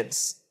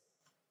confidence.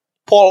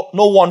 Paul,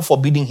 no one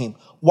forbidding him,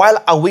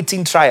 while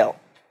awaiting trial.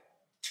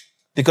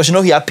 Because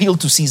he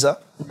appealed to Caesar.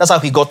 That's how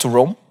he got to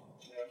Rome.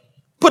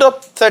 Put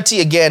up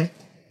 30 again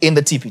in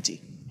the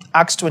TPT.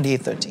 Acts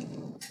 28:30.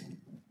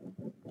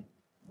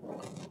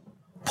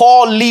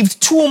 Paul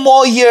lived 2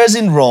 more years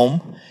in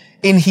Rome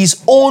in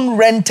his own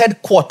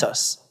rented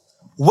quarters,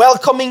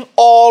 welcoming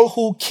all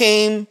who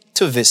came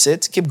to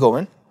visit. Keep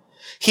going.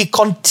 He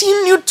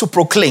continued to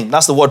proclaim.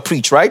 That's the word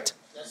preach, right?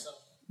 Yes, sir.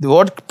 The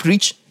word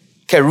preach.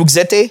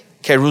 keruxete,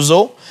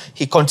 keruzo.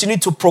 He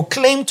continued to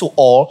proclaim to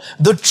all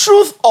the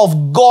truth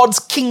of God's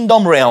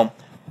kingdom realm,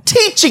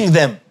 teaching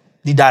them,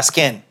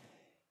 didasken,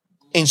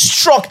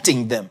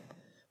 instructing them,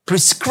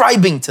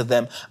 prescribing to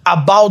them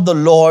about the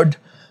Lord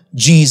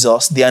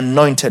Jesus, the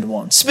Anointed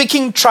One,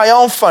 speaking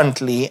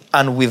triumphantly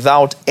and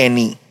without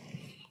any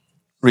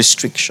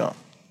restriction.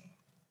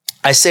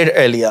 I said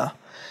earlier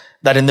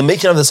that in the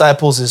making of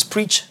disciples is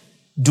preach,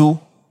 do,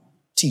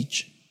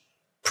 teach.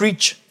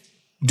 Preach,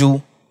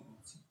 do,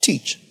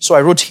 teach. So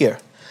I wrote here,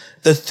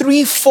 the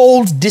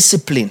threefold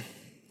discipline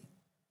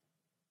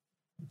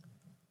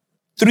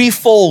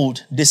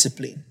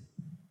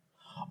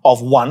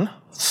of 1,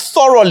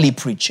 thoroughly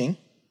preaching,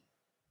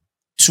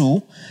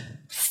 2,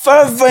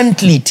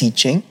 fervently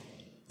teaching.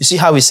 You see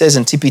how he says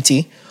in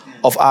TPT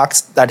of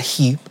Acts that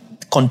he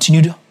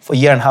continued for a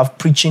year and a half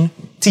preaching,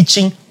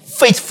 teaching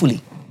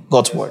faithfully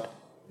God's word.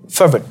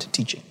 Fervent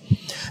teaching.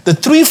 The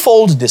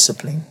threefold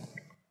discipline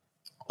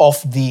of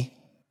the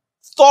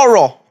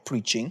thorough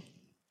preaching,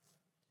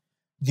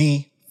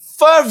 the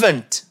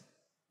fervent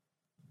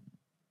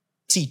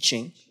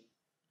teaching,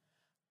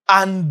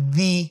 and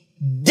the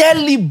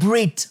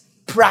deliberate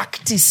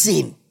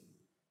practicing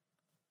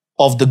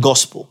of the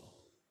gospel.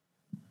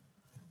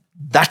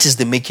 That is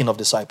the making of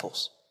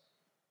disciples.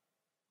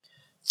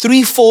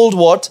 Threefold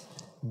what?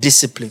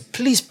 Discipline.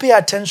 Please pay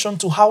attention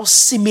to how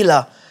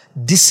similar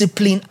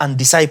discipline and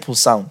disciples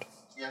sound.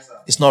 Yes, sir.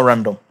 It's not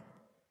random.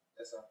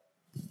 Yes, sir.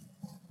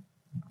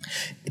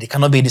 They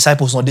cannot be a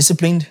disciple who's not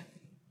disciplined.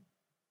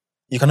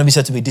 You cannot be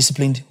said to be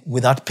disciplined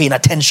without paying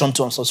attention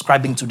to and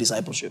subscribing to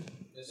discipleship.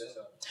 Yes, sir.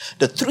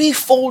 The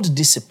threefold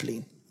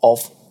discipline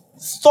of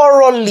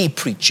thoroughly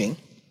preaching,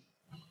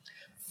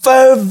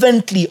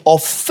 fervently or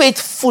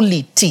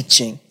faithfully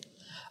teaching,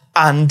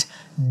 and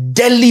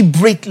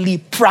deliberately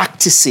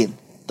practicing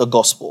the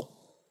gospel.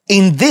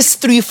 In this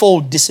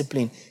threefold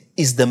discipline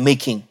is the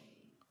making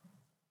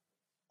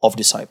of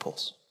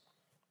disciples.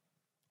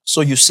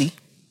 So you see,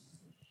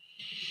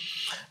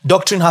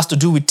 doctrine has to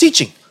do with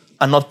teaching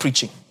and not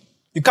preaching.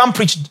 You can't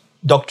preach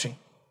doctrine.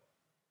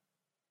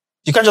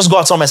 You can't just go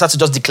out somewhere and start to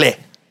just declare.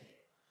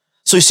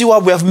 So you see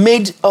what we have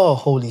made? Oh,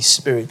 Holy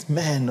Spirit,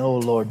 man, oh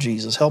Lord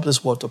Jesus, help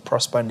this word to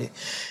prosper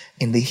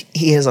in the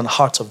ears and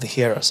hearts of the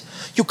hearers.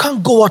 You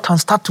can't go out and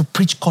start to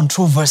preach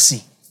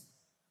controversy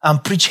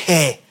and preach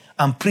hair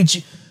and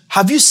preach.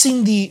 Have you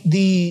seen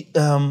the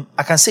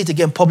I can say it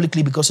again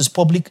publicly because it's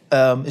public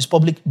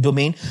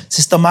domain,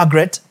 Sister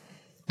Margaret,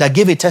 that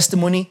gave a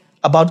testimony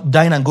about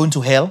dying and going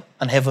to hell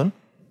and heaven?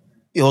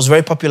 It was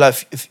very popular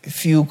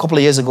a couple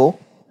of years ago.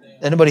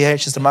 Anybody here,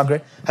 Sister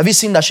Margaret? Have you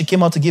seen that she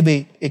came out to give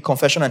a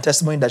confession and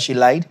testimony that she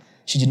lied?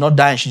 She did not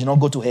die and she did not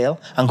go to hell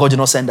and God did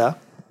not send her?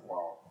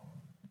 Wow.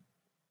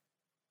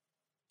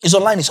 It's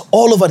online. It's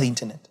all over the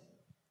internet.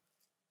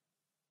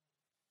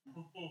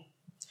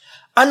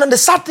 And then the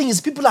sad thing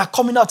is people are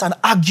coming out and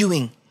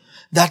arguing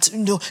that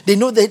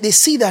they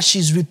see that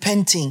she's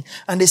repenting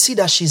and they see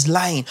that she's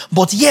lying.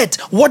 But yet,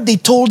 what they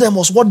told them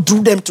was what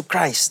drew them to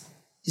Christ.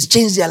 It's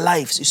changed their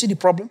lives. You see the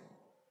problem?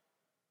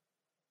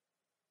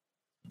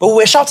 But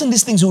we're shouting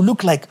these things, we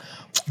look like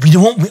we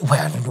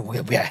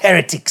are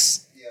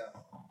heretics.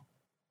 Yeah.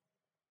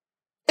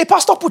 A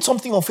pastor put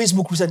something on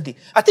Facebook recently.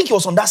 I think it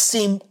was on that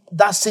same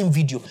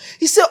video.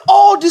 He said,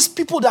 all these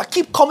people that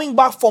keep coming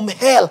back from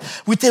hell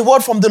with a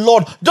word from the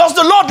Lord, does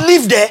the Lord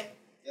live there?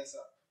 Yes, sir.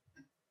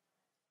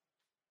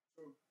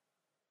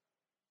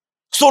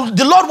 So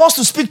the Lord wants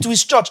to speak to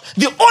his church.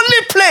 The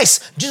only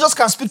place Jesus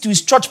can speak to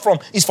his church from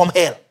is from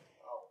hell.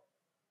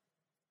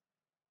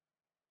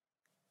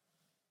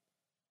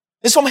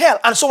 It's from hell.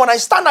 And so when I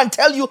stand and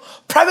tell you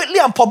privately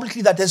and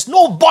publicly that there's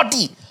no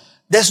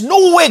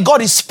way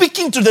God is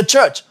speaking to the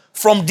church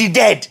from the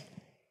dead.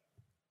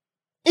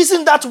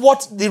 Isn't that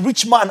what the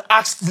rich man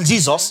asked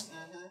Jesus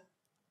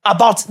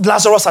about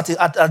Lazarus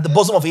at the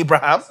bosom of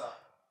Abraham?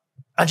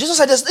 And Jesus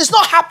said, it's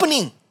not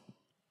happening.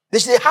 They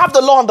have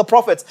the law and the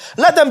prophets.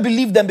 Let them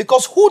believe them,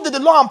 because who did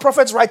the law and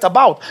prophets write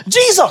about?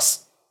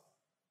 Jesus.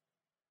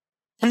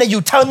 And then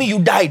you tell me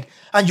you died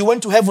and you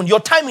went to heaven.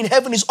 Your time in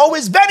heaven is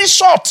always very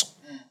short.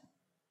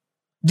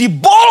 The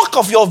bulk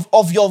of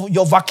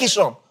your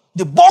vacation,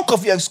 the bulk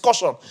of your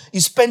excursion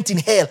is spent in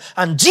hell.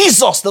 And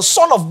Jesus, the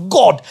Son of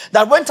God,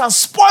 that went and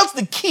spoiled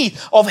the key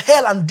of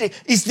hell and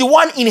death, is the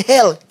one in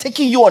hell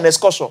taking you on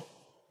excursion.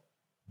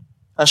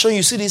 And showing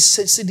you, see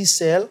this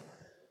cell?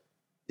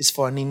 It's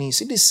for Nini. You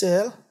see this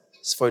cell?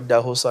 It's for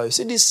Dahosa. You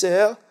see this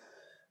cell?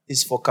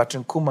 It's for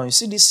Catherine Kuma. You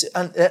see this?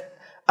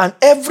 And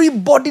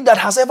everybody that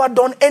has ever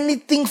done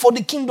anything for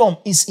the kingdom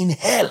is in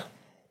hell.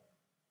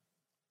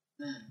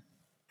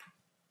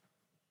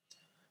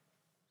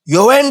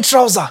 You're wearing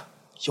trouser,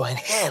 you're in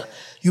hell.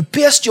 You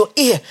pierced your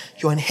ear,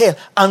 you're in hell.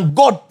 And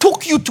God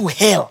took you to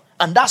hell.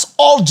 And that's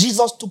all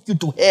Jesus took you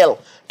to hell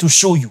to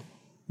show you.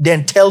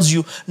 Then tells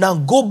you, now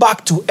go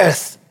back to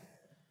earth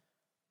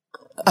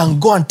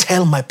and go and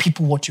tell my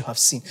people what you have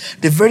seen.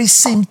 The very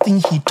same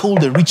thing he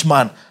told the rich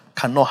man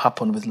cannot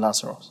happen with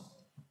Lazarus.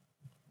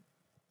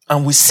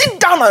 And we sit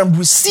down and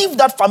receive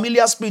that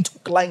familiar spirit,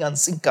 hook, line, and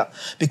sinker,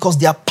 because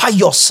they are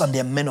pious and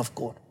they are men of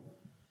God.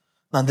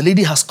 And the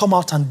lady has come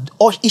out and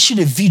issued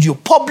a video,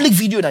 public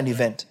video in an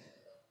event,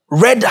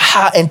 read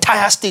her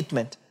entire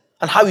statement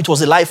and how it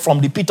was a life from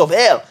the pit of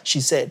hell,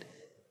 she said.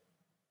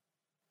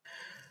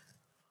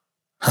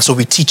 And so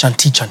we teach and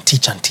teach and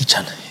teach and teach.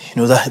 And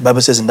that the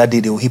Bible says in that day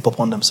they will heap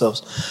upon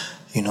themselves,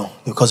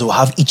 because they will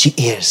have itchy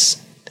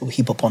ears. They will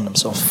heap upon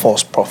themselves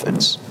false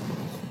prophets.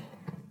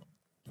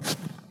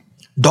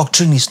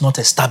 Doctrine is not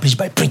established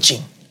by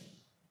preaching.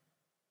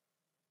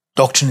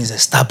 Doctrine is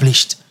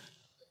established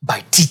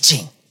by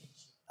teaching.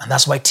 And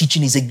that's why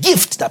teaching is a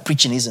gift that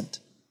preaching isn't.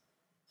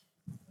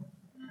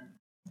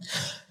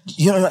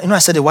 I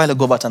said a while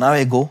ago, about an hour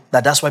ago,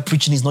 that's why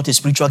preaching is not a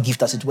spiritual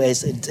gift, as it were.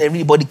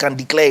 Everybody can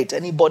declare it.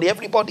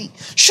 Everybody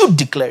should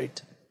declare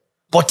it.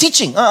 But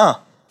teaching,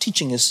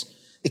 teaching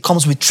it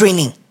comes with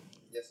training.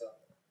 Yes, sir.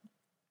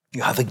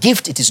 You have a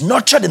gift. It is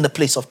nurtured in the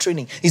place of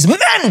training. It's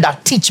men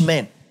that teach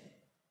men.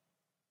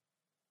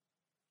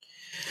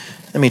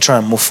 Let me try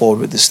and move forward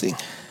with this thing.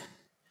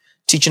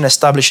 Teaching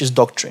establishes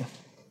doctrine.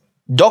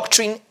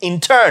 Doctrine, in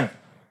turn,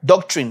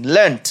 doctrine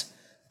learnt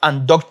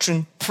and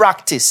doctrine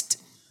practiced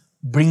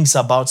brings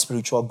about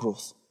spiritual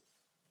growth.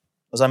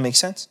 Does that make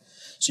sense?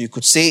 So you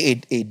could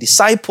say a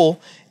disciple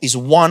is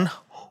one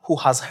who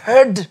has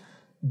heard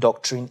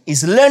doctrine,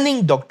 is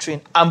learning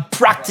doctrine and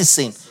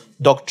practicing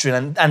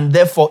doctrine, and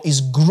therefore is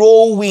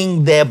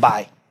growing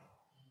thereby.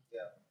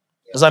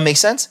 Does that make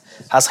sense?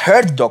 Has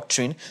heard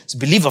doctrine,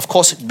 believe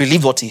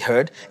what he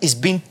heard, is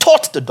being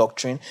taught the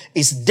doctrine,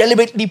 is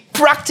deliberately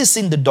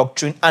practicing the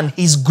doctrine, and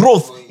his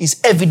growth is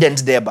evident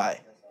thereby.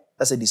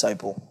 That's a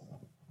disciple.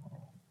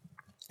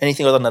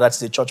 Anything other than that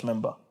is a church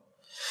member.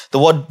 The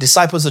word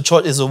disciple is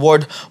the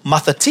word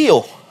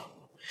matheteo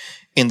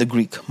in the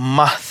Greek.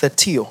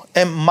 Matheteo.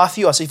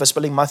 Matthew, as if I'm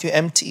spelling Matthew,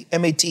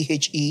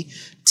 Matheteo.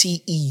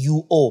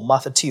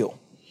 Matheteo.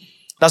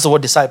 That's the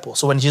word disciple.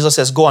 So when Jesus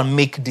says, go and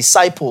make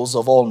disciples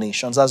of all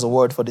nations, that's the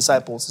word for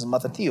disciples, is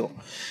matheteo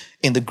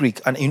in the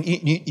Greek. And you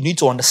need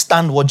to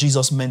understand what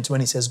Jesus meant when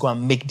he says, go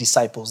and make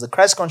disciples. The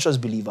Christ-conscious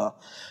believer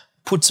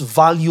puts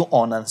value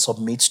on and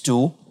submits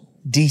to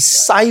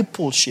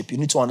discipleship. You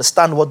need to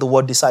understand what the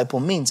word disciple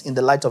means in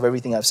the light of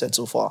everything I've said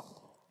so far.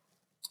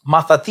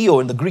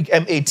 Matheteo in the Greek,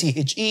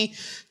 Matheteo,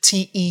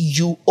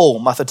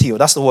 matheteo.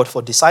 That's the word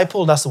for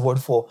disciple. That's the word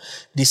for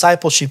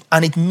discipleship.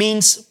 And it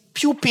means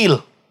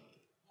pupil.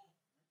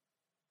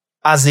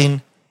 As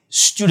in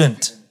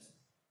student.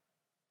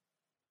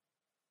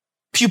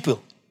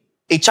 Pupil.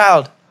 A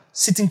child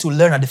sitting to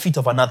learn at the feet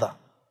of another.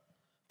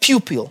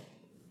 Pupil.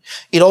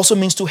 It also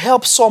means to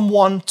help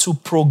someone to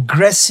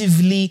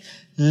progressively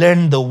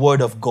learn the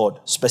word of God,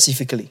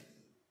 specifically.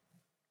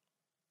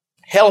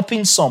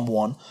 Helping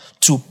someone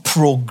to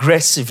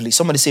progressively,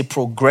 somebody say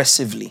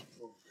progressively,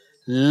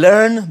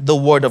 learn the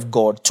word of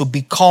God, to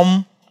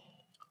become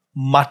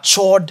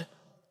matured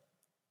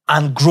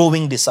and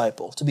growing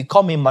disciple. To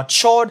become a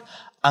matured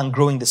and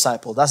growing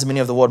disciple. That's the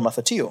meaning of the word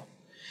matheteo.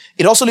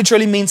 It also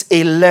literally means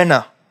a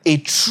learner, a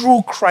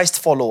true Christ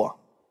follower,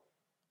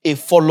 a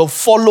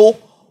follow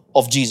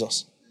of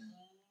Jesus.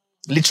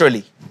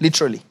 Literally,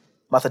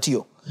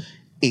 matheteo.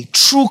 A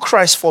true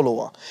Christ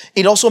follower.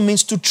 It also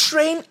means to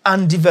train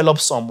and develop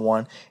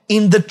someone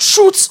in the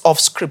truths of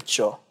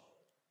Scripture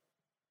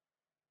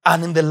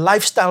and in the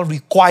lifestyle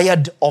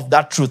required of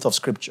that truth of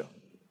Scripture.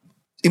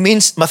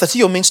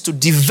 Matheteo means to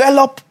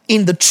develop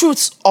in the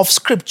truths of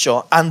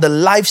Scripture and the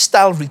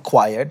lifestyle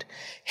required,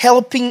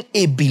 helping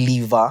a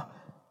believer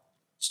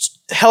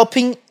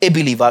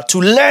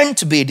to learn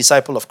to be a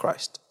disciple of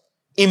Christ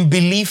in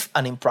belief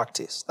and in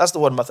practice. That's the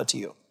word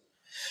matheteo.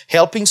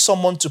 Helping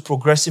someone to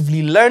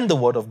progressively learn the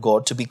word of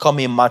God to become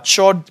a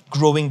matured,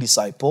 growing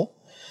disciple.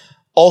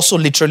 Also,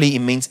 literally, it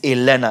means a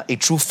learner, a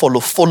true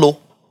follow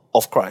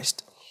of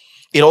Christ.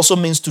 It also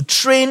means to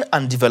train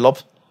and develop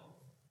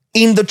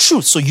in the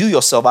truth. So you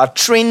yourself are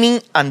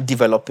training and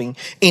developing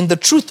in the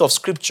truth of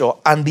Scripture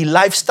and the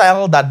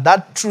lifestyle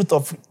that truth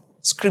of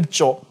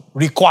Scripture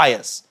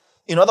requires.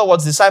 In other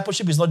words,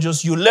 discipleship is not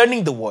just you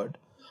learning the word,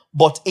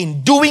 but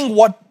in doing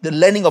what the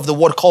learning of the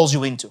word calls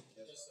you into.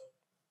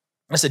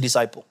 That's a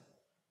disciple.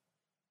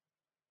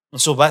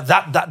 And so by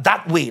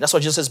that way, that's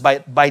what Jesus says,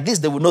 by this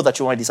they will know that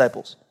you are my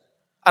disciples.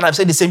 And I'm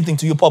saying the same thing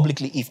to you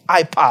publicly. If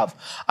I, Pav,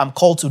 am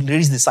called to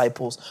raise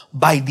disciples,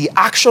 by the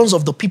actions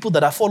of the people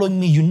that are following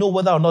me, you know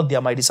whether or not they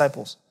are my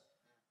disciples.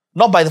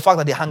 Not by the fact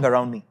that they hang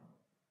around me.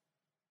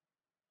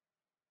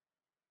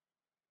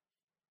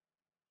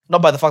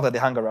 Not by the fact that they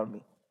hang around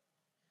me.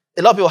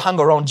 A lot of people hang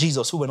around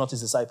Jesus who were not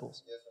his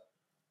disciples. Yes,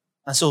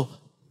 and so,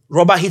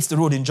 rubber hits the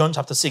road in John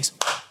chapter 6.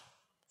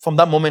 From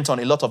that moment on,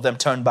 a lot of them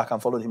turned back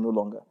and followed him no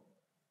longer.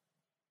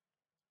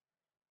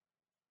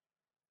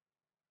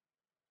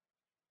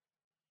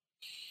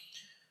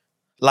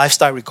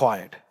 Lifestyle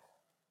required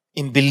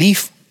in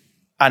belief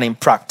and in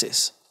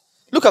practice.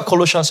 Look at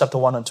Colossians chapter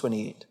 1 and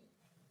 28.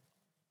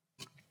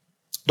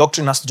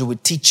 Doctrine has to do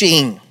with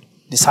teaching.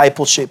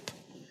 Discipleship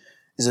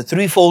is a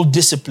threefold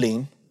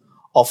discipline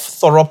of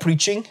thorough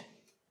preaching,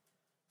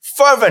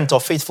 fervent or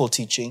faithful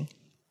teaching,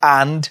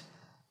 and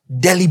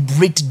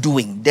deliberate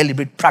doing,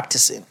 deliberate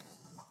practicing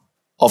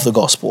of the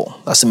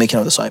gospel. That's the making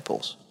of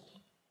disciples.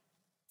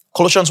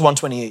 Colossians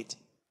 1:28.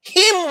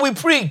 Him we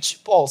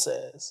preach, Paul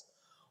says,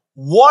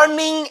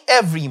 warning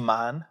every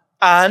man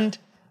and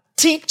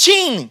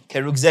teaching,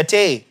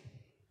 kerugzete,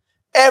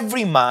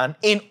 every man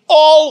in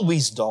all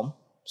wisdom.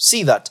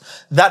 See that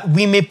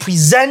we may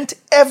present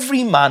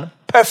every man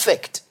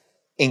perfect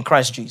in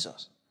Christ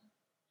Jesus.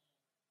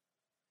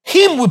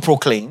 Him we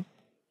proclaim,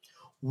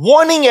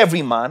 warning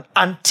every man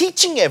and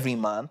teaching every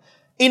man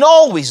in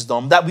all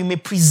wisdom, that we may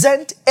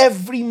present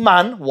every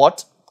man,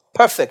 what?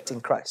 Perfect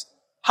in Christ.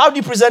 How do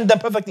you present them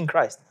perfect in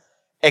Christ?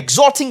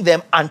 Exhorting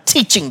them and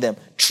teaching them,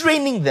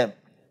 training them,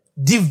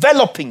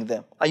 developing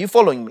them. Are you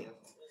following me?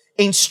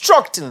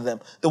 Instructing them.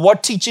 The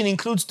word teaching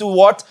includes to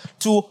what?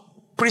 To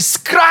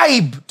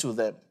prescribe to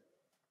them.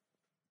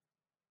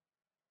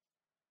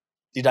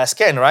 Did I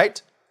scan,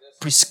 right? Yes.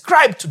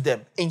 Prescribe to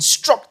them,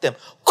 instruct them,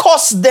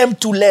 cause them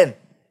to learn,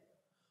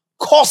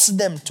 cause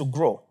them to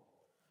grow.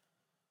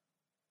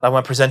 I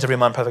want to present every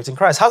man perfect in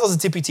Christ. How does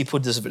the TPT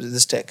put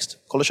this text?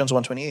 Colossians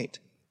 1:28.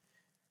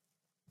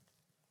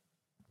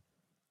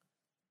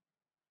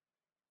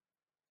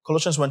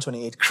 Colossians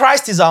 1:28.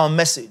 Christ is our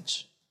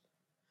message.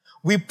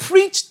 We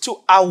preach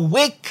to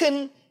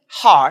awaken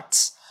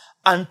hearts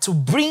and to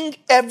bring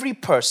every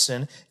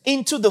person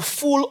into the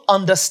full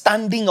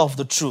understanding of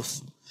the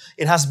truth.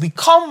 It has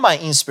become my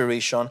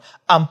inspiration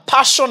and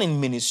passion in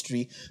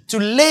ministry to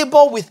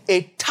labor with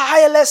a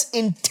tireless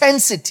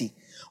intensity,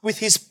 with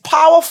His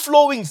power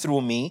flowing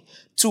through me,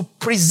 to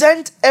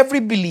present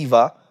every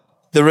believer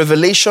the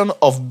revelation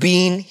of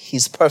being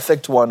His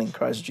perfect one in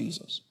Christ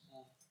Jesus.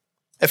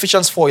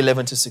 Ephesians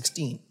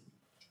 4:11-16.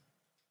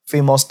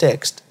 Famous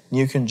text,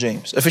 New King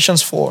James.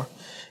 Ephesians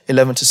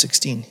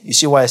 4:11-16. You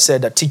see why I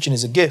said that teaching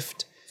is a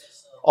gift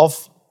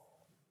of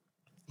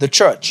the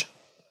church.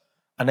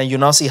 And then you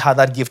now see how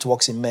that gift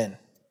works in men.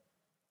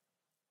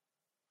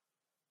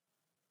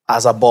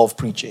 As above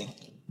preaching.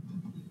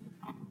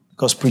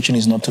 Because preaching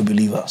is not to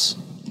believers.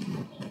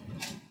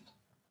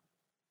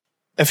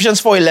 Ephesians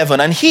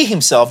 4:11. And He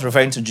Himself,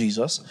 referring to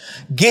Jesus,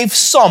 gave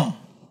some.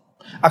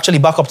 Actually,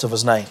 back up to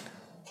verse 9.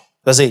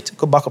 Verse 8.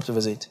 Go back up to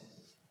verse 8.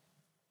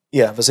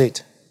 Yeah, verse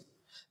 8.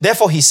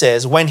 Therefore, He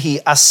says, when He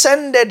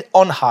ascended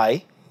on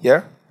high,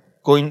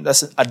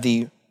 that's at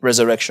the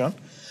resurrection,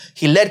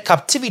 He led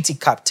captivity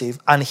captive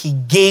and He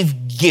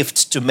gave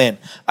gifts to men.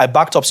 I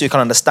backed up so you can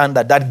understand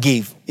that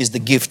gave is the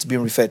gift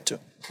being referred to.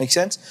 Make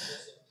sense?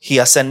 He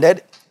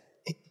ascended,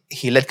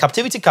 He led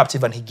captivity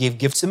captive and He gave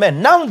gifts to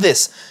men. Now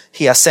this,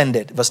 He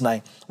ascended, verse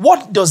 9.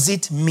 What does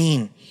it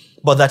mean?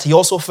 But that He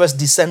also first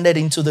descended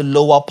into the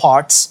lower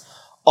parts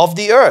of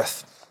the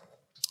earth.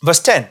 Verse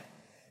 10.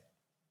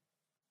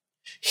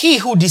 He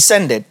who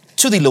descended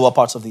to the lower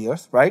parts of the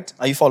earth, right?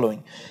 Are you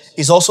following?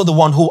 Is also the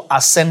one who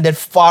ascended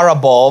far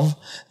above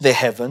the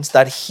heavens,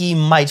 that He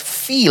might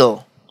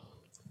fill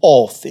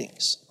all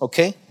things.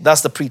 Okay?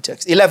 That's the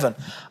pretext. 11.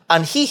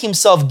 And He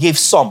Himself gave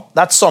some.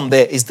 That some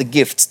there is the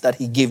gifts that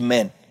He gave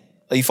men.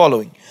 Are you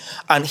following?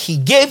 And He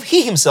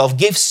Himself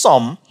gave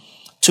some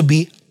to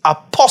be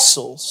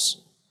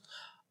apostles,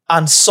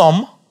 and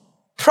some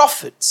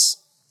prophets,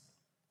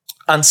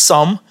 and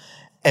some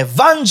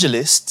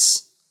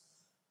evangelists.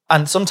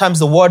 And sometimes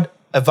the word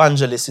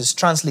evangelist is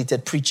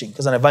translated preaching,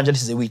 because an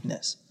evangelist is a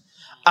witness.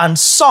 And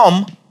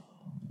some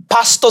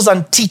pastors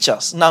and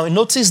teachers. Now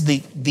notice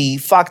the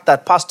fact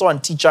that pastor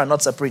and teacher are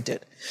not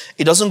separated.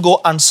 It doesn't go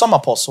and some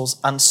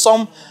apostles and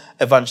some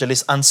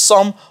evangelists and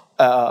some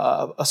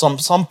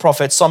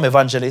prophets, some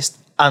evangelists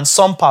and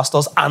some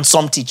pastors and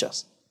some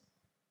teachers.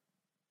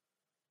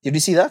 Did you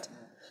see that?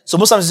 So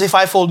most times you say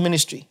fivefold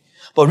ministry,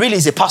 but really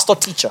it's a pastor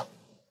teacher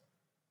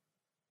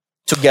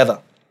together.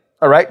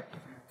 All right?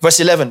 Verse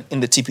 11 in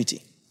the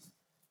TPT.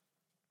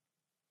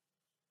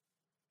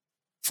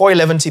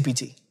 4:11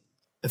 TPT.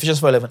 Ephesians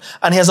 4:11.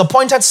 And He has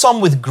appointed some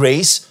with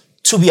grace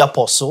to be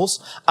apostles,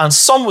 and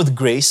some with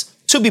grace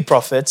to be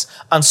prophets,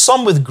 and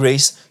some with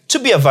grace to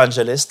be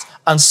evangelists,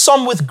 and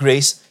some with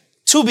grace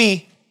to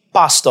be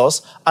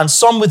pastors, and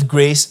some with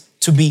grace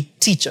to be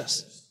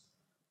teachers.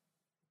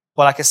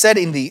 But like I said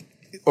in the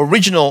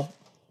original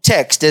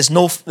text, there's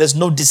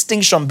no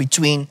distinction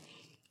between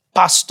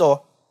pastor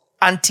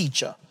and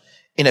teacher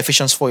in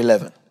Ephesians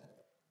 4:11.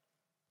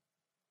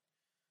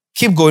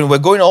 Keep going. We're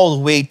going all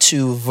the way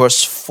to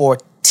verse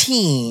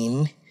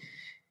 14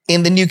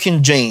 in the New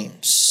King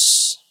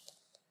James.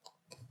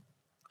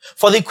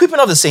 For the equipping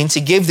of the saints,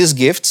 He gave these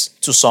gifts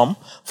to some.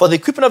 For the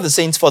equipping of the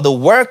saints, for the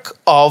work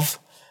of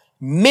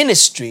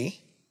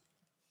ministry,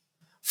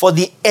 for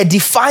the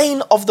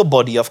edifying of the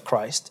body of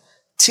Christ,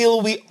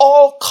 till we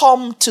all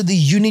come to the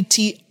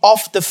unity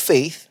of the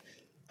faith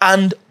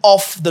and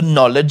of the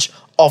knowledge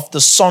of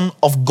the Son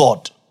of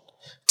God.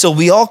 Till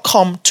we all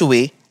come to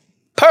a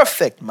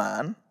perfect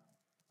man,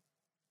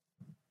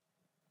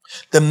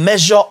 the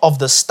measure of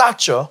the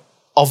stature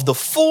of the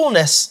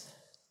fullness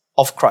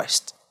of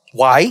Christ.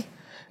 Why?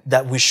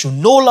 That we should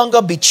no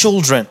longer be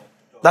children.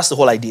 That's the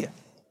whole idea.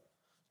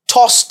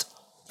 Tossed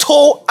to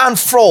to and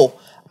fro,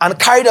 and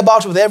carried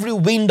about with every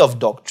wind of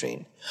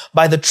doctrine,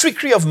 by the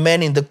trickery of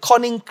men in the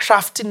cunning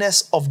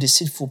craftiness of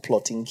deceitful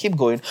plotting. Keep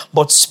going.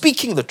 But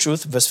speaking the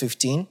truth, verse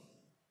 15,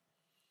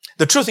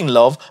 the truth in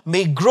love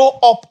may grow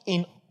up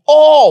in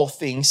all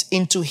things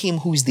into him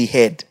who is the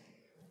head,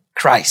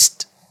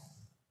 Christ.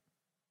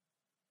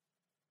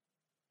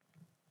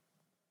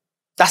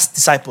 That's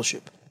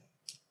discipleship.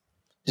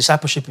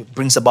 Discipleship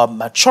brings about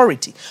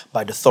maturity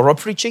by the thorough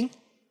preaching,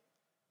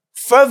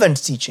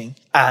 fervent teaching,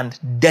 and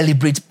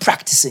deliberate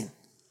practicing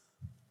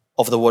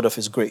of the word of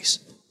his grace,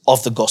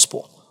 of the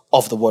gospel,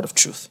 of the word of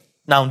truth.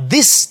 Now,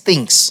 these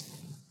things,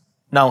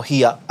 now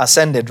he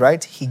ascended,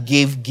 right? He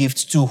gave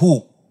gifts to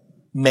who?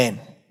 Men.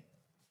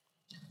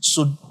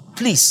 So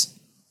please,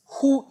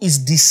 who is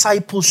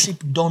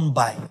discipleship done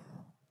by?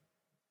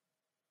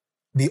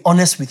 Be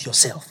honest with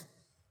yourself.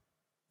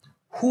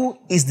 Who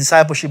is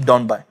discipleship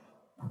done by?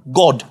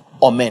 God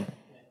or men?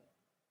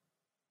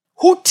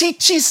 Who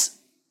teaches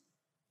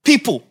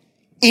people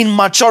in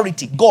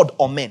maturity, God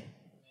or men?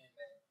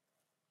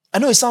 I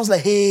know it sounds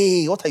like,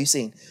 hey, what are you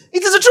saying?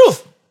 It is the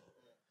truth.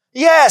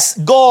 Yes,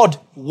 God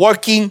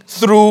working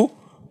through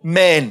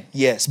men.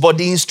 Yes, but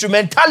the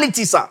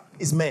instrumentality, sir,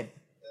 is men.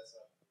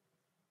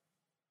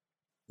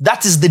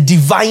 That is the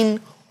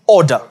divine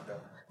order.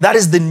 That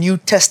is the New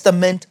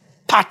Testament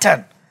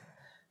pattern.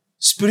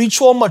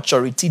 Spiritual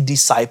maturity,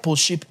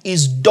 discipleship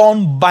is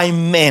done by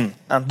men.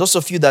 And those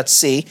of you that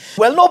say,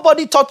 well,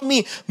 nobody taught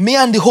me. Me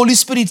and the Holy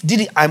Spirit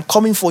did it. I'm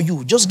coming for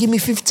you. Just give me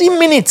 15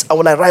 minutes. I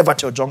will arrive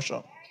at your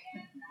junction.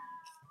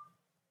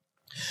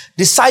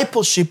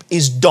 Discipleship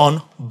is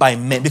done by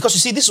men. Because you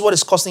see, this is what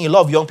is causing a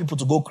lot of young people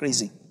to go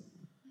crazy.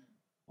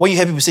 When you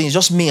hear people saying, it's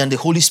just me and the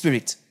Holy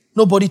Spirit.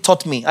 Nobody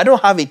taught me. I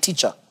don't have a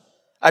teacher.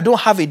 I don't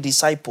have a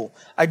disciple.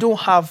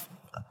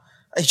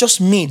 It's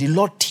just me. The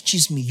Lord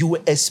teaches me. You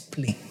will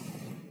explain.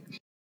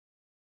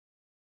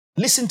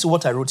 Listen to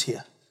what I wrote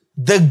here.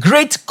 The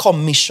Great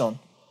Commission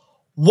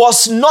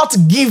was not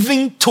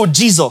given to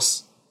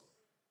Jesus.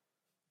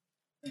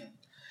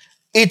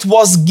 It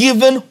was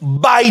given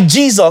by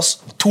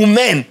Jesus to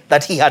men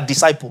that he had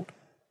discipled.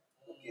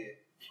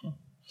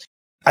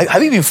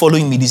 Have you been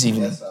following me this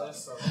evening?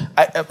 Yes,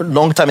 A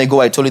long time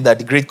ago, I told you that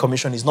the Great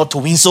Commission is not to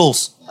win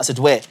souls, as it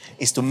were.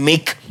 It's to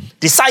make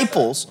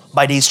disciples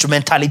by the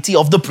instrumentality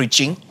of the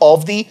preaching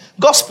of the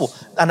gospel.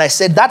 And I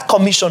said that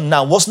commission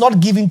now was not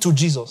given to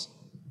Jesus.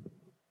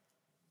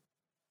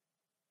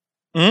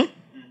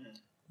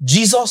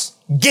 Jesus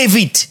gave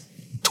it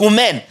to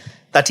men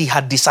that he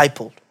had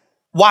discipled.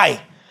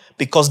 Why?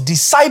 Because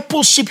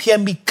discipleship, hear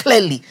me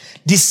clearly,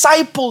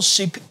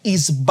 discipleship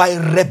is by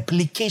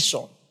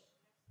replication.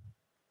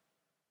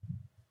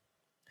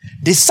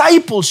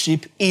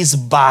 Discipleship is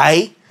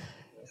by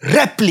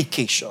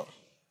replication.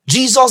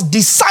 Jesus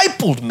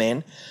discipled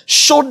men,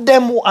 showed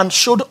them and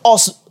showed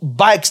us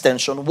by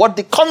extension what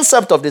the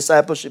concept of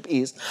discipleship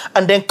is,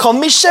 and then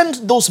commissioned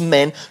those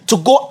men to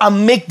go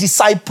and make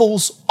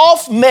disciples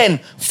of men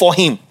for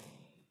him.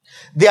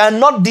 They are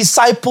not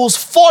disciples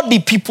for the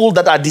people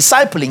that are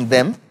discipling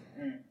them.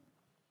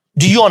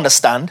 Do you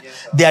understand?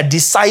 Yes, they are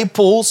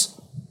disciples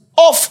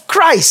of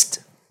Christ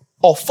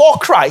or for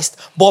Christ,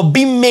 but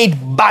being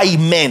made by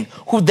men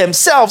who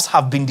themselves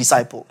have been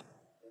discipled.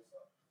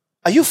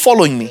 Are you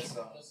following me? Yes,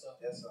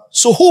 sir.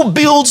 So who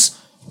builds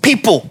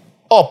people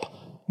up?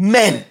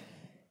 Men.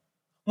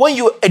 When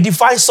you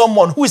edify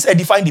someone, who is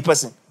edifying the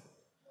person?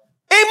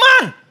 A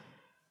man.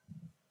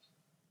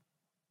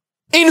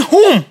 In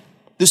whom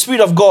the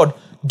Spirit of God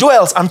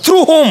dwells and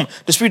through whom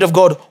the Spirit of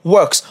God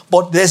works.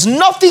 But there's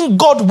nothing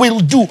God will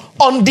do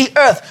on the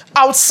earth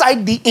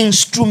outside the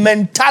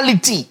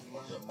instrumentality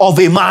of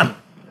a man.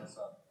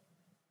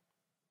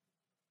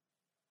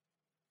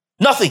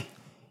 Nothing.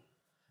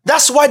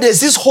 That's why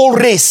there's this whole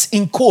race,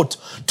 in quote,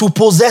 to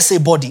possess a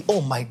body.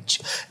 Oh my,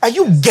 are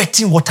you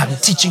getting what I'm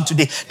teaching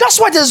today? That's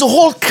why there's a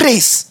whole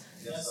craze.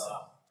 Yes, sir.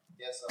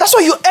 Yes, sir. That's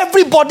why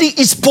everybody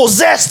is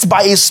possessed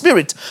by a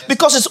spirit.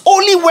 Because it's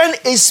only when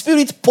a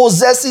spirit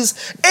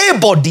possesses a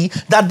body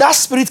that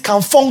spirit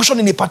can function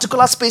in a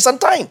particular space and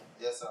time.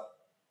 Yes, sir.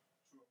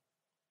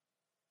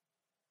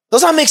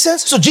 Does that make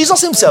sense? So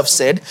Jesus himself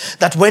said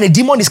that when a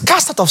demon is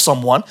cast out of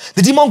someone,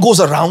 the demon goes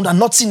around and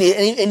not seen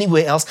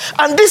anywhere else.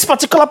 And this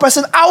particular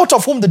person out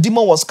of whom the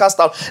demon was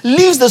cast out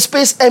leaves the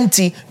space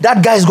empty.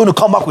 That guy is going to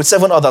come back with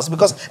 7 others,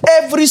 because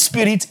every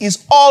spirit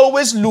is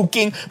always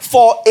looking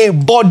for a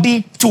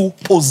body to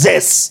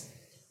possess.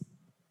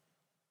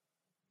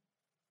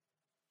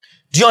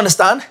 Do you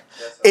understand?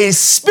 Yes, a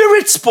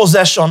spirit's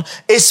possession,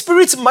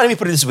 let me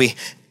put it this way.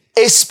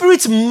 A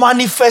spirit's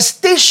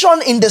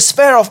manifestation in the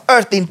sphere of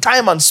earth, in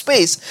time and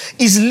space,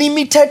 is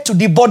limited to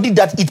the body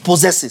that it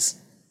possesses.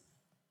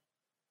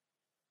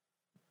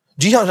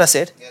 Do you hear what I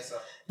said? Yes, sir.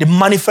 The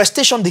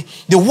manifestation,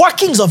 the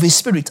workings of a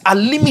spirit are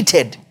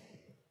limited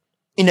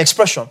in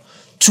expression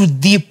to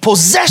the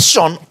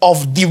possession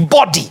of the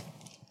body.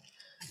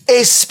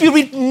 A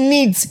spirit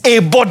needs a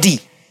body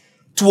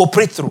to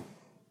operate through.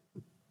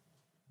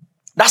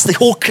 That's the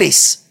whole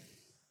craze.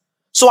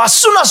 So as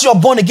soon as you're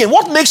born again,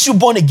 what makes you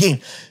born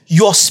again?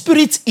 your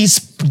spirit is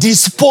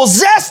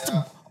dispossessed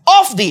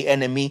of the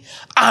enemy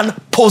and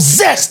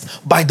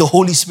possessed by the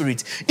Holy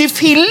Spirit. If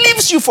he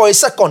leaves you for a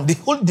second,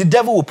 the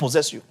devil will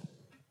possess you.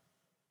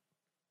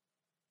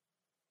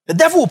 The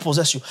devil will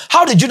possess you.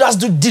 How did Judas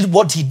did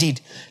what he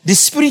did? The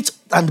spirit,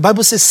 and the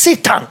Bible says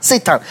Satan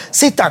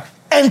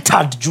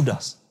entered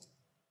Judas.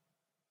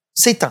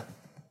 Satan.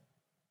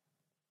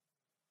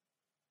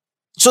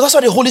 So that's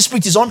why the Holy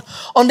Spirit is on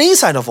the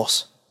inside of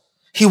us.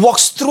 He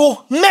walks through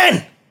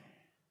men.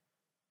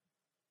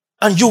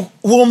 And you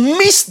will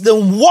miss the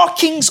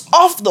workings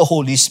of the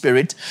Holy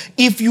Spirit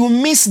if you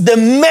miss the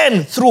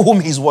men through whom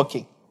he's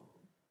working.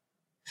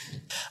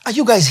 Are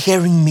you guys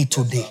hearing me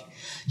today?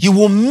 You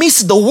will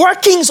miss the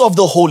workings of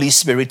the Holy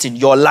Spirit in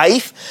your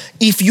life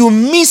if you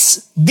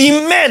miss the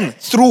men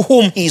through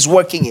whom he is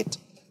working it.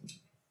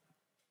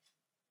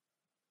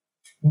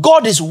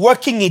 God is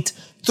working it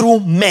through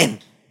men.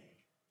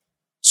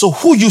 So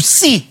who you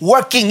see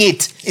working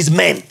it is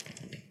men.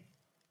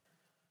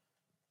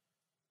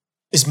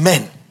 Is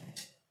men.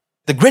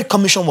 The Great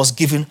Commission was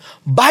given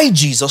by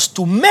Jesus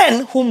to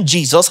men whom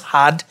Jesus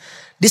had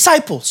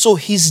disciples. So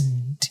his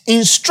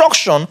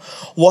instruction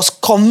was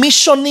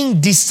commissioning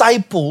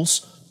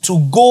disciples to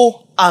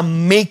go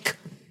and make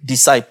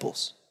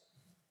disciples.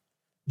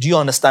 Do you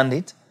understand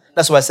it?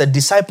 That's why I said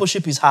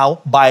discipleship is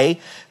how? By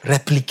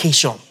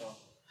replication.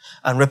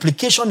 And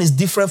replication is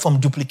different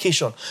from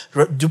duplication.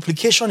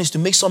 Duplication is to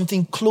make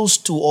something close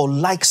to or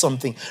like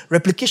something.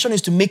 Replication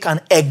is to make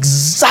an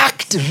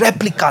exact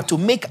replica, to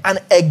make an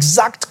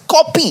exact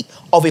copy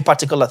of a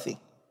particular thing.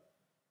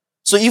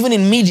 So even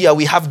in media,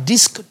 we have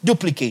disc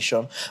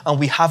duplication and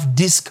we have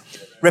disc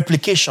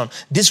replication.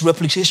 This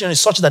replication is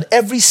such that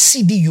every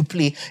CD you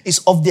play is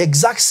of the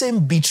exact same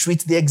bit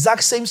rate, the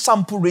exact same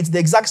sample rate, the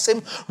exact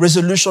same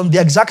resolution,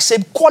 the exact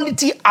same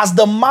quality as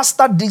the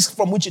master disc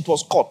from which it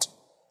was cut.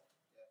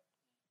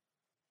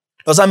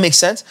 Does that make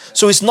sense?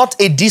 So it's not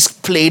a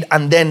disc played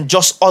and then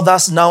just other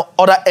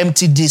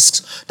empty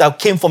discs that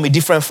came from a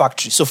different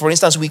factory. So for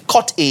instance, we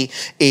cut a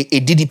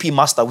DDP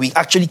master. We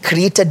actually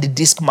created the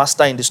disc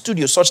master in the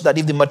studio such that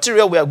if the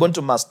material we are going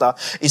to master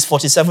is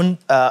 47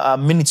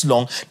 minutes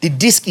long, the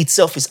disc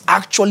itself is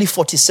actually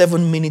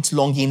 47 minutes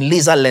long in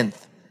laser length.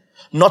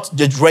 Not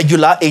the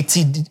regular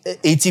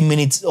 80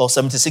 minutes or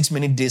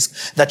 76-minute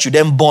disc that you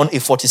then burn a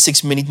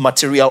 46-minute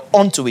material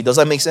onto it. Does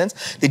that make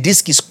sense? The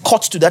disc is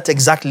cut to that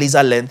exact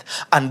laser length,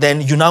 and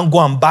then you now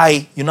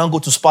go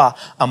to Spar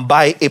and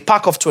buy a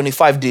pack of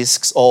 25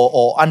 discs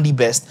or Andy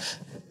Best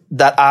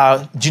that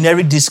are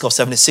generic discs of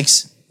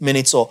 76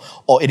 minutes or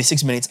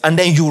 86 minutes, and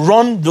then you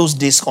run those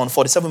discs on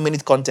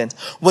 47-minute content.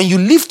 When you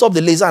lift up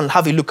the laser and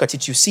have a look at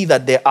it, you see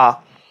that there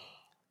are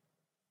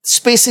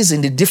spaces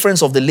in the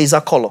difference of the laser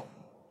color.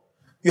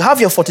 You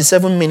have your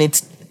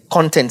 47-minute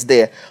content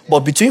there, but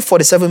between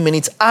 47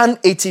 minutes and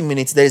 80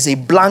 minutes, there is a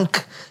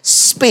blank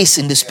space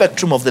in the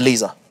spectrum of the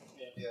laser.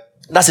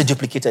 That's a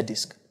duplicated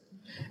disc.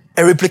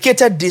 A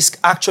replicated disc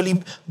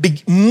actually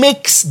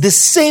makes the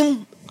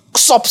same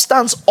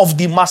substance of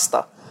the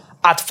master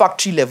at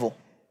factory level.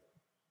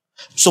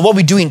 So what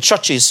we do in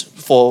churches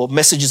for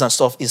messages and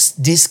stuff is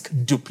disc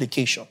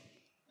duplication.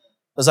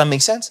 Does that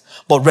make sense?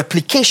 But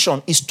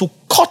replication is to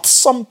cut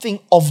something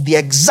of the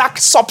exact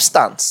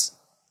substance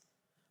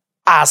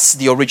as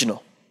the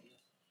original.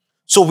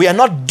 So we are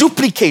not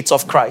duplicates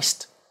of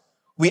Christ.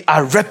 We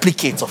are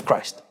replicates of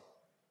Christ.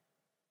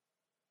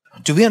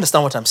 Do we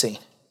understand what I'm saying?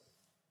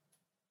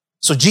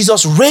 So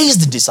Jesus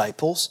raised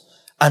disciples,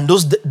 and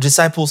those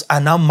disciples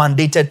are now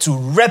mandated to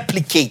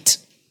replicate.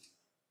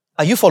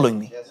 Are you following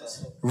me?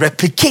 Yes,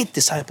 replicate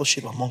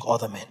discipleship among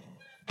other men.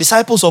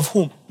 Disciples of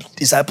whom?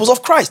 Disciples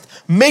of Christ.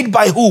 Made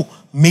by who?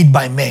 Made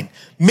by men.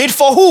 Made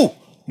for who?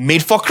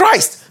 Made for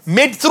Christ.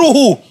 Made through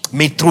who?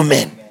 Made through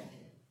men.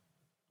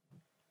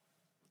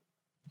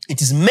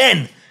 It is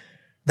men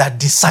that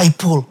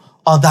disciple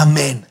other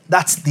men.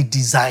 That's the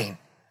design.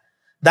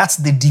 That's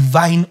the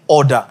divine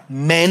order.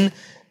 Men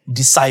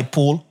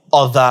disciple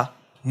other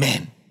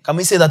men. Can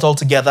we say that all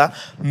together?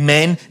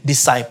 Men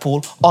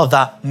disciple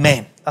other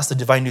men. That's the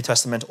divine New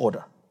Testament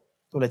order.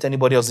 Don't let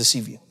anybody else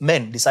deceive you.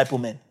 Men disciple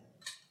men.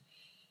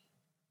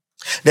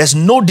 There's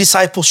no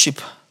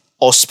discipleship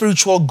or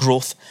spiritual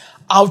growth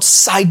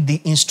outside the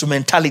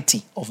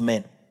instrumentality of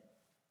men.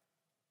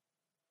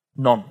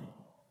 None.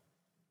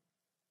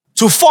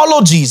 To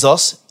follow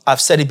Jesus,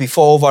 I've said it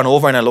before over and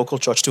over in a local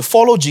church, to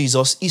follow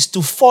Jesus is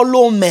to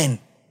follow men.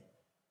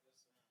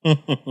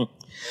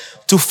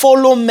 To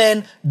follow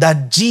men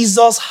that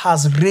Jesus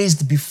has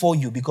raised before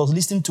you. Because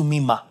listen to me,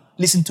 ma.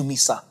 Listen to me,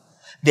 sir.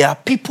 There are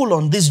people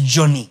on this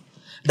journey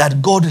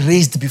that God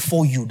raised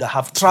before you, that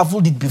have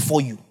traveled it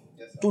before you.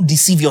 Don't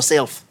deceive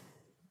yourself.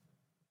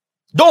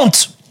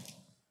 Don't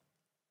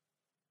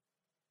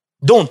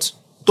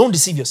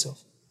deceive yourself.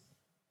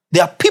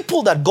 There are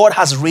people that God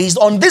has raised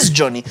on this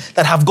journey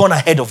that have gone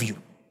ahead of you.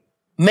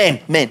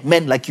 Men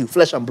like you,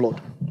 flesh and blood.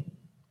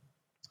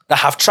 That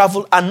have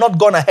traveled and not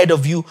gone ahead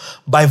of you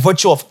by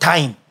virtue of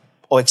time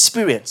or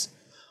experience,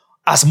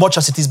 as much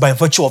as it is by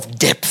virtue of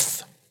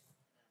depth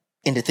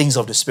in the things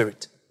of the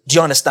Spirit. Do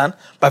you understand?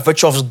 By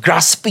virtue of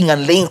grasping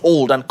and laying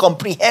hold and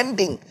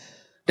comprehending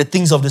the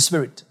things of the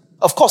Spirit.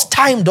 Of course,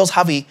 time does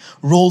have a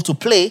role to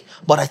play,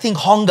 but I think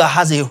hunger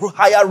has a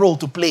higher role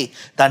to play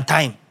than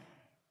time.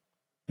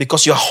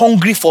 Because you're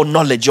hungry for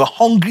knowledge. You're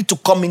hungry to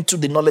come into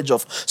the knowledge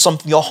of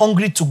something. You're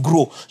hungry to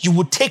grow. You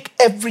will take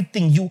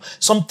everything.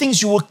 Some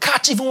things you will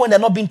catch even when they're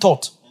not being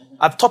taught.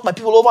 I've taught my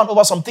people over and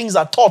over, some things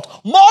are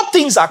taught. More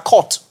things are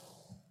caught.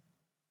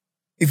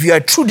 If you are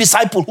a true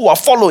disciple who are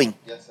following,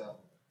 Yes,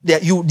 sir.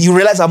 you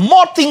realize that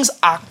more things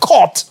are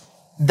caught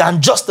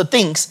than just the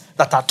things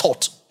that are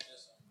taught.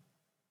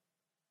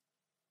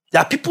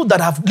 There are people that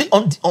have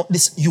on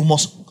this. You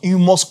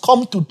must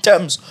come to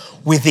terms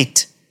with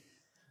it.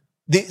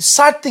 The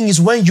sad thing is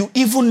when you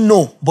even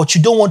know, but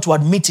you don't want to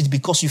admit it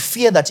because you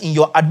fear that in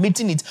your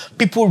admitting it,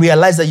 people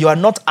realize that you are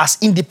not as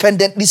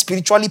independently,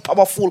 spiritually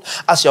powerful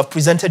as you have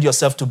presented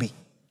yourself to be.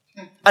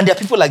 And there are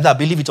people like that,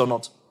 believe it or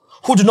not,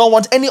 who do not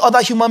want any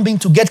other human being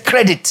to get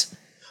credit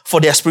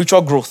for their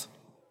spiritual growth.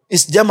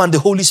 It's them and the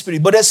Holy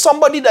Spirit. But there's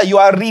somebody that you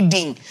are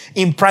reading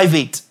in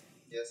private.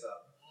 Yes, sir.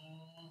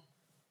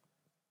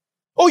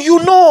 Oh,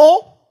 you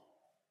know.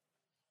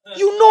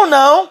 You know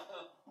now.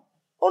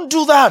 Don't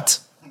do that.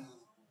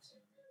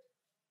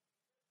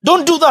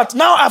 Don't do that.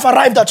 Now I've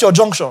arrived at your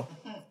junction.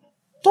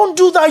 Don't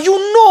do that.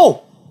 You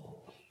know.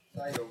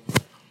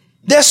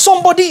 There's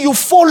somebody you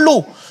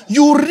follow.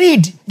 You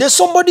read. There's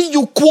somebody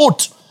you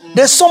quote.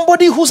 There's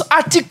somebody whose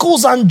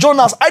articles and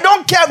journals. I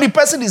don't care if the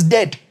person is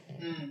dead.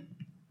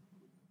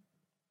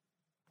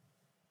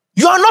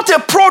 You are not a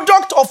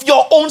product of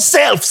your own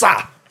self, sir.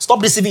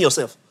 Stop deceiving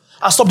yourself.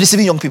 And stop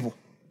deceiving young people.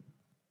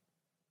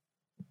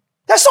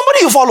 There's somebody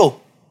you follow.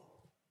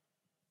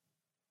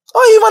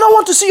 Oh, you might not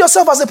want to see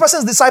yourself as a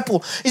person's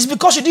disciple. It's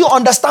because you didn't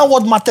understand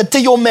what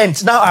mateteo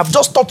meant. Now, I've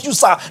just taught you,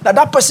 sir,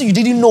 that person you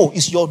didn't know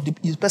is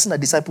the person that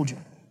discipled you.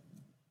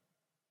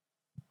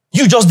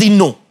 You just didn't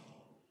know.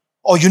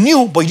 Or you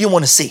knew, but you didn't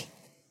want to say.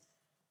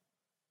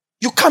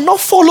 You cannot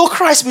follow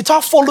Christ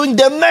without following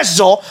the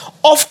measure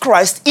of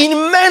Christ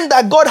in men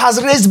that God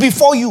has raised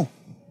before you.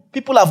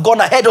 People have gone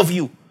ahead of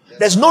you. Yes,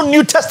 there's no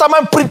New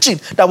Testament preaching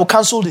that will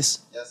cancel this.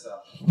 Yes, sir.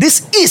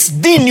 This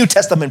is the New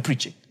Testament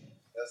preaching.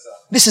 Yes, sir.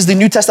 This is the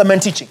New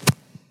Testament teaching.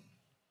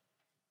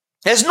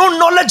 There's no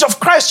knowledge of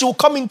Christ you will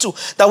come into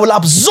that will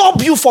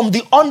absorb you from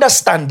the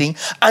understanding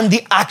and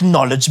the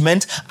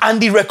acknowledgement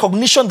and the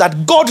recognition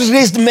that God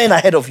raised men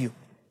ahead of you.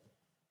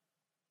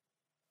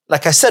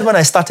 Like I said when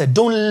I started,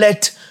 don't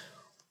let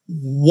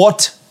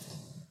what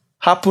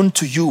happened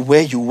to you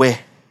where you were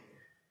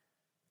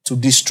to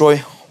destroy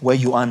where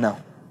you are now.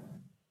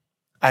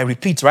 I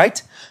repeat,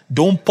 right?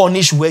 Don't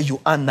punish where you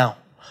are now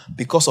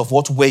because of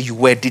what where you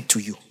were did to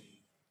you.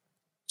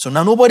 So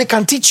now nobody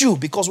can teach you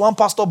because one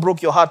pastor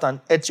broke your heart and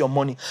ate your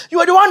money. You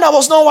are the one that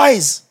was not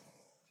wise.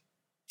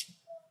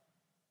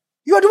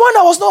 You are the one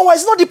that was not wise.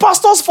 It's not the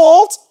pastor's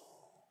fault.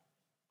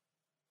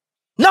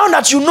 Now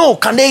that you know,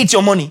 can they eat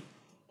your money?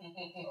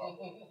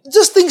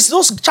 Just things,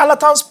 those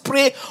charlatans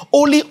prey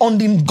only on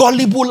the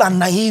gullible and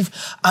naive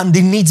and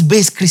the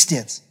needs-based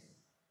Christians.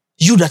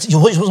 It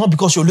was not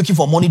because you're looking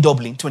for money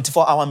doubling,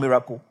 24-hour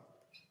miracle.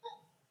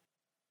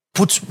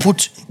 Put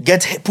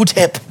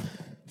help,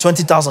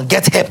 20,000.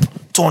 Get help,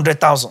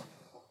 200,000.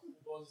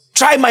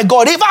 Try my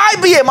God. If I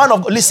be a man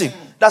of God, listen,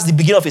 that's the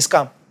beginning of a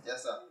scam.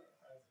 Yes, sir.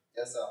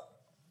 Yes,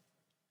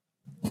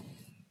 sir.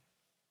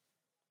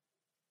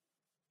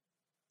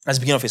 That's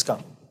the beginning of a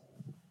scam.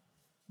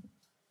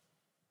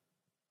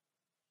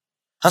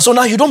 And so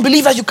now you don't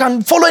believe that you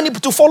can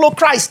to follow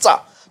Christ, sir.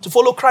 To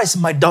follow Christ,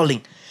 my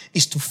darling,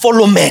 is to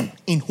follow men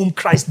in whom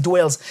Christ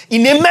dwells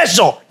in a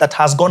measure that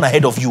has gone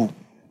ahead of you.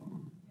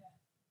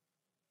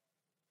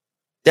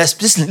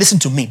 Listen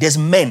to me. There's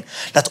men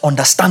that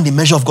understand the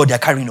measure of God they are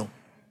carrying on.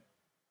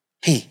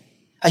 Hey,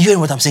 are you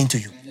hearing what I'm saying to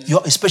you?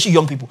 Especially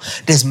young people.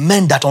 There's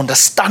men that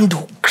understand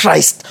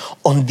Christ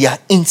on their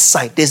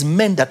inside. There's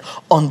men that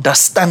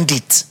understand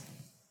it.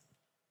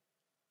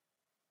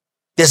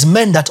 There's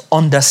men that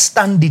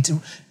understand it.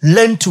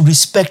 Learn to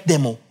respect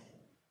them all.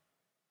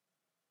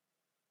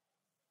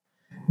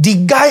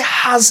 The guy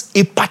has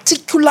a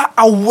particular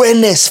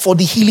awareness for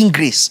the healing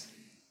grace.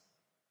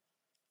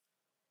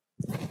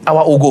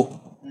 Our Ogo.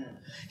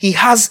 He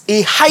has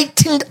a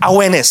heightened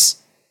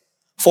awareness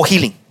for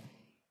healing.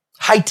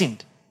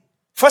 Heightened.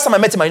 First time I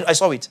met him, I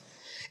saw it.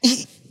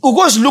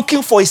 Ugo is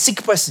looking for a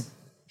sick person.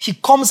 He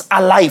comes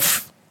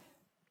alive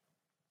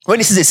when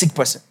he sees a sick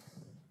person.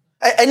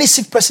 Any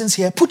sick persons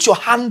here, put your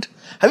hand.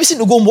 Have you seen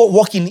Ugo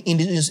walk in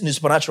the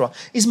supernatural?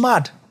 He's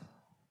mad.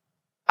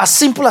 As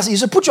simple as you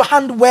say, put your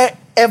hand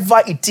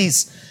wherever it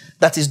is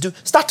that is due.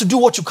 Start to do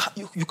what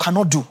you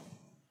cannot do.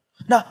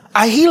 Now,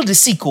 I heal the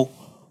sick,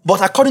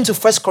 but according to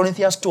 1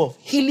 Corinthians 12,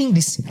 healing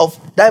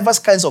of diverse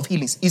kinds of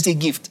healings is a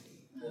gift.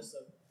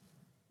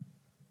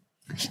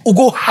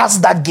 Ugo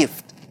has that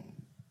gift.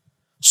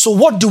 So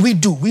what do?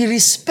 We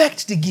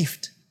respect the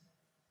gift.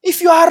 If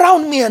you are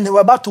around me and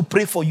we're about to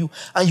pray for you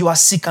and you are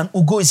sick and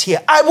Ugo is here,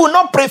 I will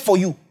not pray for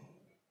you.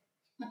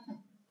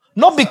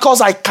 Not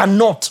because I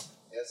cannot.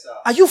 Yes, sir.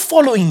 Are you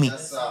following me?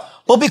 Yes, sir.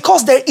 But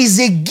because there is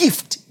a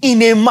gift.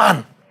 in a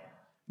man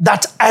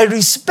that I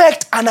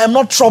respect and I'm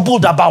not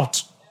troubled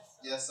about.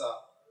 Yes, sir.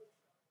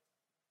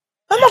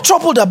 I'm not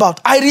troubled about.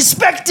 I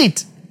respect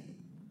it.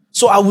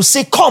 So I will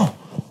say, come,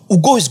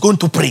 Ugo is going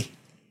to pray.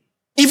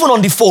 Even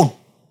on the phone.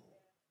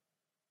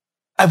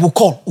 I will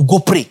call, Ugo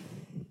pray.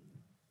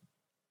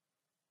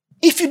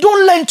 If you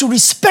don't learn to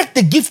respect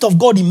the gift of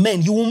God in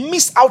men, you will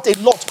miss out a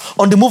lot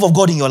on the move of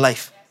God in your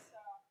life.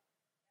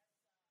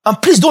 And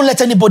please don't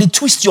let anybody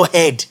twist your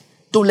head.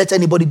 Don't let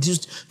anybody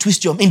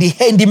twist your in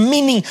the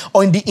meaning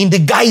or in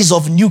the guise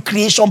of new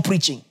creation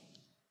preaching.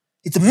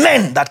 It's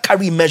men that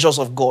carry measures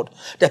of God.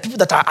 There are people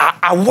that are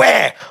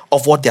aware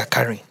of what they are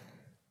carrying.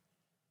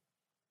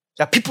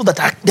 There are people that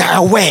are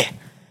aware.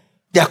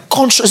 They are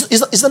conscious.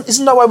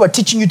 Isn't that why we're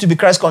teaching you to be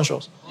Christ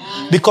conscious?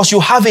 Because you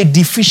have a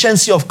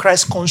deficiency of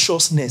Christ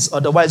consciousness.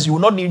 Otherwise, you will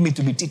not need me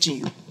to be teaching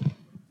you.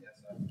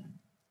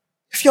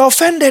 If you're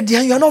offended,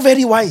 then you're not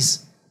very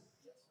wise.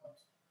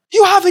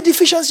 You have a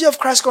deficiency of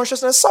Christ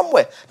consciousness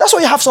somewhere. That's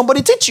why you have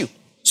somebody teach you.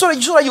 So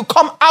that you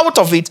come out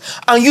of it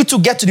and you to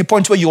get to the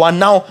point where you are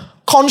now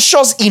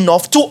conscious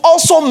enough to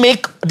also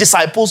make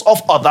disciples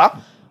of other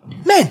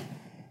men.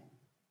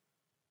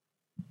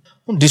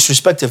 Don't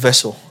disrespect a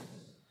vessel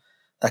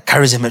that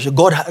carries a measure.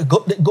 God,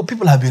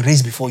 people have been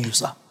raised before you,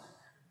 sir.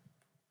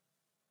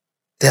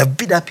 There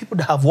are people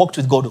that have walked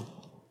with God.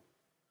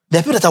 There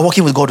are people that are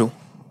walking with God.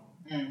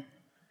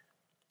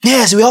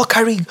 Yes, we all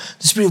carry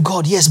the Spirit of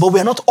God, yes, but we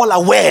are not all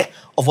aware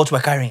of what we're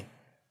carrying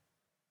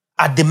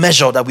at the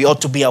measure that we ought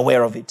to be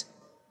aware of it.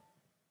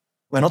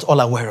 We're not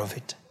all aware of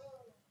it.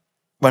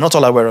 We're not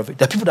all aware of it.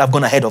 There are people that have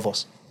gone ahead of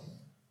us.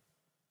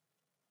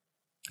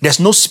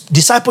 There's no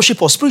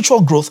discipleship or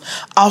spiritual growth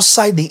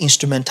outside the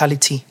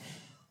instrumentality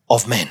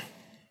of men.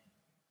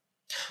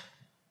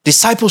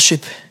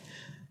 Discipleship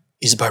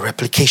is by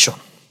replication.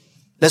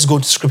 Let's go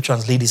to scripture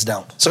and lay this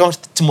down. 2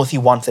 Timothy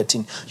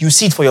 1:13. You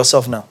see it for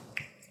yourself now.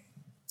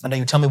 And then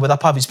you tell me whether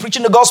Pav is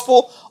preaching the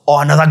gospel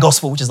or another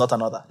gospel, which is not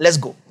another. Let's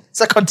go.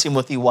 2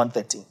 Timothy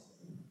 1:13.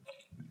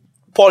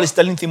 Paul is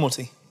telling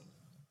Timothy,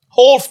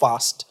 hold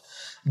fast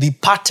the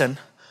pattern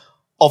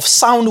of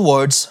sound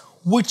words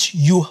which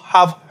you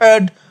have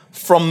heard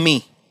from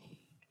me,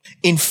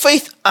 in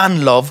faith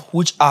and love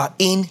which are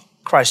in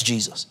Christ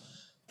Jesus.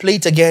 Play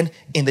it again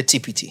in the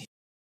TPT.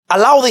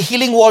 Allow the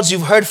healing words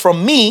you've heard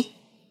from me,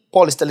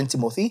 Paul is telling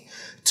Timothy,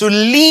 to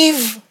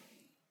live,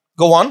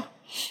 go on,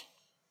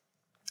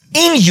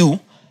 in you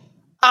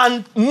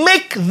and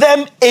make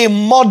them a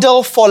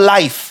model for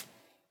life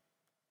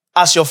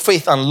as your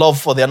faith and love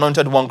for the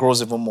anointed one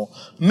grows even more.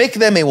 Make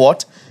them a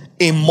what?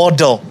 A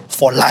model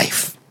for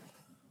life.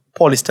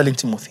 Paul is telling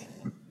Timothy.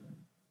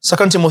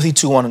 2 Timothy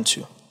 2:1 and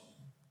 2.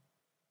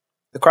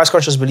 The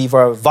Christ-conscious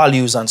believer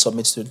values and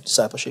submits to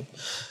discipleship.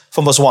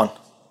 From verse 1.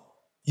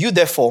 You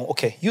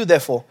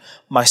therefore,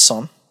 my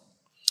son,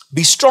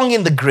 be strong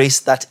in the grace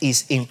that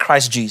is in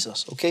Christ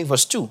Jesus. Okay,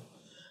 verse 2.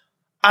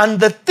 And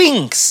the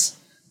things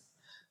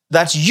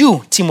that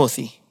you,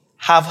 Timothy,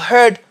 have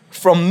heard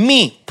from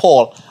me,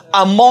 Paul,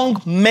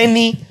 among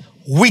many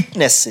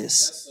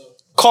witnesses,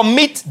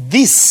 commit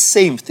these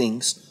same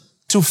things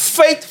to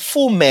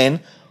faithful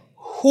men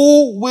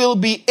who will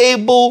be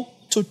able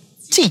to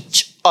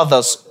teach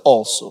others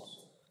also.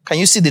 Can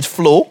you see the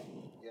flow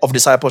of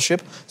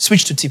discipleship?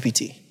 Switch to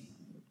TPT.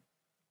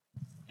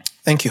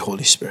 Thank you,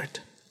 Holy Spirit.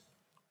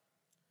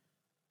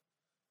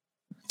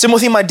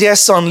 Timothy, my dear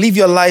son, live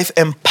your life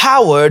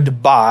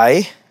empowered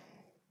by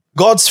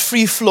God's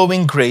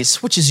free-flowing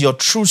grace, which is your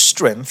true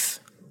strength,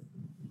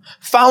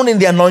 found in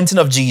the anointing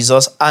of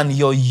Jesus and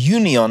your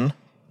union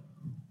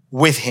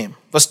with him.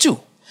 Verse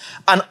 2.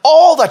 And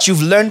all that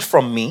you've learned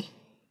from me,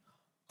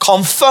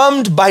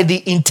 confirmed by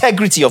the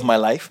integrity of my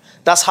life,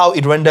 that's how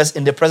it renders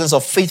in the presence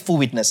of faithful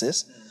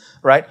witnesses,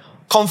 right?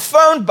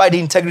 Confirmed by the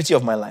integrity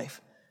of my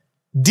life.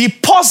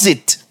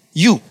 Deposit,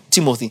 you,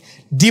 Timothy,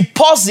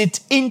 deposit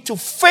into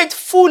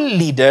faithful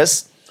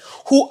leaders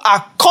who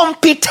are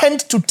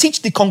competent to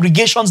teach the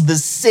congregations the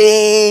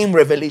same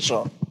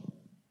revelation.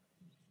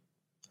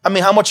 I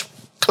mean, how much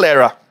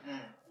clearer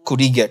could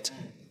he get?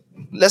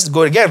 Let's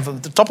go again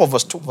from the top of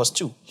verse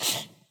 2.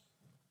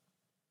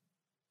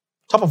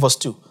 Top of verse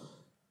 2.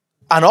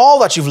 And all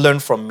that you've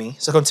learned from me,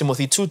 2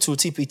 Timothy 2:2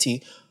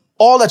 TPT,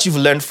 all that you've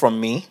learned from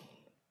me,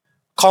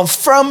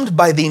 confirmed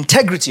by the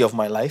integrity of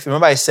my life.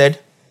 Remember I said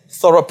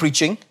thorough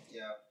preaching,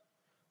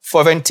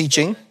 fervent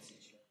teaching,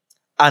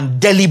 and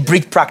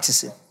deliberate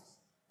practicing.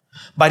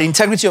 By the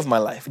integrity of my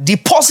life,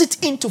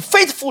 deposit into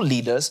faithful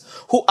leaders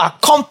who are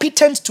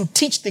competent to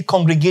teach the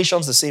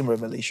congregations the same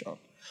revelation.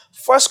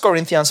 1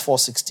 Corinthians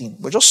 4:16.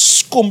 We'll just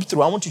scope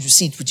through. I want you to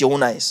see it with your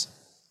own eyes.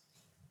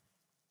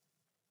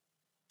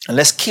 And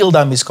let's kill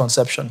that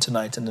misconception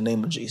tonight in the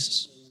name of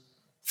Jesus.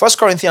 1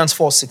 Corinthians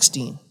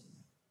 4:16.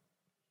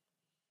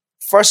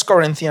 1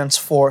 Corinthians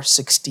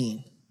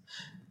 4:16.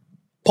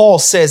 Paul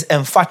says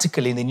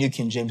emphatically in the New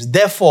King James,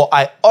 therefore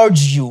I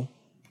urge you,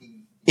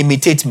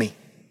 imitate me.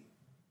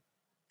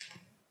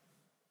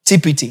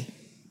 TPT.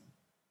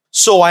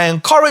 So I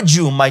encourage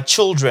you, my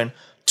children,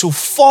 to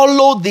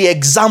follow the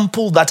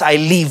example that I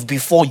leave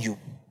before you.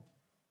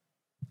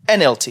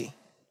 NLT.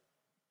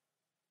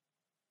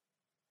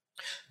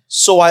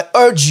 So I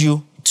urge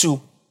you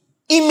to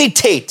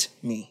imitate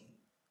me.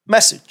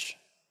 Message.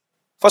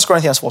 1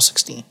 Corinthians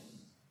 4:16.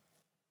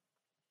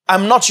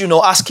 I'm not,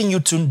 asking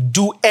you to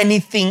do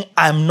anything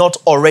I'm not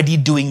already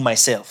doing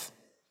myself.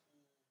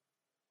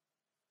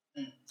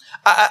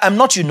 I'm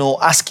not,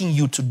 asking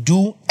you to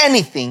do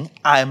anything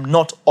I'm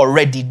not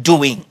already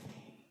doing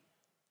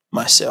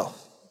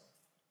myself.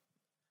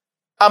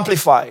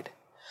 Amplified.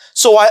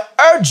 So I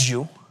urge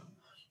you,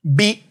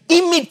 be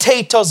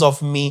imitators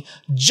of me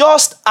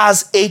just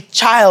as a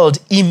child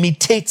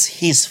imitates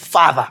his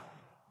father.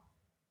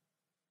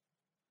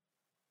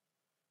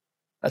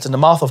 That in the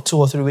mouth of 2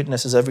 or 3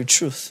 witnesses every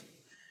truth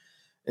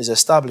is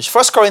established.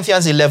 1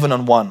 Corinthians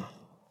 11:1.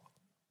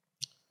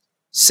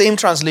 Same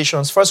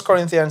translations, 1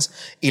 Corinthians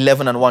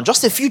 11:1.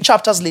 Just a few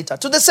chapters later,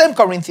 to the same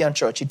Corinthian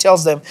church, he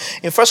tells them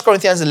in 1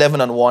 Corinthians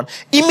 11:1,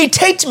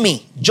 imitate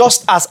me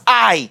just as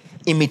I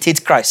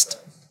imitate Christ.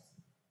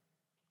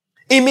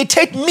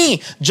 Imitate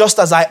me just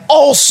as I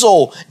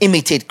also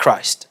imitate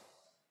Christ.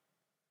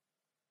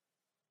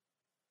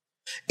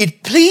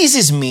 It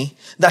pleases me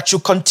that you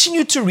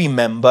continue to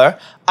remember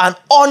and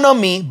honor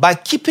me by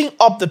keeping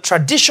up the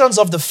traditions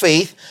of the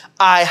faith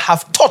I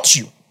have taught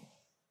you.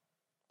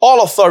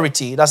 All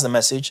authority, that's the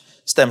message,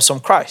 stems from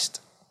Christ.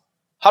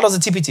 How does the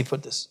TPT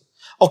put this?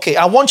 Okay,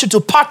 I want you to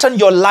pattern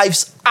your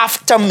lives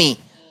after me,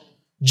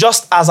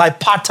 just as I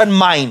pattern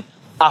mine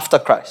after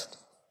Christ.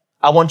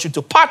 I want you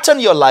to pattern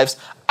your lives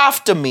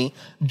after me,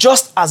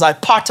 just as I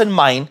pattern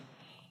mine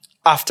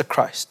after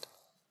Christ.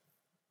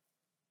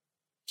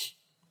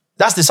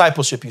 That's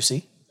discipleship, you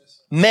see.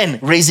 Men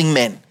raising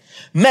men.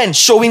 Men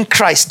showing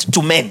Christ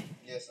to men.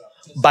 Yes,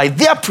 sir. By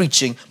their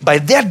preaching, by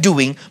their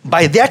doing,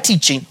 by their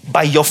teaching,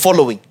 by your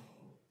following.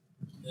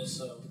 Yes,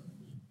 sir.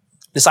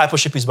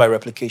 Discipleship is by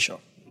replication.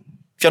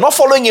 If you're not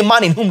following a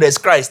man in whom there's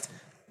Christ,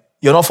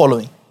 you're not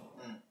following.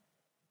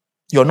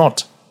 You're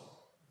not.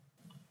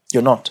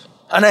 You're not.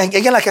 And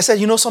again, like I said,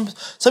 some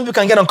people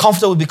can get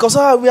uncomfortable because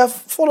we have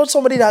followed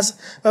somebody that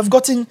have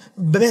gotten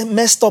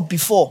messed up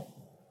before.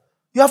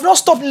 You have not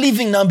stopped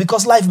living now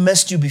because life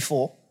messed you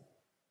before.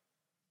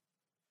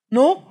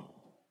 No?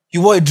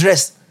 You wore a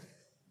dress.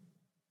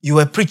 You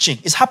were preaching.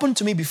 It's happened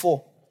to me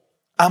before.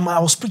 I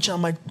was preaching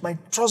and my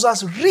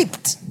trousers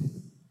ripped.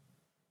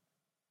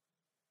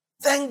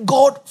 Thank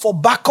God for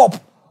backup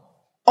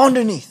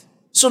underneath.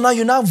 So now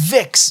you now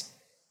vex.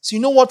 So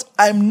you know what?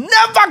 I'm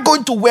never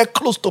going to wear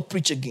clothes to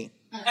preach again.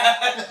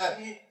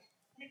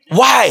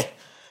 Why?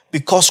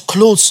 Because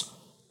clothes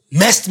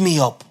messed me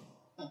up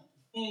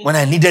when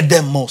I needed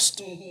them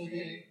most.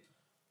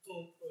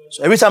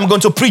 So every time I'm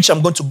going to preach,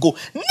 I'm going to go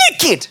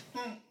naked.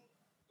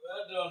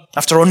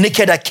 After all,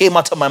 naked I came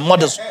out of my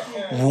mother's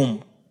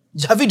womb.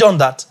 Have you done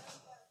that?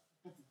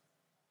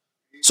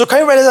 So can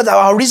you realize that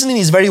our reasoning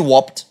is very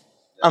warped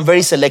and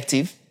very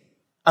selective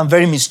and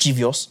very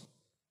mischievous?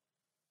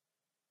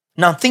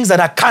 Now, things that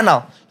are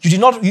carnal, you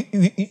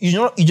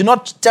do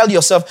not tell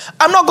yourself,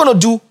 I'm not going to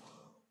do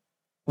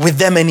with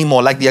them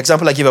anymore. Like the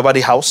example I gave about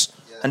the house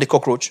and the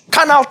cockroach.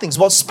 Carnal things,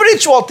 but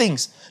spiritual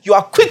things. You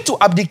are quick to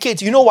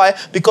abdicate. You know why?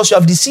 Because you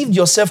have deceived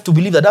yourself to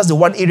believe that that's the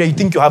one area you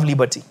think you have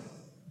liberty.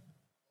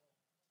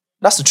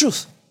 That's the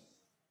truth.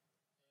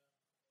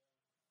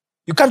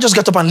 You can't just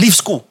get up and leave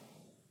school.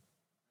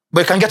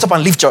 But you can get up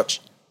and leave church.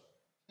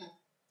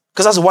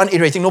 Because that's the one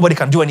area you think nobody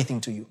can do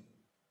anything to you.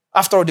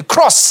 After all, the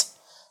cross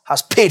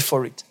has paid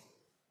for it.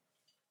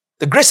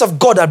 The grace of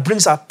God that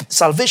brings our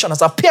salvation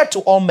has appeared to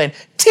all men,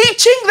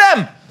 teaching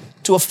them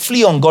to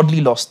flee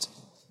ungodly lust.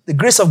 The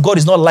grace of God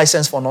is not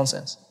licensed for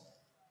nonsense.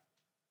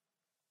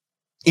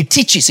 It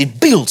teaches, it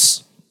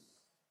builds.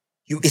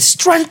 It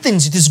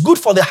strengthens. It is good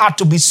for the heart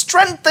to be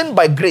strengthened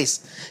by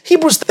grace.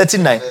 Hebrews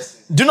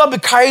 13:9. Do not be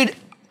carried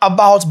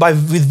about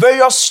with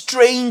various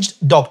strange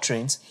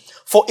doctrines,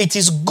 for it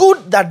is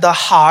good that the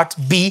heart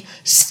be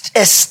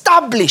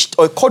established,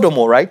 or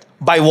kodomo, right?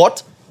 By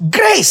what?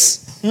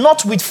 Grace,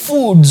 not with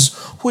foods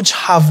which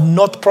have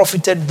not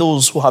profited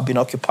those who have been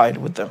occupied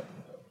with them.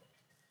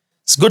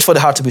 It's good for the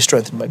heart to be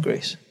strengthened by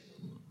grace.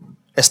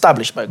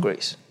 Established by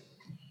grace.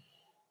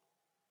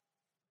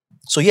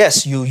 So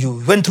yes,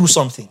 you went through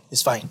something.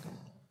 It's fine.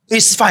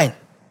 It's fine.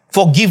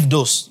 Forgive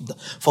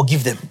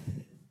them.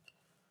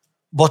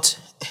 But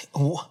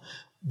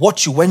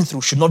what you went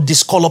through should not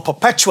discolor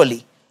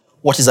perpetually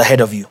what is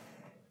ahead of you.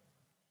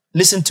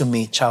 Listen to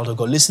me, child of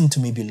God. Listen to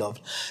me, beloved.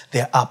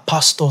 There are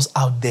pastors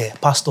out there,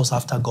 pastors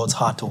after God's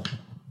heart. Oh.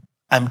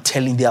 I'm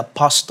telling you, there are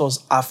pastors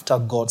after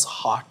God's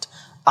heart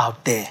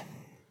out there.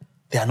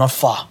 They are not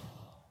far.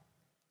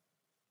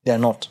 They are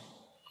not.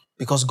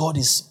 Because God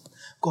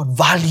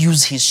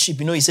values his sheep.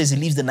 You know, he says he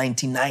leaves the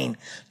 99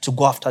 to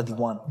go after the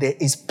one. There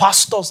is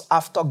pastors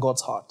after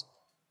God's heart.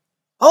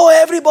 Oh,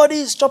 everybody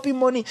is chopping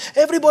money.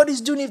 Everybody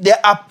is doing it.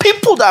 There are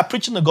people that are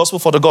preaching the gospel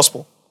for the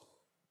gospel.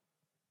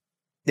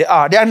 They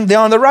are on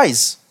the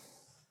rise.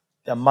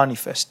 They are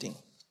manifesting.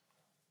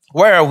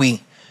 Where are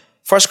we?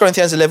 1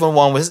 Corinthians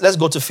 11:1. Let's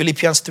go to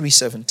Philippians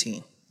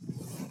 3:17.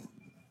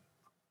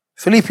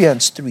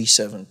 Philippians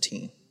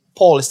 3:17.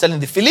 Paul is telling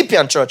the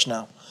Philippian church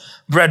now,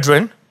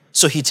 brethren,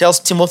 so he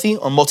tells Timothy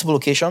on multiple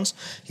occasions.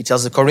 He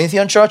tells the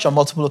Corinthian church on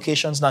multiple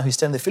occasions. Now he's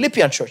telling the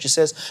Philippian church. He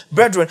says,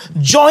 brethren,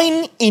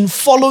 join in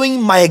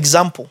following my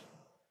example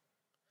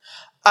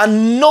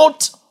and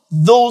note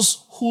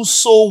those who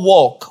so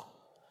walk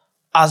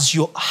as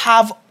you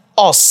have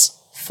us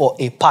for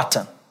a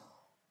pattern.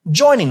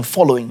 Join in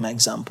following my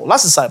example.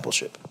 That's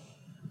discipleship.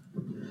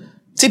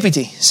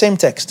 TPT, same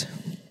text.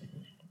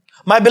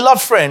 My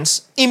beloved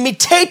friends,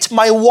 imitate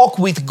my walk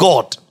with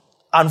God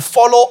and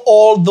follow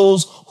all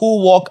those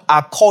who walk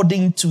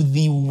according to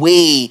the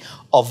way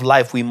of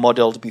life we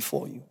modeled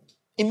before you.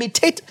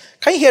 Imitate,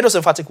 can you hear those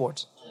emphatic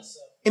words? Yes,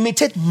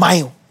 imitate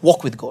my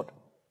walk with God.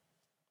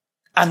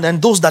 And then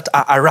those that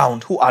are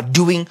around who are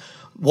doing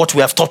what we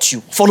have taught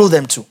you, follow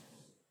them too.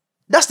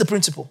 That's the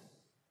principle.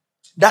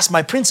 That's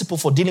my principle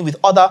for dealing with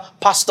other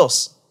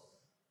pastors.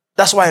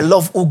 That's why I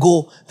love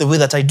Ugo the way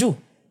that I do.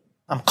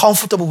 I'm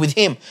comfortable with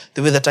him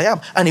the way that I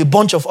am. And a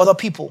bunch of other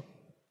people.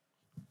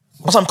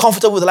 Because I'm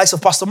comfortable with the likes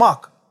of Pastor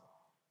Mark.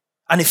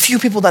 And a few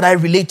people that I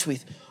relate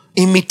with.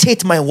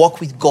 Imitate my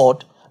walk with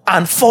God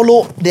and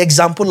follow the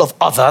example of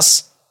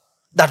others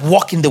that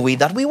walk in the way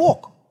that we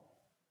walk.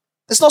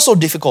 It's not so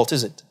difficult,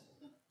 is it?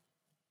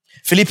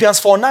 Philippians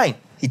 4:9.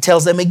 He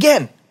tells them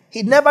again.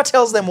 He never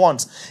tells them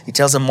once. He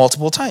tells them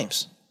multiple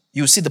times.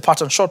 You'll see the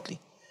pattern shortly.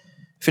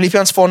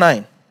 Philippians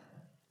 4:9.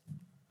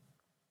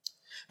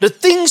 The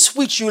things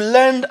which you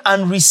learned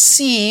and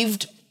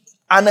received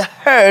and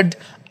heard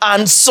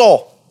and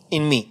saw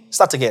in me.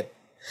 Start again.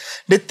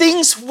 The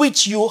things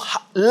which you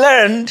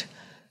learned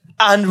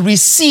and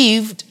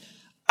received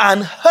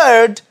and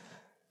heard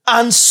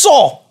and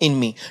saw in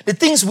me. The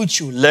things which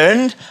you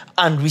learned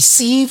and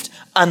received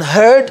and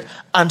heard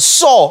and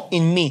saw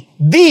in me.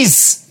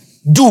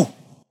 These do.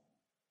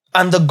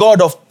 And the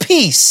God of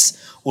peace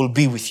will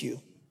be with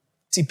you.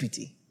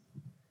 TPT.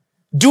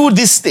 Do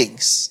these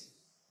things.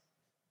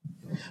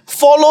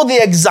 Follow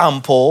the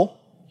example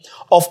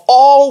of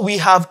all we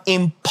have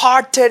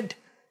imparted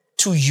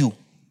to you.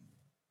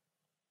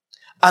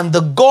 And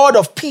the God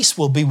of peace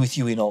will be with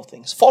you in all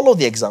things. Follow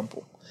the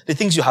example. The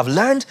things you have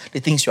learned, the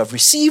things you have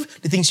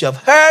received, the things you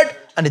have heard,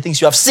 and the things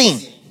you have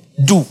seen.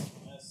 Do.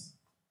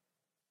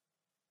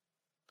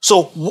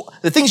 So,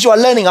 the things you are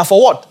learning are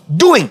for what?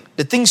 Doing.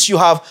 The things you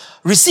have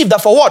received are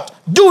for what?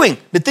 Doing.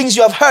 The things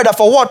you have heard are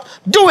for what?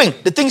 Doing.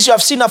 The things you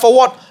have seen are for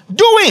what?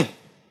 Doing.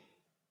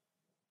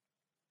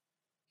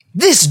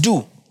 This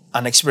do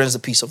and experience the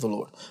peace of the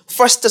Lord.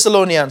 1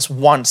 Thessalonians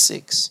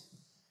 1:6.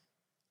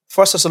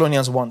 1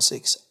 Thessalonians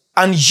 1:6.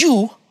 And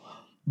you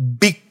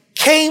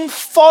became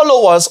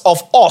followers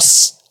of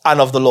us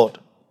and of the Lord.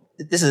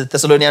 This is the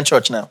Thessalonian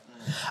church now.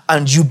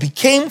 And you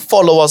became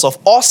followers of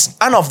us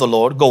and of the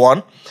Lord. Go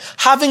on.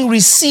 Having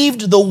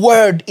received the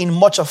word in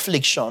much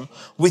affliction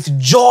with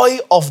joy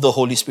of the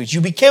Holy Spirit.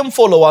 You became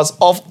followers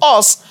of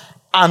us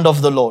and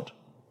of the Lord.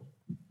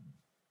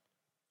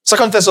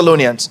 2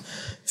 Thessalonians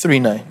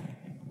 3:9.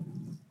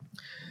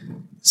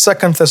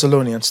 2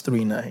 Thessalonians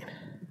 3:9.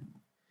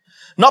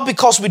 Not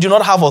because we do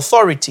not have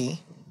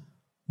authority,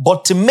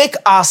 but to make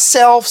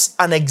ourselves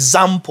an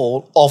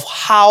example of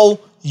how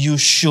you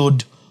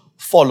should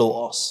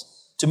follow us.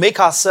 To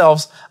make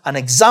ourselves an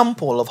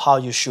example of how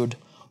you should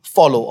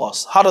follow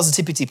us. How does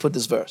the TPT put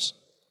this verse?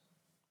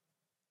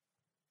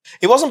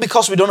 It wasn't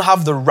because we don't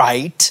have the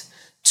right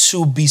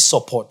to be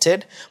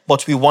supported,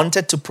 but we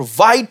wanted to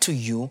provide to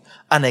you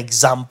an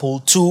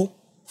example to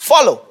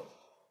follow.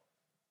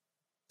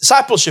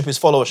 Discipleship is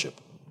followership.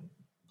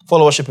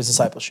 Followership is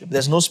discipleship.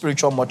 There's no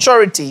spiritual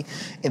maturity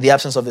in the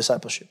absence of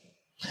discipleship.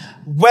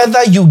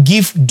 Whether you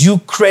give due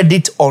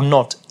credit or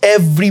not,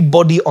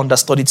 everybody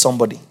understudied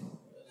somebody.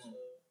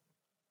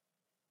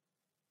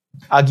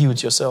 Argue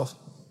with yourself.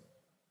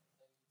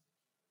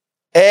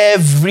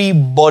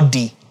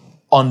 Everybody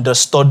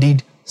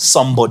understudied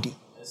somebody.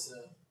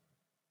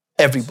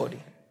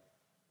 Everybody.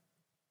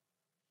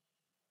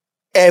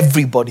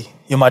 Everybody.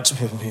 You might,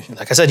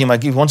 like I said, you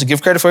might want to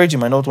give credit for it. You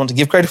might not want to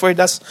give credit for it.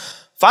 That's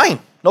fine.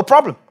 No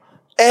problem.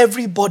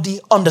 Everybody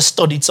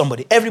understudied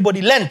somebody.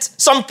 Everybody learnt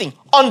something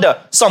under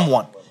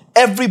someone.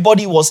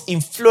 Everybody was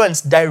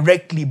influenced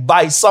directly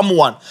by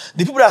someone.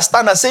 The people that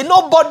stand and say,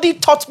 nobody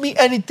taught me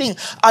anything,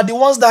 are the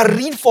ones that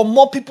read for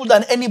more people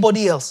than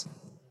anybody else.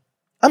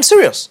 I'm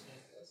serious.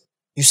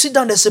 You sit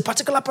down, there's a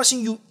particular person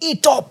you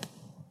eat up.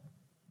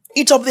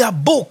 Eat up their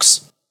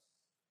books.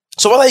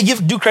 So whether you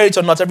give due credit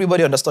or not,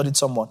 everybody understudied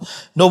someone.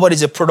 Nobody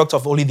is a product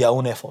of only their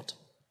own effort.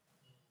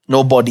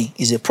 Nobody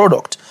is a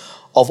product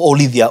of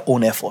only their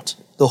own effort.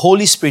 The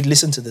Holy Spirit,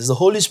 listen to this, the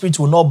Holy Spirit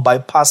will not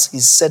bypass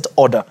his set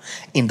order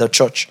in the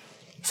church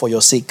for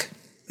your sake.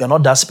 You're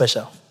not that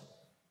special.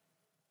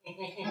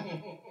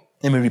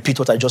 Let me repeat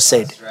what I just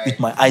said with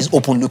my eyes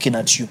open looking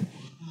at you.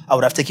 I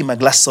would have taken my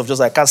glasses off just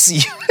so I can't see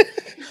you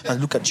and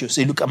look at you.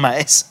 So you look at my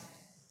eyes.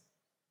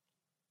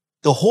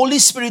 The Holy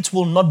Spirit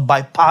will not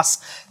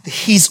bypass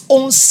his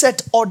own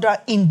set order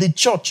in the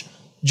church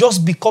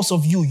just because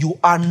of you. You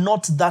are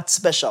not that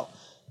special.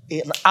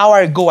 An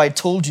hour ago, I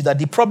told you that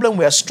the problem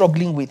we are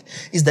struggling with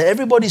is that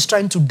everybody is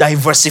trying to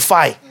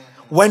diversify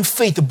when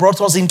faith brought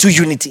us into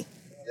unity.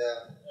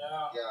 Yeah.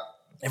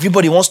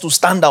 Everybody wants to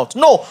stand out.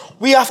 No,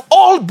 we have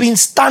all been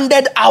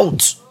standed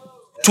out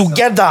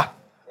together.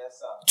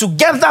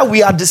 Together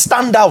we are the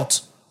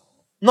standout.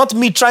 Not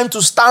me trying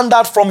to stand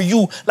out from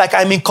you like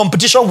I'm in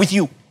competition with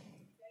you.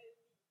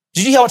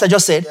 Did you hear what I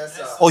just said? Yes,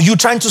 sir. Or you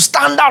trying to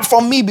stand out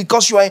from me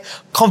because you are in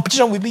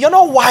competition with me. You're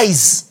not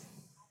wise.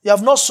 You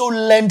have not so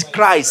learned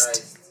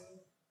Christ.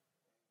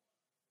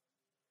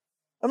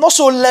 You have not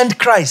so learned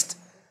Christ.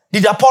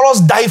 Did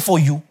Apollos die for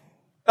you?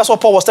 That's what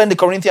Paul was telling the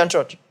Corinthian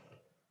church.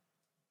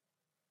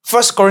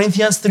 1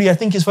 Corinthians 3, I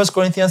think it's 1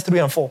 Corinthians 3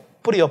 and 4.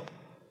 Put it up.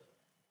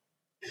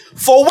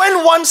 For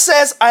when one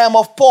says, I am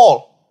of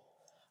Paul,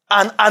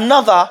 and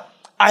another,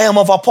 I am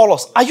of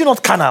Apollos, are you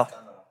not carnal?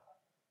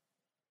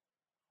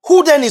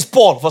 Who then is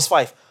Paul? Verse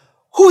 5.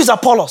 Who is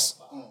Apollos?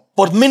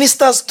 But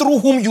ministers through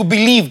whom you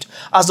believed,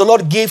 as the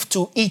Lord gave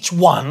to each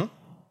one.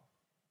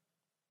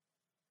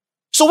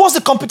 So what's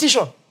the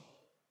competition?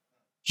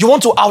 You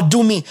want to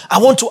outdo me. I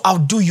want to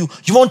outdo you.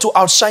 You want to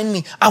outshine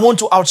me. I want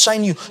to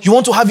outshine you. You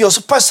want to have your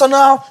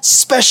personal,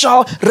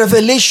 special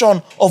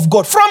revelation of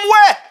God. From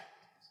where?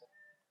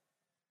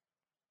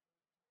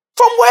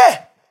 From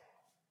where?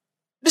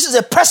 This is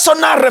a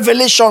personal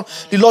revelation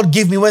the Lord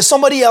gave me. When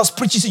somebody else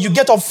preaches it, you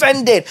get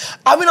offended.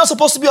 Are we not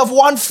supposed to be of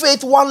one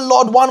faith, one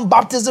Lord, one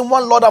baptism,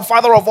 one Lord and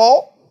Father of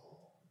all?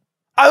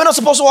 Are we not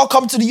supposed to all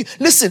come to the...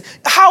 Listen,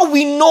 how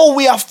we know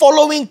we are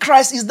following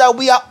Christ is that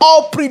we are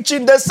all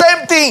preaching the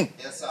same thing.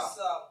 Yes, sir.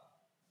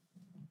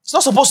 It's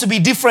not supposed to be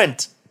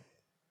different.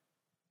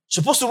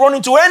 You're supposed to run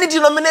into any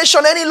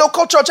denomination, any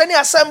local church, any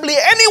assembly,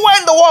 anywhere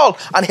in the world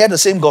and hear the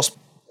same gospel.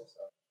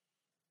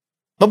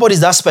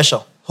 Nobody's that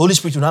special. Holy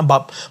Spirit will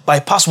not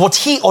bypass what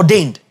he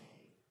ordained.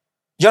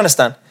 Do you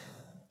understand?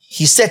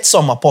 He set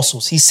some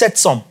apostles. He set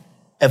some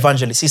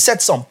evangelists. He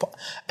set some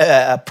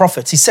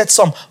prophets. He set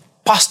some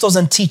pastors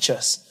and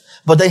teachers.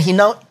 But then he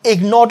now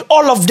ignored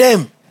all of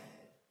them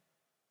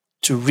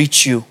to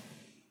reach you.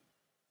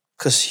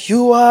 Because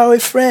you are a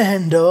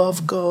friend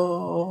of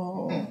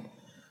God.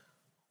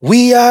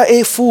 We are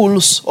a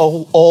fools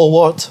or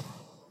what?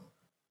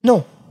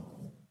 No.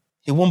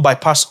 He won't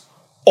bypass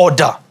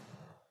order.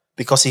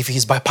 Because if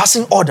he's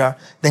bypassing order,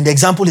 then the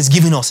example he's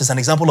giving us is an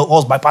example of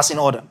us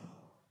bypassing order.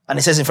 And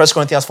it says in 1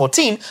 Corinthians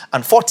 14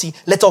 and 40,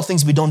 let all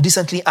things be done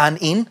decently and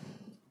in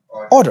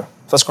order.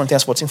 1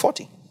 Corinthians 14,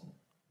 40.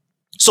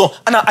 So,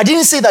 and I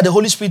didn't say that the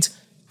Holy Spirit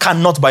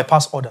cannot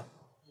bypass order.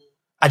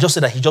 I just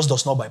said that he just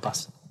does not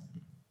bypass.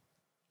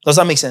 Does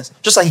that make sense?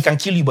 Just like he can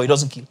kill you, but he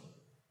doesn't kill.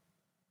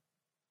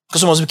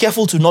 Because we must be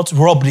careful to not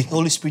rob the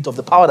Holy Spirit of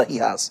the power that he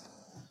has.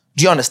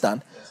 Do you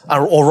understand?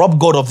 Or rob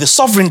God of the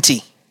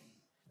sovereignty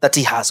that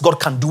he has. God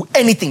can do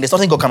anything. There's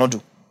nothing God cannot do.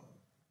 Do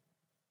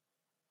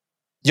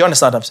you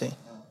understand what I'm saying?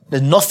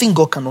 There's nothing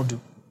God cannot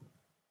do.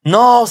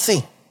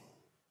 Nothing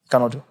he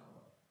cannot do.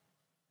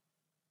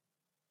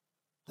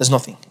 There's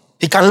nothing.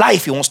 He can lie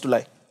if he wants to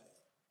lie.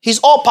 He's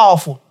all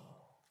powerful.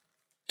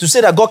 To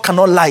say that God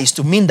cannot lie is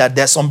to mean that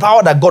there's some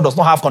power that God does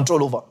not have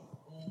control over.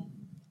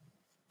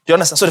 Do you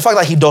understand? So the fact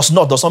that he does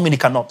not mean he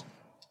cannot.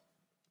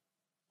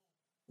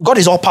 God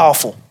is all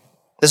powerful.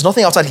 There's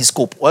nothing outside his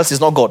scope, or else he's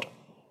not God.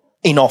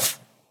 Enough.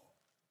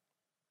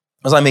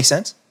 Does that make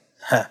sense?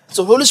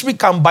 So Holy Spirit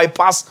can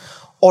bypass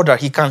order.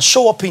 He can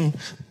show up in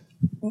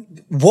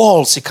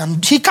walls. He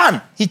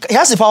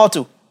has the power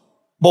to.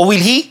 But will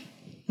he?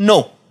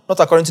 No. Not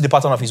according to the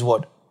pattern of his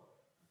word.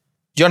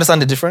 Do you understand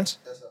the difference?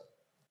 Yes, sir.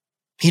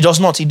 He does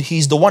not.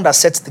 He's the one that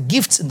sets the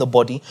gifts in the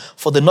body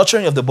for the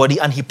nurturing of the body,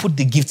 and he put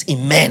the gifts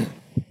in men.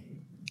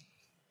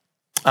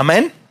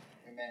 Amen?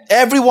 Amen.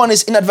 Everyone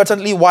is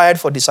inadvertently wired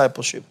for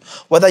discipleship.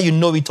 Whether you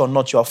know it or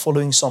not, you are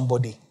following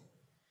somebody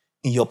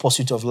in your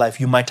pursuit of life.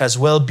 You might as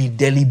well be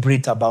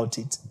deliberate about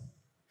it.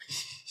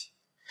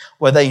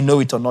 Whether you know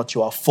it or not,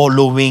 you are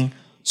following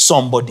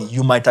somebody.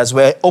 You might as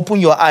well open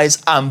your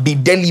eyes and be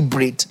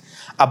deliberate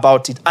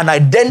about it and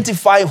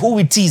identify who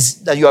it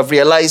is that you have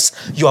realized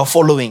you are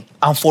following,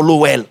 and follow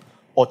well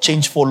or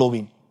change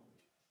following.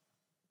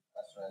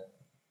 That's right.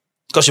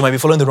 Because you might be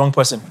following the wrong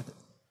person.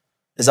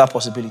 There's that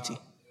possibility.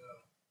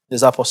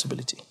 There's that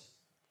possibility.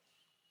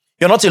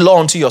 You're not a law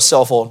unto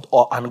yourself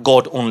and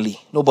God only.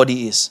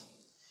 Nobody is.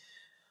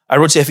 I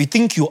wrote here, if you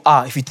think you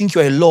are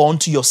a law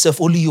unto yourself,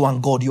 only you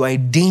and God, you are a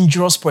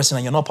dangerous person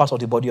and you're not part of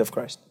the body of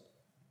Christ.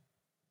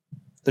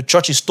 The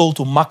church is told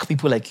to mark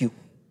people like you.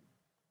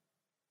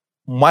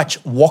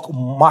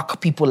 Mark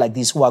people like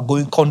this who are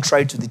going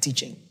contrary to the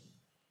teaching.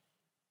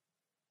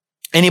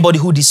 Anybody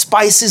who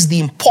despises the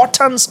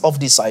importance of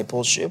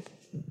discipleship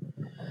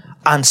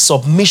and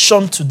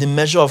submission to the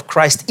measure of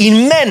Christ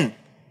in men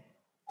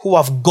who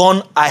have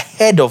gone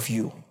ahead of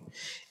you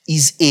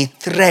is a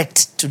threat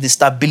to the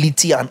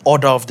stability and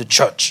order of the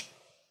church.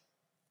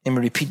 Let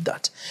me repeat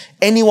that.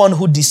 Anyone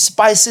who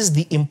despises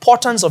the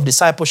importance of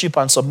discipleship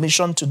and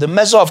submission to the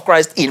measure of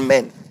Christ in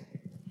men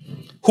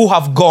who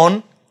have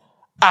gone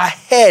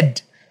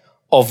ahead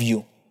of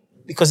you.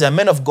 Because they are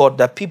men of God,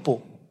 that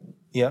people,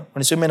 when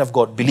you say men of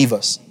God,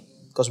 believers,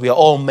 because we are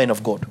all men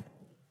of God.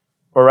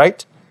 All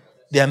right?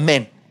 They are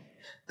men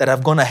that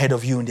have gone ahead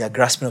of you in their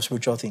grasping of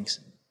spiritual things.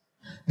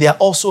 There are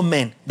also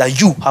men that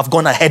you have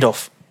gone ahead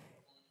of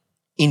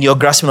in your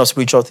grasping of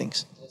spiritual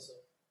things.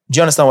 Do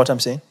you understand what I'm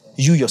saying?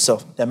 You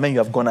yourself, there are men you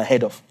have gone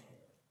ahead of.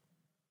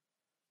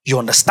 You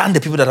understand the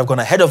people that have gone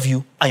ahead of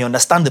you, and you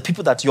understand the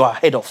people that you are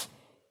ahead of,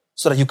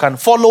 so that you can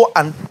follow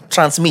and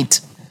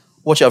transmit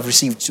what you have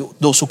received to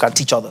those who can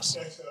teach others.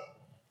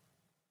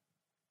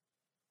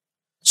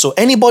 So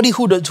anybody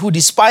who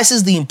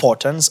despises the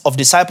importance of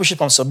discipleship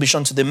and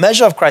submission to the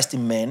measure of Christ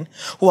in men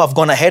who have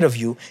gone ahead of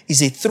you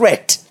is a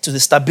threat to the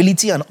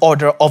stability and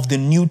order of the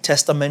New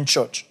Testament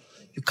church.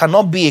 You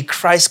cannot be a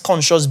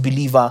Christ-conscious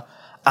believer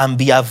and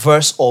be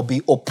averse or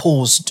be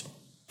opposed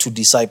to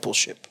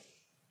discipleship.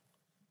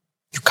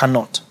 You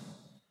cannot.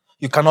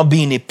 You cannot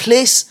be in a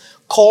place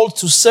called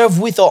to serve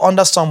with or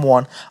under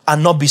someone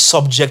and not be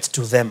subject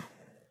to them.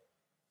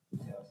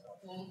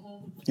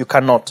 You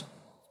cannot.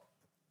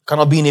 You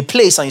cannot be in a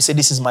place and you say,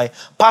 this is my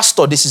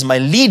pastor, this is my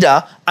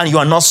leader, and you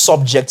are not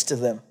subject to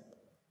them.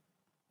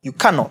 You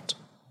cannot.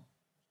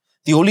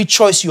 The only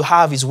choice you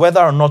have is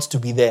whether or not to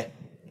be there,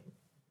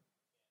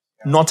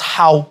 not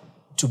how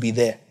to be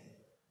there.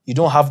 You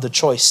don't have the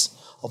choice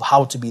of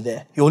how to be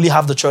there. You only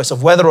have the choice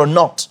of whether or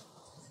not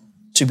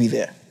to be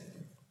there.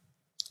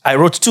 I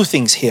wrote two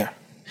things here.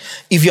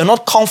 If you're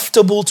not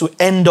comfortable to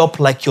end up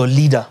like your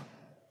leader,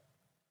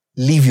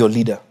 leave your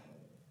leader.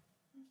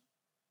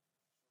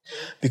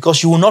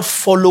 Because you will not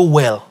follow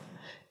well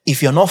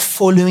if you're not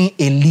following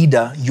a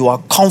leader you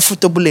are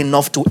comfortable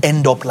enough to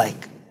end up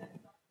like.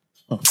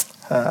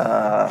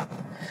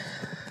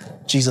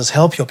 Jesus,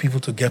 help your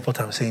people to get what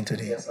I'm saying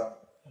today. Yes, sir.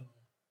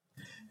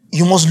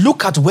 You must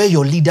look at where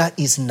your leader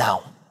is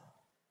now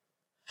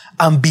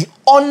and be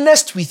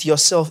honest with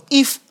yourself.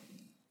 If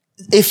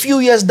a few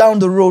years down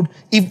the road,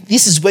 if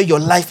this is where your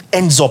life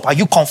ends up, are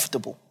you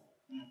comfortable?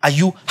 Are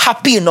you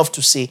happy enough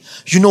to say,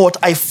 you know what,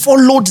 I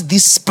followed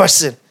this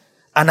person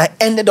and I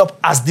ended up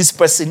as this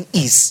person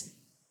is?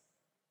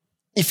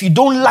 If you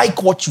don't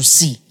like what you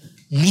see,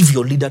 leave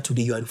your leader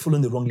today. You are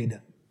following the wrong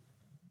leader.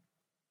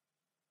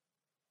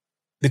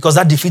 Because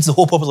that defeats the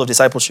whole purpose of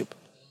discipleship.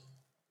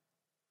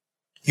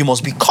 You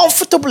must be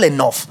comfortable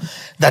enough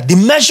that the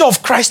measure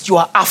of Christ you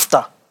are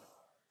after,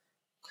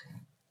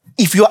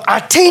 if you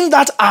attain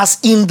that as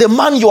in the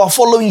man you are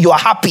following, you are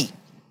happy,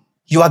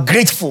 you are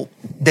grateful,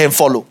 then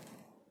follow.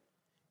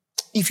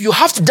 If you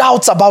have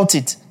doubts about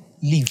it,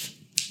 leave.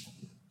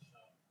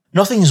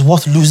 Nothing is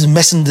worth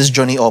messing this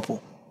journey up.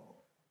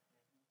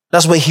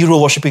 That's where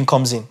hero worshipping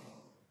comes in.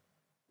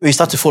 Where you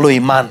start to follow a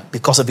man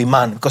because of a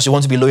man, because you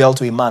want to be loyal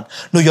to a man.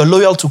 No, you're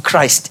loyal to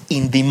Christ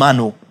in the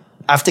man.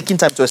 I've taken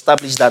time to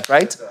establish that,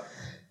 right?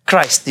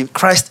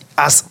 Christ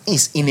as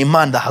is in a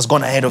man that has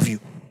gone ahead of you.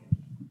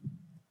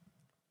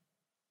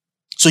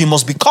 So you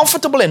must be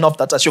comfortable enough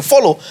that as you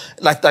follow,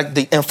 like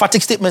the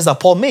emphatic statements that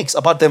Paul makes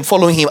about them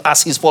following him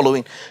as he's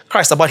following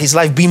Christ, about his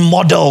life being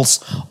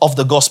models of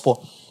the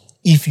gospel.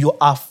 If you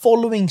are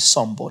following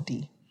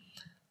somebody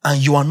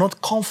and you are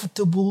not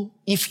comfortable,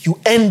 if you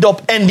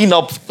ending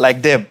up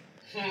like them,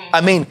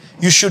 I mean,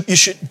 you should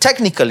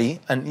technically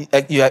and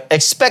you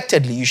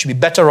expectedly, you should be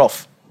better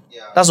off.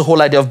 Yeah. That's the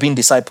whole idea of being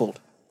discipled.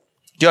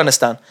 Do you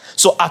understand?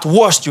 So at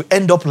worst, you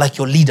end up like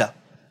your leader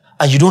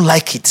and you don't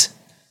like it.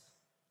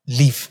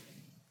 Leave.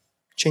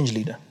 Change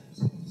leader.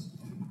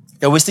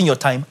 You're wasting your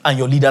time and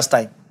your leader's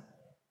time. Do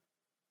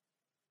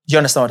you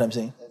understand what I'm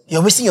saying?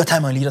 You're wasting your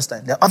time and leader's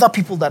time. There are other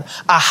people that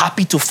are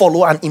happy to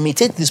follow and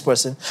imitate this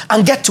person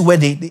and get to where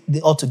they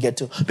ought to get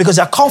to because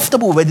they're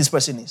comfortable with where this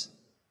person is.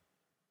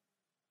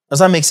 Does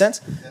that make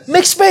sense? Yes.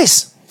 Make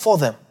space for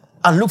them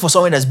and look for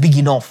someone that's big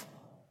enough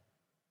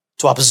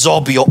to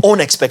absorb your own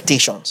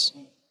expectations.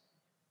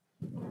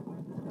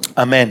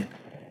 Amen.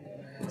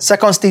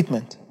 Second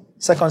statement.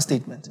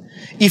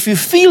 If you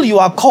feel you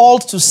are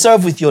called to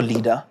serve with your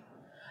leader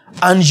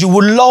and you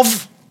will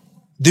love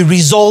the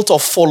result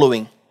of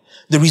following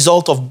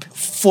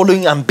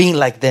and being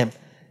like them,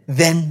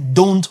 then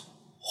don't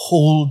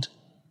hold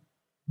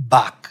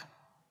back.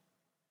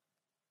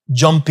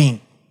 Jump in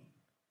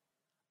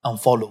and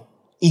follow.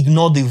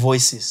 Ignore the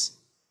voices.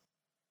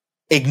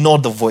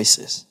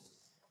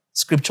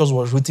 Scriptures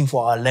was written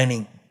for our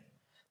learning.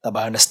 That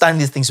by understanding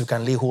these things, you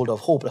can lay hold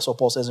of hope. That's what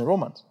Paul says in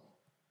Romans.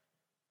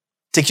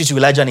 Takes you to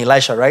Elijah and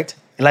Elisha, right?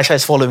 Elisha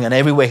is following, and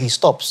everywhere he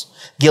stops,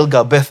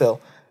 Gilgal,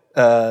 Bethel,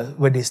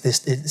 where they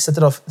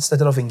started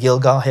off in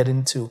Gilgal,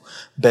 heading to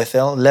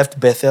Bethel, left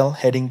Bethel,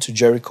 heading to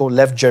Jericho,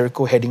 left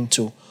Jericho, heading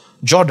to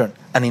Jordan.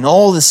 And in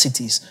all the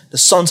cities, the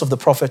sons of the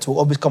prophet will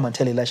always come and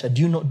tell Elisha,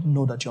 do you not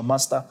know that your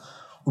master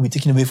will be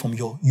taken away from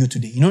you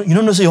today? You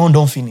know, so your own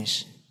don't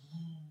finish.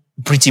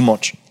 Pretty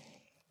much.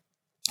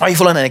 Are you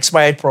following an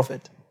expired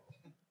prophet?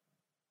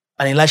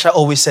 And Elisha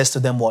always says to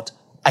them what?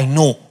 I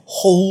know,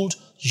 hold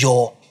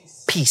your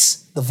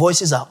peace. The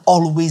voices are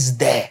always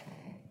there.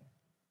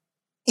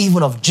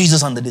 even of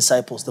Jesus and the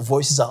disciples, the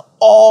voices are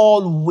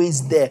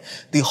always there.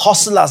 The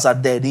hustlers are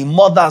there. The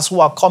mothers who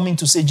are coming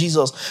to say,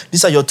 Jesus,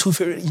 these are your two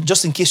favorite,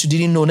 just in case you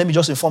didn't know, let me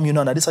just inform you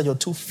now that these are your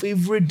two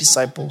favorite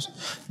disciples,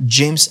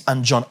 James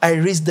and John. I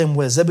raised them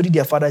well. Zebedee,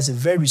 their father, is a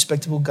very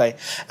respectable guy.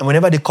 And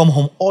whenever they come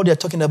home, all they're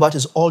talking about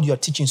is all you're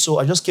teaching. So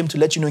I just came to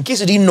let you know, in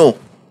case you didn't know,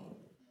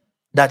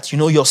 that,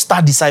 your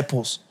star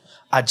disciples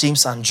are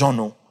James and John.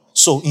 No?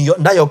 So in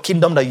your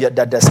kingdom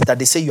that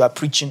they say you are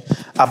preaching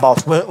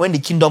about, when the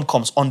kingdom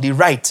comes, on the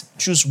right,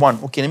 choose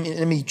one. Okay,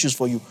 let me choose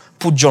for you.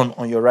 Put John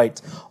on your right.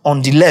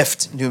 On the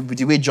left,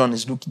 the way John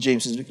is looking,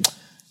 James is looking,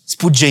 let's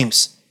put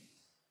James.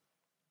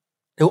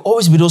 There will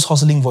always be those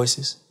hustling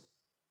voices.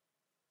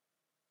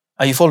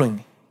 Are you following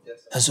me?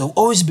 Yes, sir. There will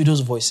always be those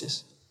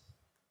voices.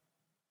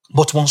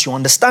 But once you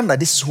understand that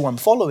this is who I'm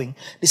following,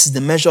 this is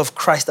the measure of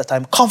Christ that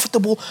I'm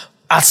comfortable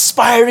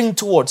aspiring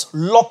towards,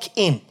 lock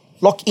in.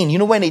 Lock in. You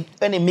know when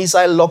a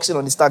missile locks in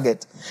on its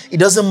target, it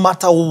doesn't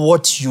matter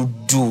what you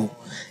do.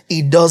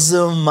 It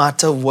doesn't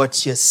matter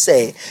what you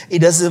say. It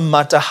doesn't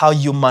matter how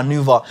you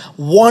maneuver.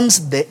 Once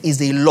there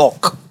is a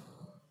lock,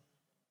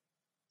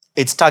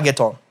 it's target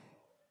on.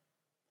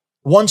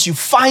 Once you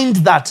find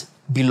that,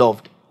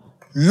 beloved,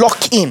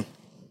 lock in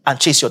and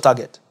chase your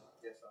target.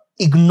 Yes,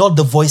 sir. Ignore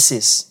the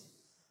voices.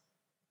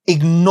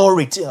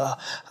 Ignore it.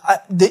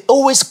 They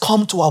always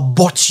come to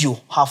abort you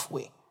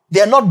halfway. They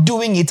are not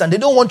doing it and they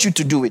don't want you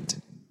to do it.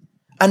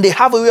 And they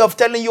have a way of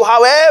telling you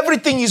how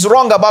everything is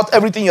wrong about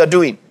everything you're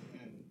doing.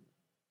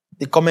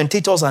 The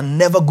commentators are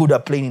never good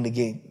at playing in the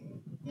game.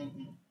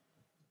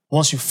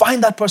 Once you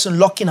find that person,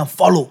 lock in and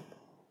follow.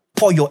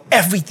 Pour your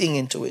everything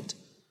into it.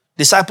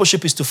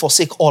 Discipleship is to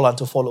forsake all and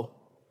to follow.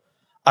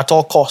 At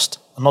all cost,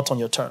 and not on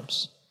your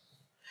terms.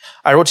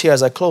 I wrote here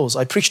as I close,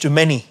 I preach to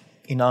many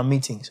in our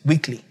meetings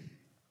weekly.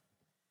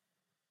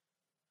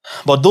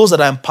 But those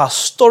that I am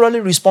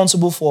pastorally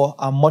responsible for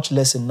are much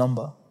less in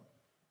number.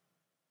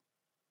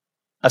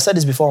 I've said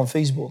this before on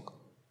Facebook.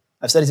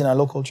 I've said it in our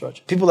local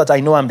church. People that I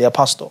know I'm their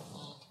pastor.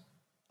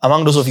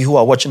 Among those of you who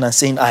are watching and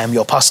saying, I am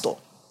your pastor,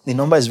 the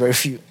number is very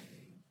few.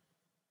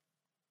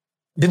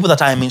 People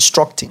that I am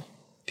instructing.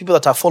 People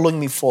that are following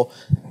me for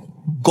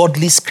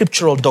godly,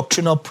 scriptural,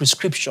 doctrinal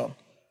prescription.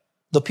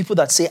 The people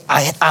that say,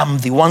 I am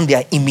the one they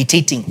are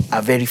imitating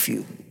are very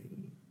few.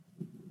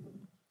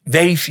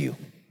 Very few.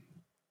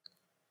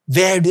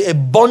 A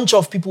bunch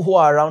of people who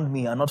are around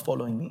me are not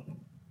following me.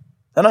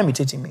 They're not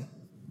imitating me.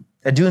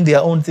 They're doing their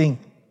own thing.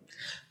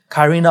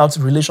 Carrying out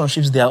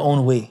relationships their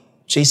own way.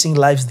 Chasing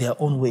lives their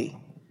own way.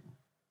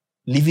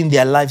 Living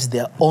their lives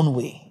their own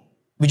way.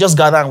 We just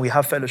gather and we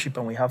have fellowship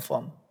and we have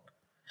fun.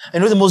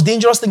 And the most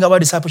dangerous thing about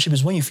discipleship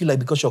is when you feel like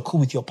because you're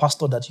cool with your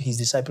pastor that he's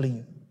discipling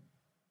you.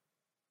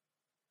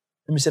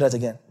 Let me say that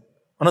again.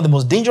 One of the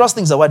most dangerous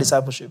things about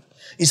discipleship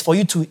is for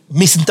you to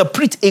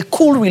misinterpret a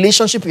cool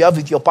relationship you have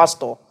with your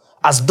pastor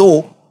as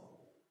though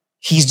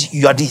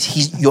you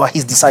are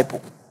his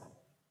disciple.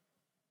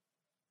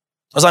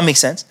 Does that make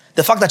sense?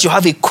 The fact that you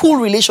have a cool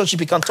relationship,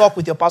 you can talk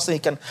with your pastor, you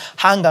can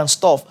hang and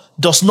stuff,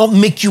 does not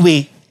make you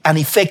an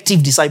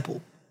effective disciple.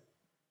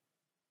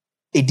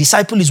 A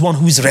disciple is one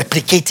who is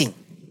replicating.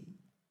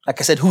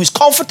 Like I said, who is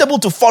comfortable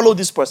to follow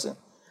this person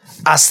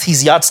as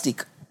his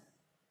yardstick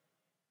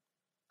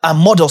and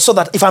model, so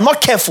that if I'm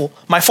not careful,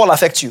 my fall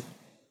affects you.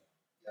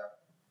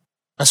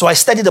 And so I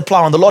steady the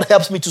plow and the Lord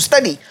helps me to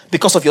steady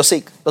because of your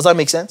sake. Does that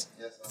make sense?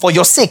 Yes, sir. For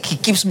your sake, he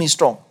keeps me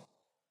strong.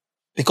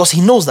 Because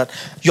he knows that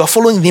you are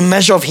following the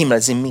measure of him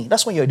that's in me.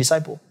 That's when you're a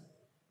disciple.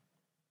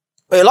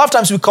 But a lot of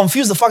times we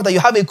confuse the fact that you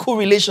have a cool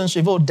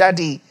relationship. Oh,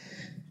 daddy,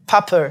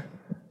 papa,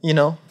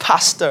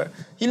 pastor.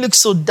 You look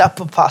so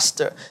dapper,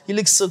 pastor. You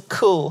look so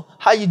cool.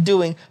 How you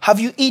doing? Have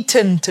you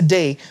eaten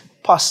today,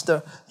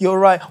 pastor? You're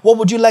right. What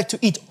would you like to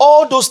eat?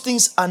 All those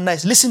things are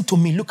nice. Listen to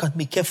me. Look at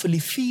me carefully.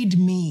 Feed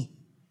me.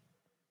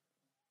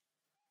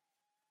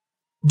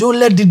 Don't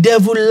let the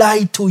devil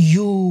lie to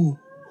you.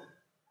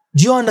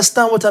 Do you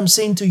understand what I'm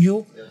saying to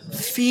you?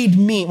 Yes, feed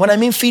me. When I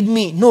mean feed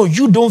me, no,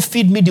 you don't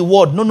feed me the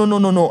word.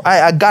 No.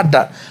 I got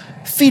that.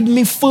 Feed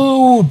me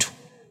food.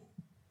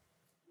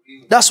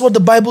 That's what the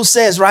Bible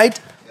says, right?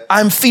 Yes.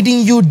 I'm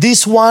feeding you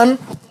this one.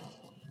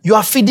 You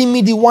are feeding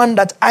me the one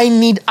that I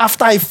need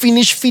after I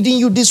finish feeding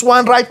you this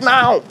one right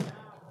now.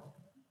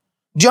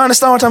 Do you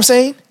understand what I'm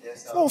saying?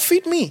 Yes, sir. Oh,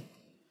 feed me.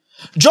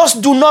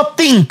 Just do not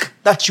think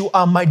that you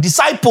are my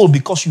disciple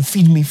because you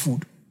feed me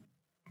food.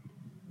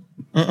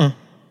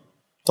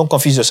 Don't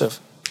confuse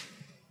yourself.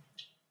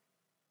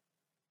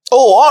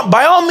 Oh,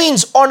 by all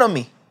means, honor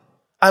me.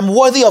 I'm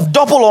worthy of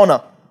double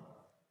honor.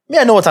 Me,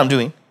 I know what I'm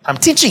doing. I'm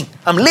teaching.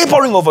 I'm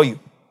laboring over you.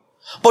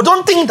 But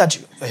don't think that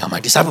you are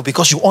my disciple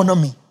because you honor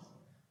me.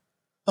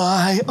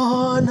 I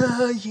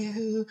honor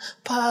you,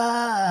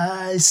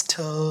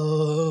 pastor.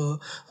 So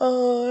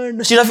you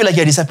don't feel like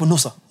you're a disciple? No,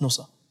 sir. No,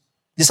 sir.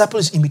 Disciple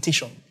is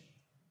imitation.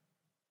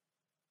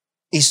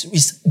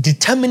 Is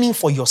determining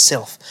for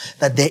yourself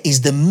that there is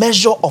the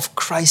measure of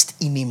Christ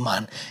in a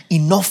man,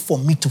 enough for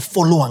me to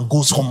follow and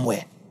go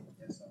somewhere.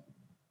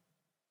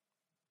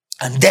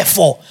 And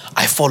therefore,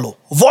 I follow.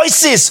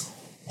 Voices,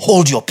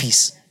 hold your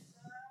peace.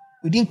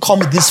 We didn't come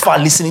this far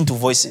listening to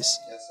voices.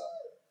 Yes, sir.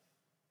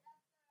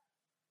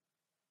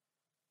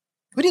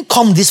 We didn't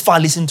come this far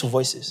listening to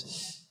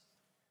voices.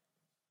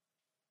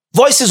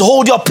 Voices,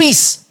 hold your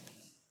peace.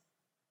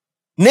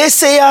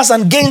 Naysayers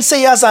and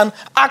gainsayers and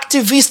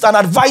activists and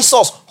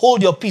advisors,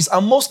 hold your peace.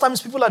 And most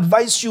times people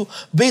advise you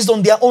based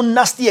on their own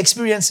nasty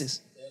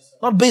experiences,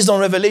 not based on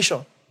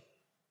revelation.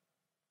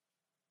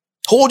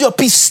 Hold your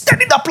peace,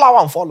 steady the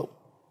plow and follow.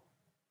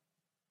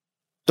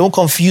 Don't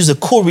confuse a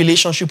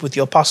co-relationship with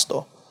your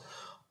pastor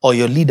or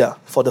your leader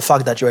for the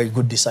fact that you're a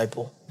good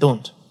disciple.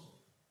 Don't.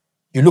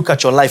 You look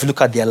at your life,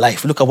 look at their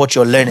life, look at what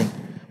you're learning.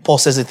 Paul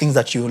says the things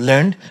that you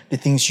learned, the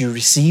things you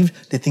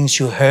received, the things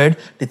you heard,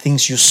 the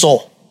things you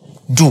saw.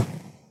 Do.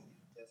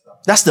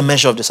 That's the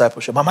measure of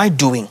discipleship. Am I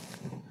doing?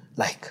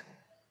 Like,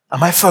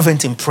 am I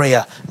fervent in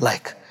prayer?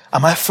 Like,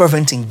 am I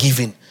fervent in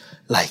giving?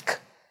 Like,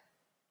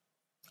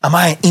 am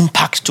I an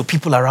impact to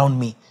people around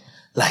me?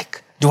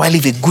 Like, do I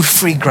leave a good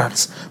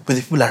fragrance with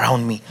the people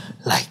around me?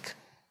 Like,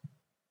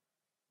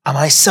 am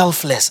I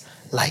selfless?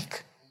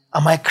 Like,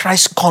 am I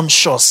Christ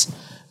conscious?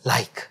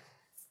 Like,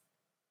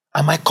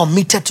 am I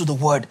committed to the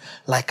word?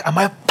 Like, am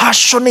I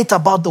passionate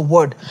about the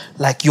word?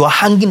 Like, you are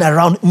hanging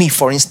around me,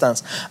 for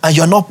instance, and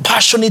you're not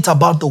passionate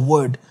about the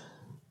word.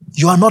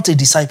 You are not a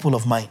disciple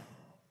of mine.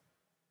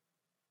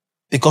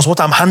 Because what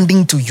I'm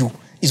handing to you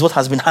is what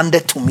has been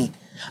handed to me.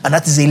 And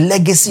that is a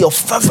legacy of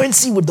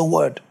fervency with the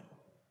word.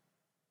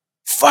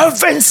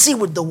 Fervency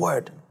with the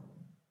word.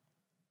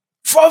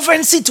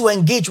 Fervency to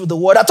engage with the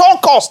word at all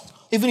costs,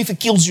 even if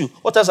it kills you.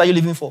 What else are you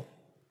living for?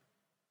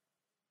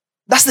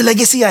 That's the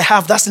legacy I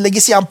have. That's the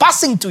legacy I'm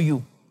passing to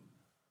you.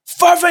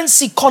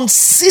 Fervency,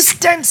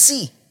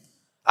 consistency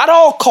at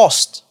all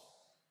cost.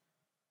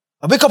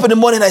 I wake up in the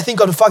morning and I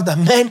think of the fact that,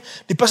 man,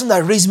 the person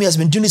that raised me has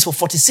been doing this for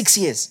 46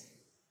 years.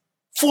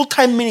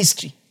 Full-time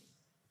ministry.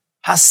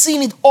 Has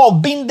seen it all,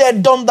 been there,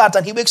 done that,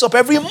 and he wakes up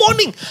every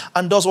morning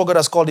and does what God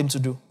has called him to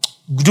do.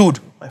 Dude,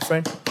 my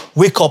friend,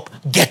 wake up,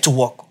 get to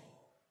work.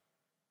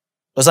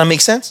 Does that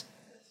make sense?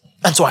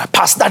 And so I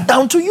pass that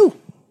down to you.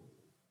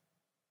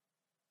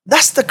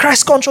 That's the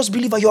Christ-conscious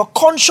believer. You are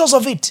conscious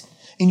of it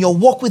in your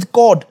walk with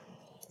God.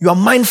 You are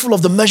mindful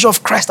of the measure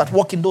of Christ at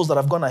work in those that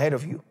have gone ahead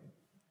of you.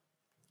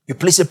 You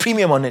place a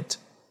premium on it.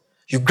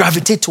 You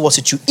gravitate towards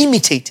it. You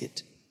imitate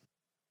it.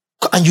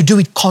 And you do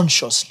it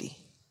consciously.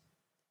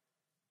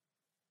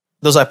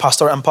 Those I'm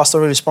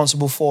pastorally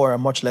responsible for are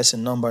much less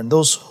in number. And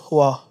those who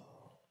are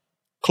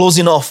close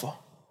enough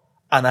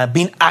and are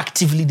being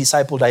actively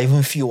discipled are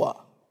even fewer.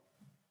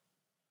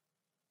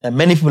 And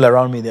many people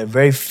around me, there are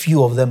very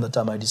few of them that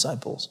are my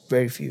disciples.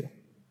 Very few.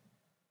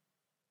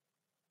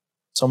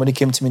 Somebody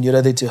came to me the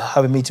other day to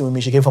have a meeting with me.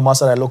 She came from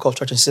outside our local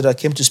church and said, I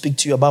came to speak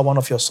to you about one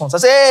of your sons. I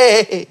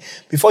said, hey,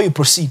 before you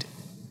proceed,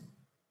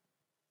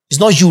 it's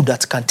not you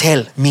that can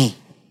tell me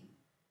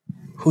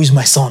who is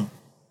my son.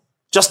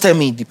 Just tell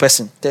me the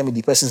person. Tell me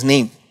the person's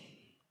name.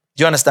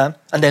 Do you understand?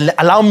 And then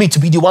allow me to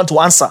be the one to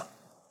answer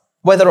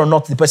whether or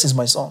not the person is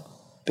my son.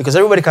 Because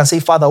everybody can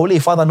say father. Only a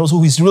father knows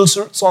who his real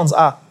sons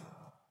are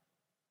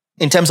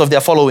in terms of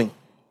their following.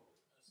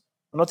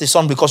 Not a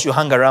son because you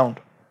hang around.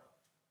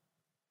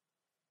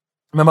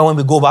 Remember when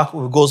we go back,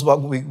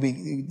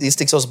 this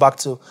takes us back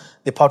to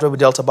the part where we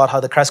dealt about how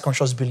the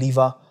Christ-conscious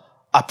believer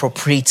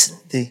appropriates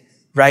the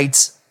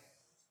rights,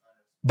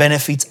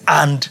 benefits,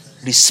 and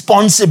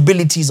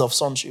responsibilities of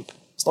sonship.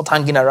 It's not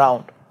hanging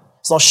around.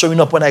 It's not showing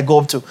up when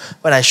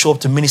I show up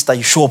to minister,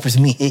 you show up with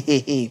me.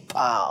 Hey,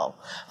 pal.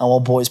 I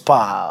want boys,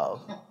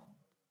 pal.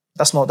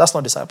 That's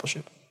not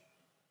discipleship.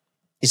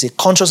 It's a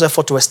conscious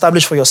effort to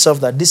establish for yourself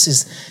that this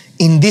is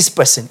in this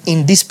person,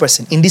 in this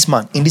person, in this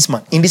man, in this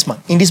man, in this man,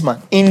 in this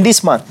man, in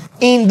this man,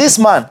 in this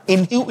man,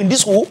 in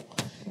this who?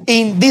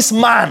 In this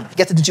man.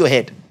 Get it into your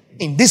head.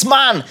 In this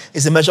man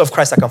is the measure of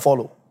Christ I can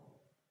follow.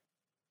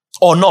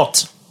 Or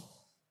not.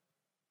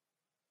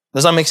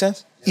 Does that make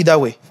sense? Either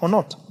way, or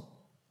not.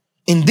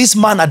 In this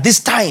man at this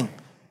time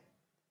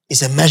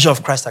is a measure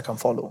of Christ I can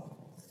follow.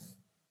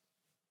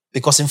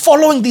 Because in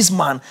following this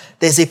man,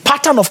 there's a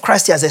pattern of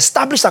Christ he has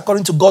established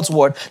according to God's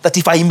word that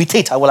if I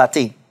imitate, I will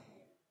attain.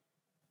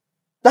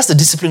 That's the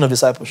discipline of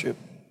discipleship.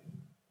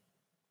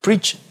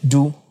 Preach,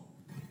 do,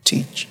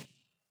 teach.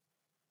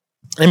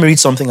 Let me read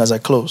something as I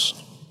close.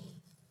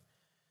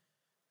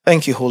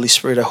 Thank you, Holy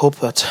Spirit. I hope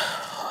that...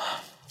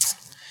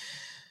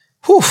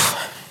 Whew.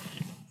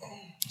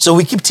 So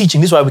we keep teaching.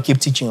 This is why we keep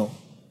teaching.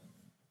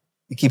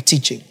 We keep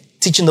teaching.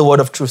 Teaching the word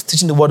of truth.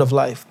 Teaching the word of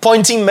life.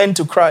 Pointing men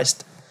to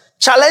Christ.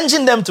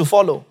 Challenging them to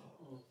follow.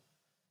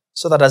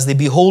 So that as they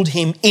behold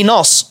him in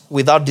us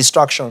without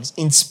distractions,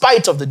 in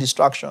spite of the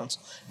distractions,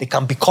 they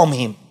can become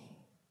him.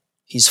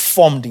 He's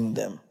formed in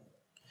them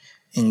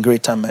in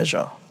greater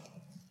measure.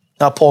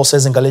 Now Paul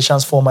says in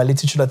Galatians 4, my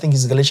little children, I think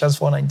it's Galatians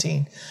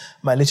 4:19,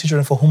 my little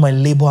children for whom I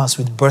labor as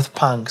with birth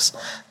pangs,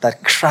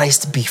 that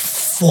Christ be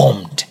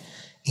formed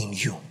in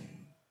you.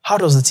 How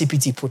does the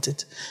TPT put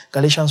it?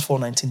 Galatians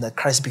 4:19, that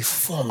Christ be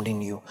formed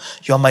in you.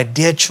 You are my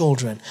dear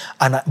children,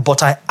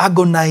 but I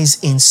agonize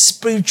in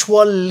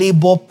spiritual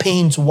labor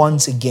pains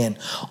once again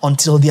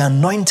until the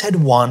anointed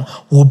one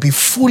will be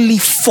fully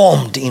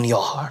formed in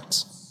your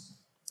hearts.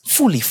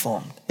 Fully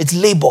formed. It's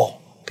labor,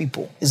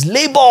 people. It's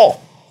labor.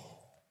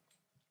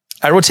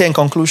 I wrote here in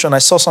conclusion, I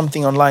saw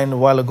something online a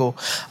while ago.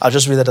 I'll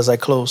just read it as I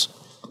close.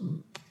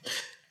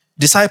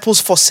 Disciples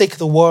forsake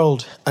the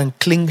world and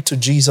cling to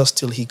Jesus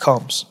till he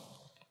comes.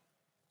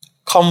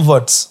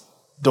 Converts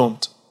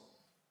don't.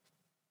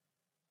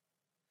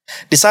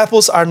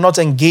 Disciples are not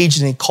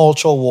engaged in a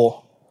culture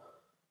war.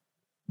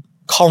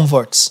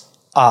 Converts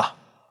are.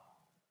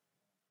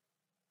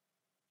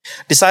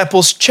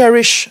 Disciples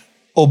cherish,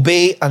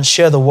 obey, and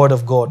share the word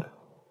of God.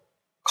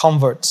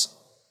 Converts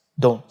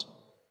don't.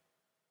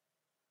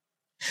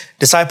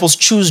 Disciples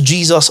choose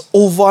Jesus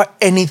over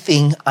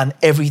anything and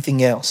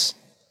everything else.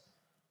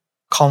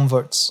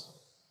 Converts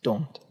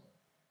don't.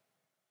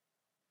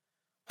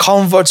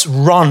 Converts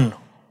run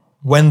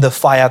when the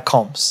fire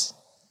comes.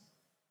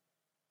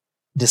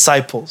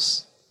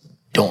 Disciples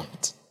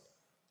don't.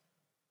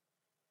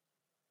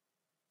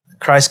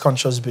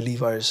 Christ-conscious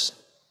believer is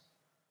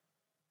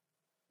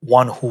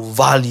one who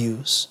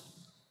values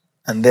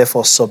and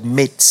therefore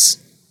submits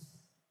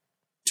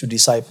to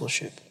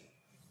discipleship.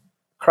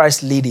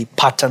 Christ laid a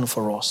pattern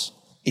for us.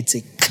 It's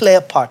a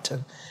clear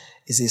pattern.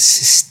 It's a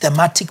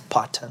systematic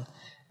pattern.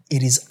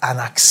 It is an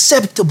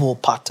acceptable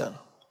pattern.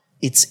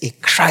 It's a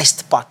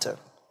Christ pattern.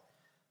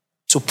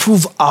 To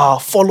prove our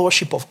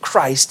followership of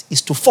Christ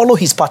is to follow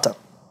his pattern.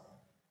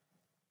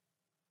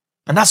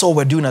 And that's all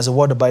we're doing as a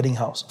Word Abiding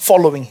House.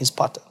 Following his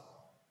pattern.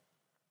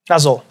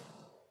 That's all.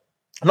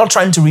 I'm not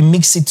trying to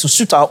remix it to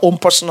suit our own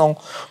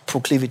personal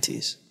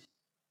proclivities.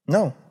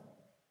 No.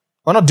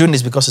 We're not doing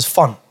this because it's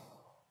fun.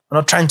 We're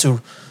not trying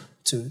to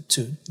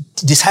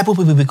disciple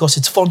people because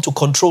it's fun to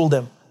control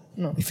them.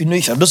 No. If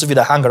those of you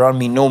that hang around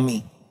me know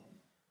me.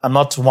 I'm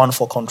not one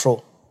for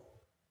control.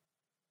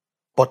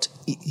 But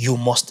you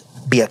must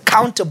be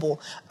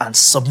accountable and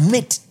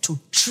submit to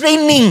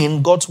training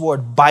in God's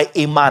word by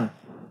a man.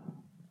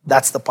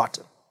 That's the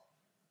pattern.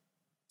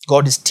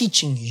 God is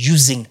teaching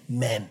using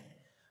men.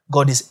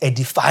 God is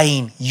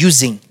edifying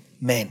using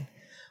men.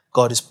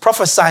 God is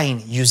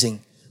prophesying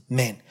using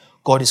men.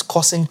 God is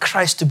causing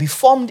Christ to be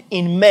formed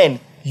in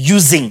men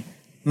using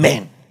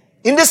men.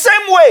 In the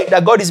same way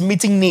that God is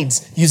meeting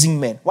needs using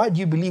men. Why do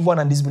you believe one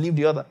and disbelieve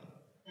the other?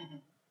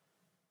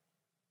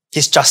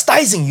 He's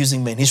chastising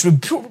using men. He's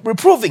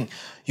reproving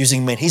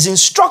using men. He's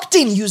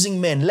instructing using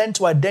men. Learn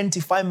to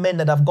identify men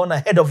that have gone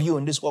ahead of you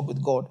in this walk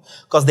with God.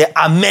 Because there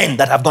are men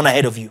that have gone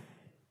ahead of you.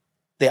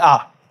 They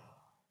are.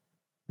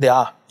 They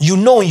are. You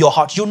know in your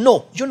heart. You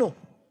know. You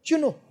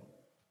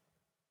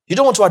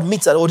don't want to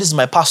admit that, this is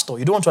my pastor.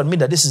 You don't want to admit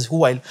that this is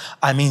who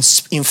I'm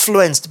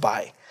influenced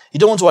by. You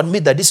don't want to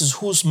admit that this is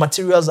whose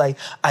materials I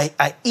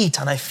eat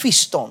and I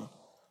feast on.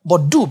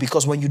 But do,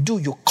 because when you do,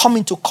 you come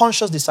into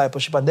conscious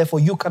discipleship, and therefore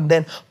you can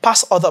then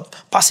pass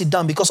it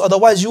down, because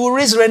otherwise you will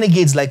raise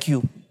renegades like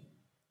you.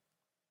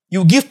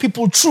 You give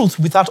people truth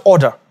without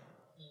order.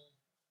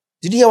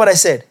 Did you hear what I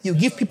said? You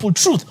give people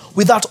truth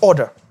without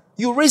order.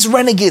 You raise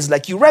renegades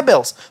like you,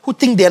 rebels, who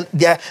think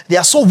they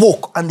are so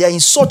woke and they are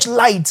in such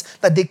light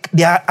that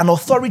they are an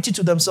authority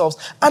to themselves.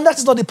 And that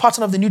is not the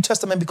pattern of the New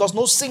Testament, because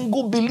no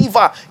single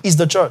believer is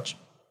the church.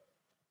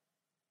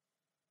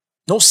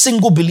 No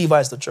single believer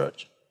is the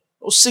church.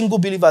 No single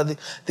believer.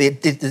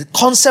 The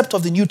concept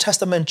of the New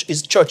Testament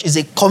is church is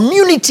a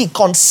community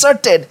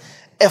concerted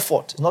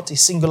effort, not a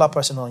singular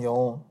person on your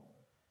own.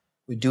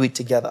 We do it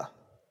together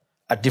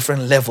at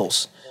different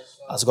levels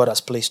as God has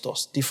placed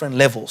us. Different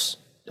levels.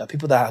 There are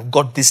people that have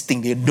got this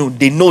thing.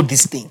 They know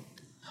this thing.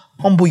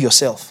 Humble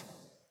yourself.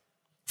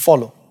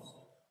 Follow.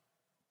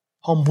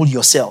 Humble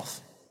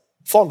yourself.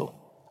 Follow.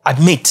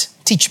 Admit.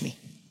 Teach me.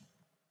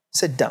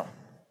 Sit down.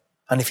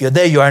 And if you're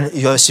there,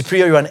 you're a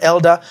superior, you're an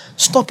elder,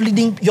 stop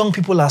leading young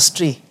people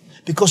astray.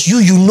 Because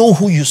you know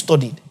who you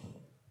studied.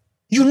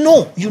 You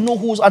know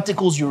whose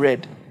articles you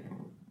read.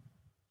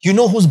 You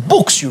know whose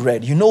books you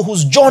read. You know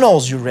whose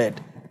journals you read.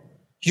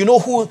 You know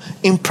who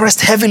impressed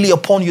heavily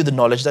upon you the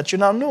knowledge that you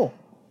now know.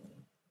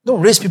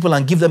 Don't raise people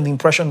and give them the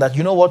impression that,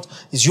 you know what,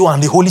 it's you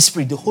and the Holy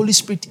Spirit. The Holy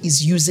Spirit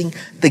is using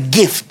the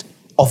gift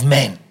of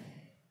men.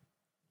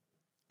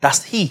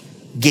 That's He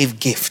gave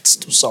gifts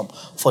to some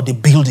for the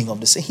building of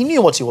the saints. He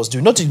knew what He was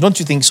doing. Don't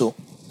you think so?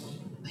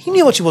 He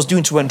knew what He was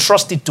doing to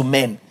entrust it to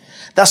men.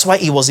 That's why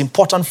it was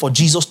important for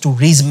Jesus to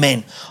raise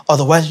men.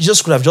 Otherwise,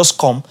 Jesus could have just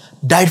come,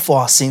 died for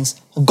our sins,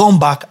 gone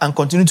back, and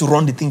continued to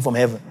run the thing from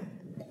heaven.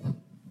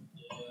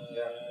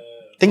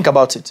 Think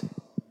about it.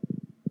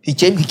 He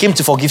came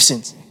to forgive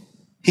sins.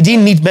 He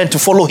didn't need men to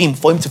follow Him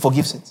for Him to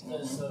forgive sins.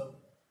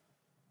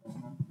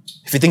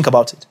 If you think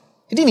about it.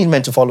 He didn't need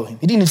men to follow Him.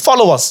 He didn't need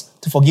followers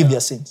to forgive their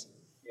sins.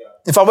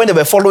 In fact, when they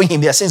were following Him,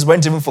 their sins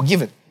weren't even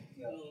forgiven.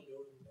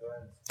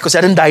 Because He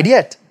hadn't died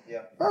yet.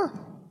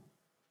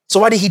 So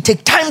why did He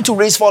take time to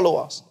raise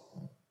followers?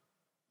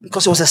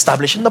 Because He was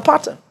establishing the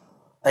pattern.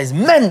 That is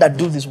men that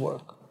do this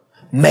work.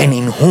 men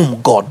in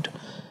whom God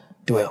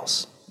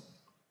dwells.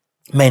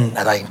 Men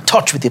that are in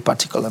touch with a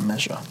particular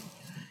measure.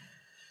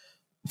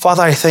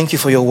 Father, I thank you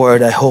for your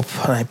word. I hope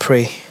and I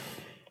pray,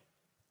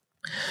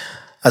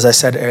 as I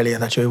said earlier,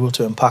 that you're able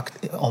to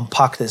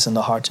unpack this in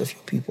the hearts of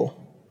your people.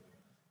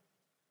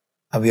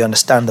 And we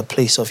understand the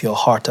place of your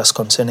heart as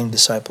concerning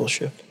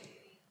discipleship.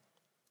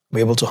 We're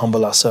able to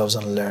humble ourselves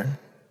and learn.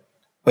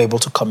 We're able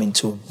to come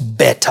into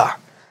better,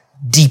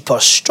 deeper,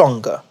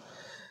 stronger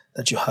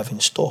that you have in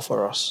store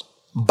for us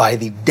by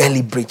the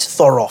deliberate,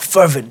 thorough,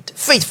 fervent,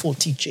 faithful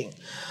teaching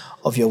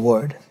of your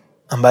word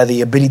and by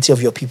the ability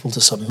of your people to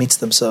submit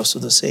themselves to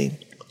the same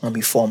and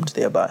be formed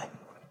thereby.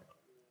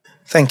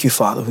 Thank you,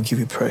 Father. We give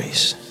you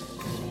praise.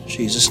 In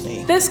Jesus'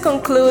 name. This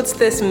concludes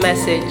this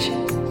message.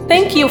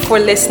 Thank you for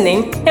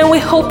listening, and we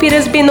hope it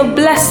has been a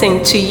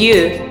blessing to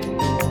you.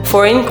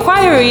 For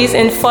inquiries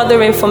and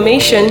further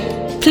information,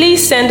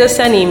 please send us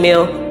an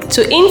email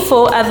to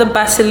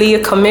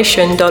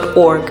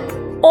info@thebasileacommission.org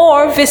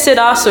or visit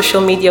our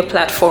social media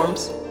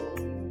platforms.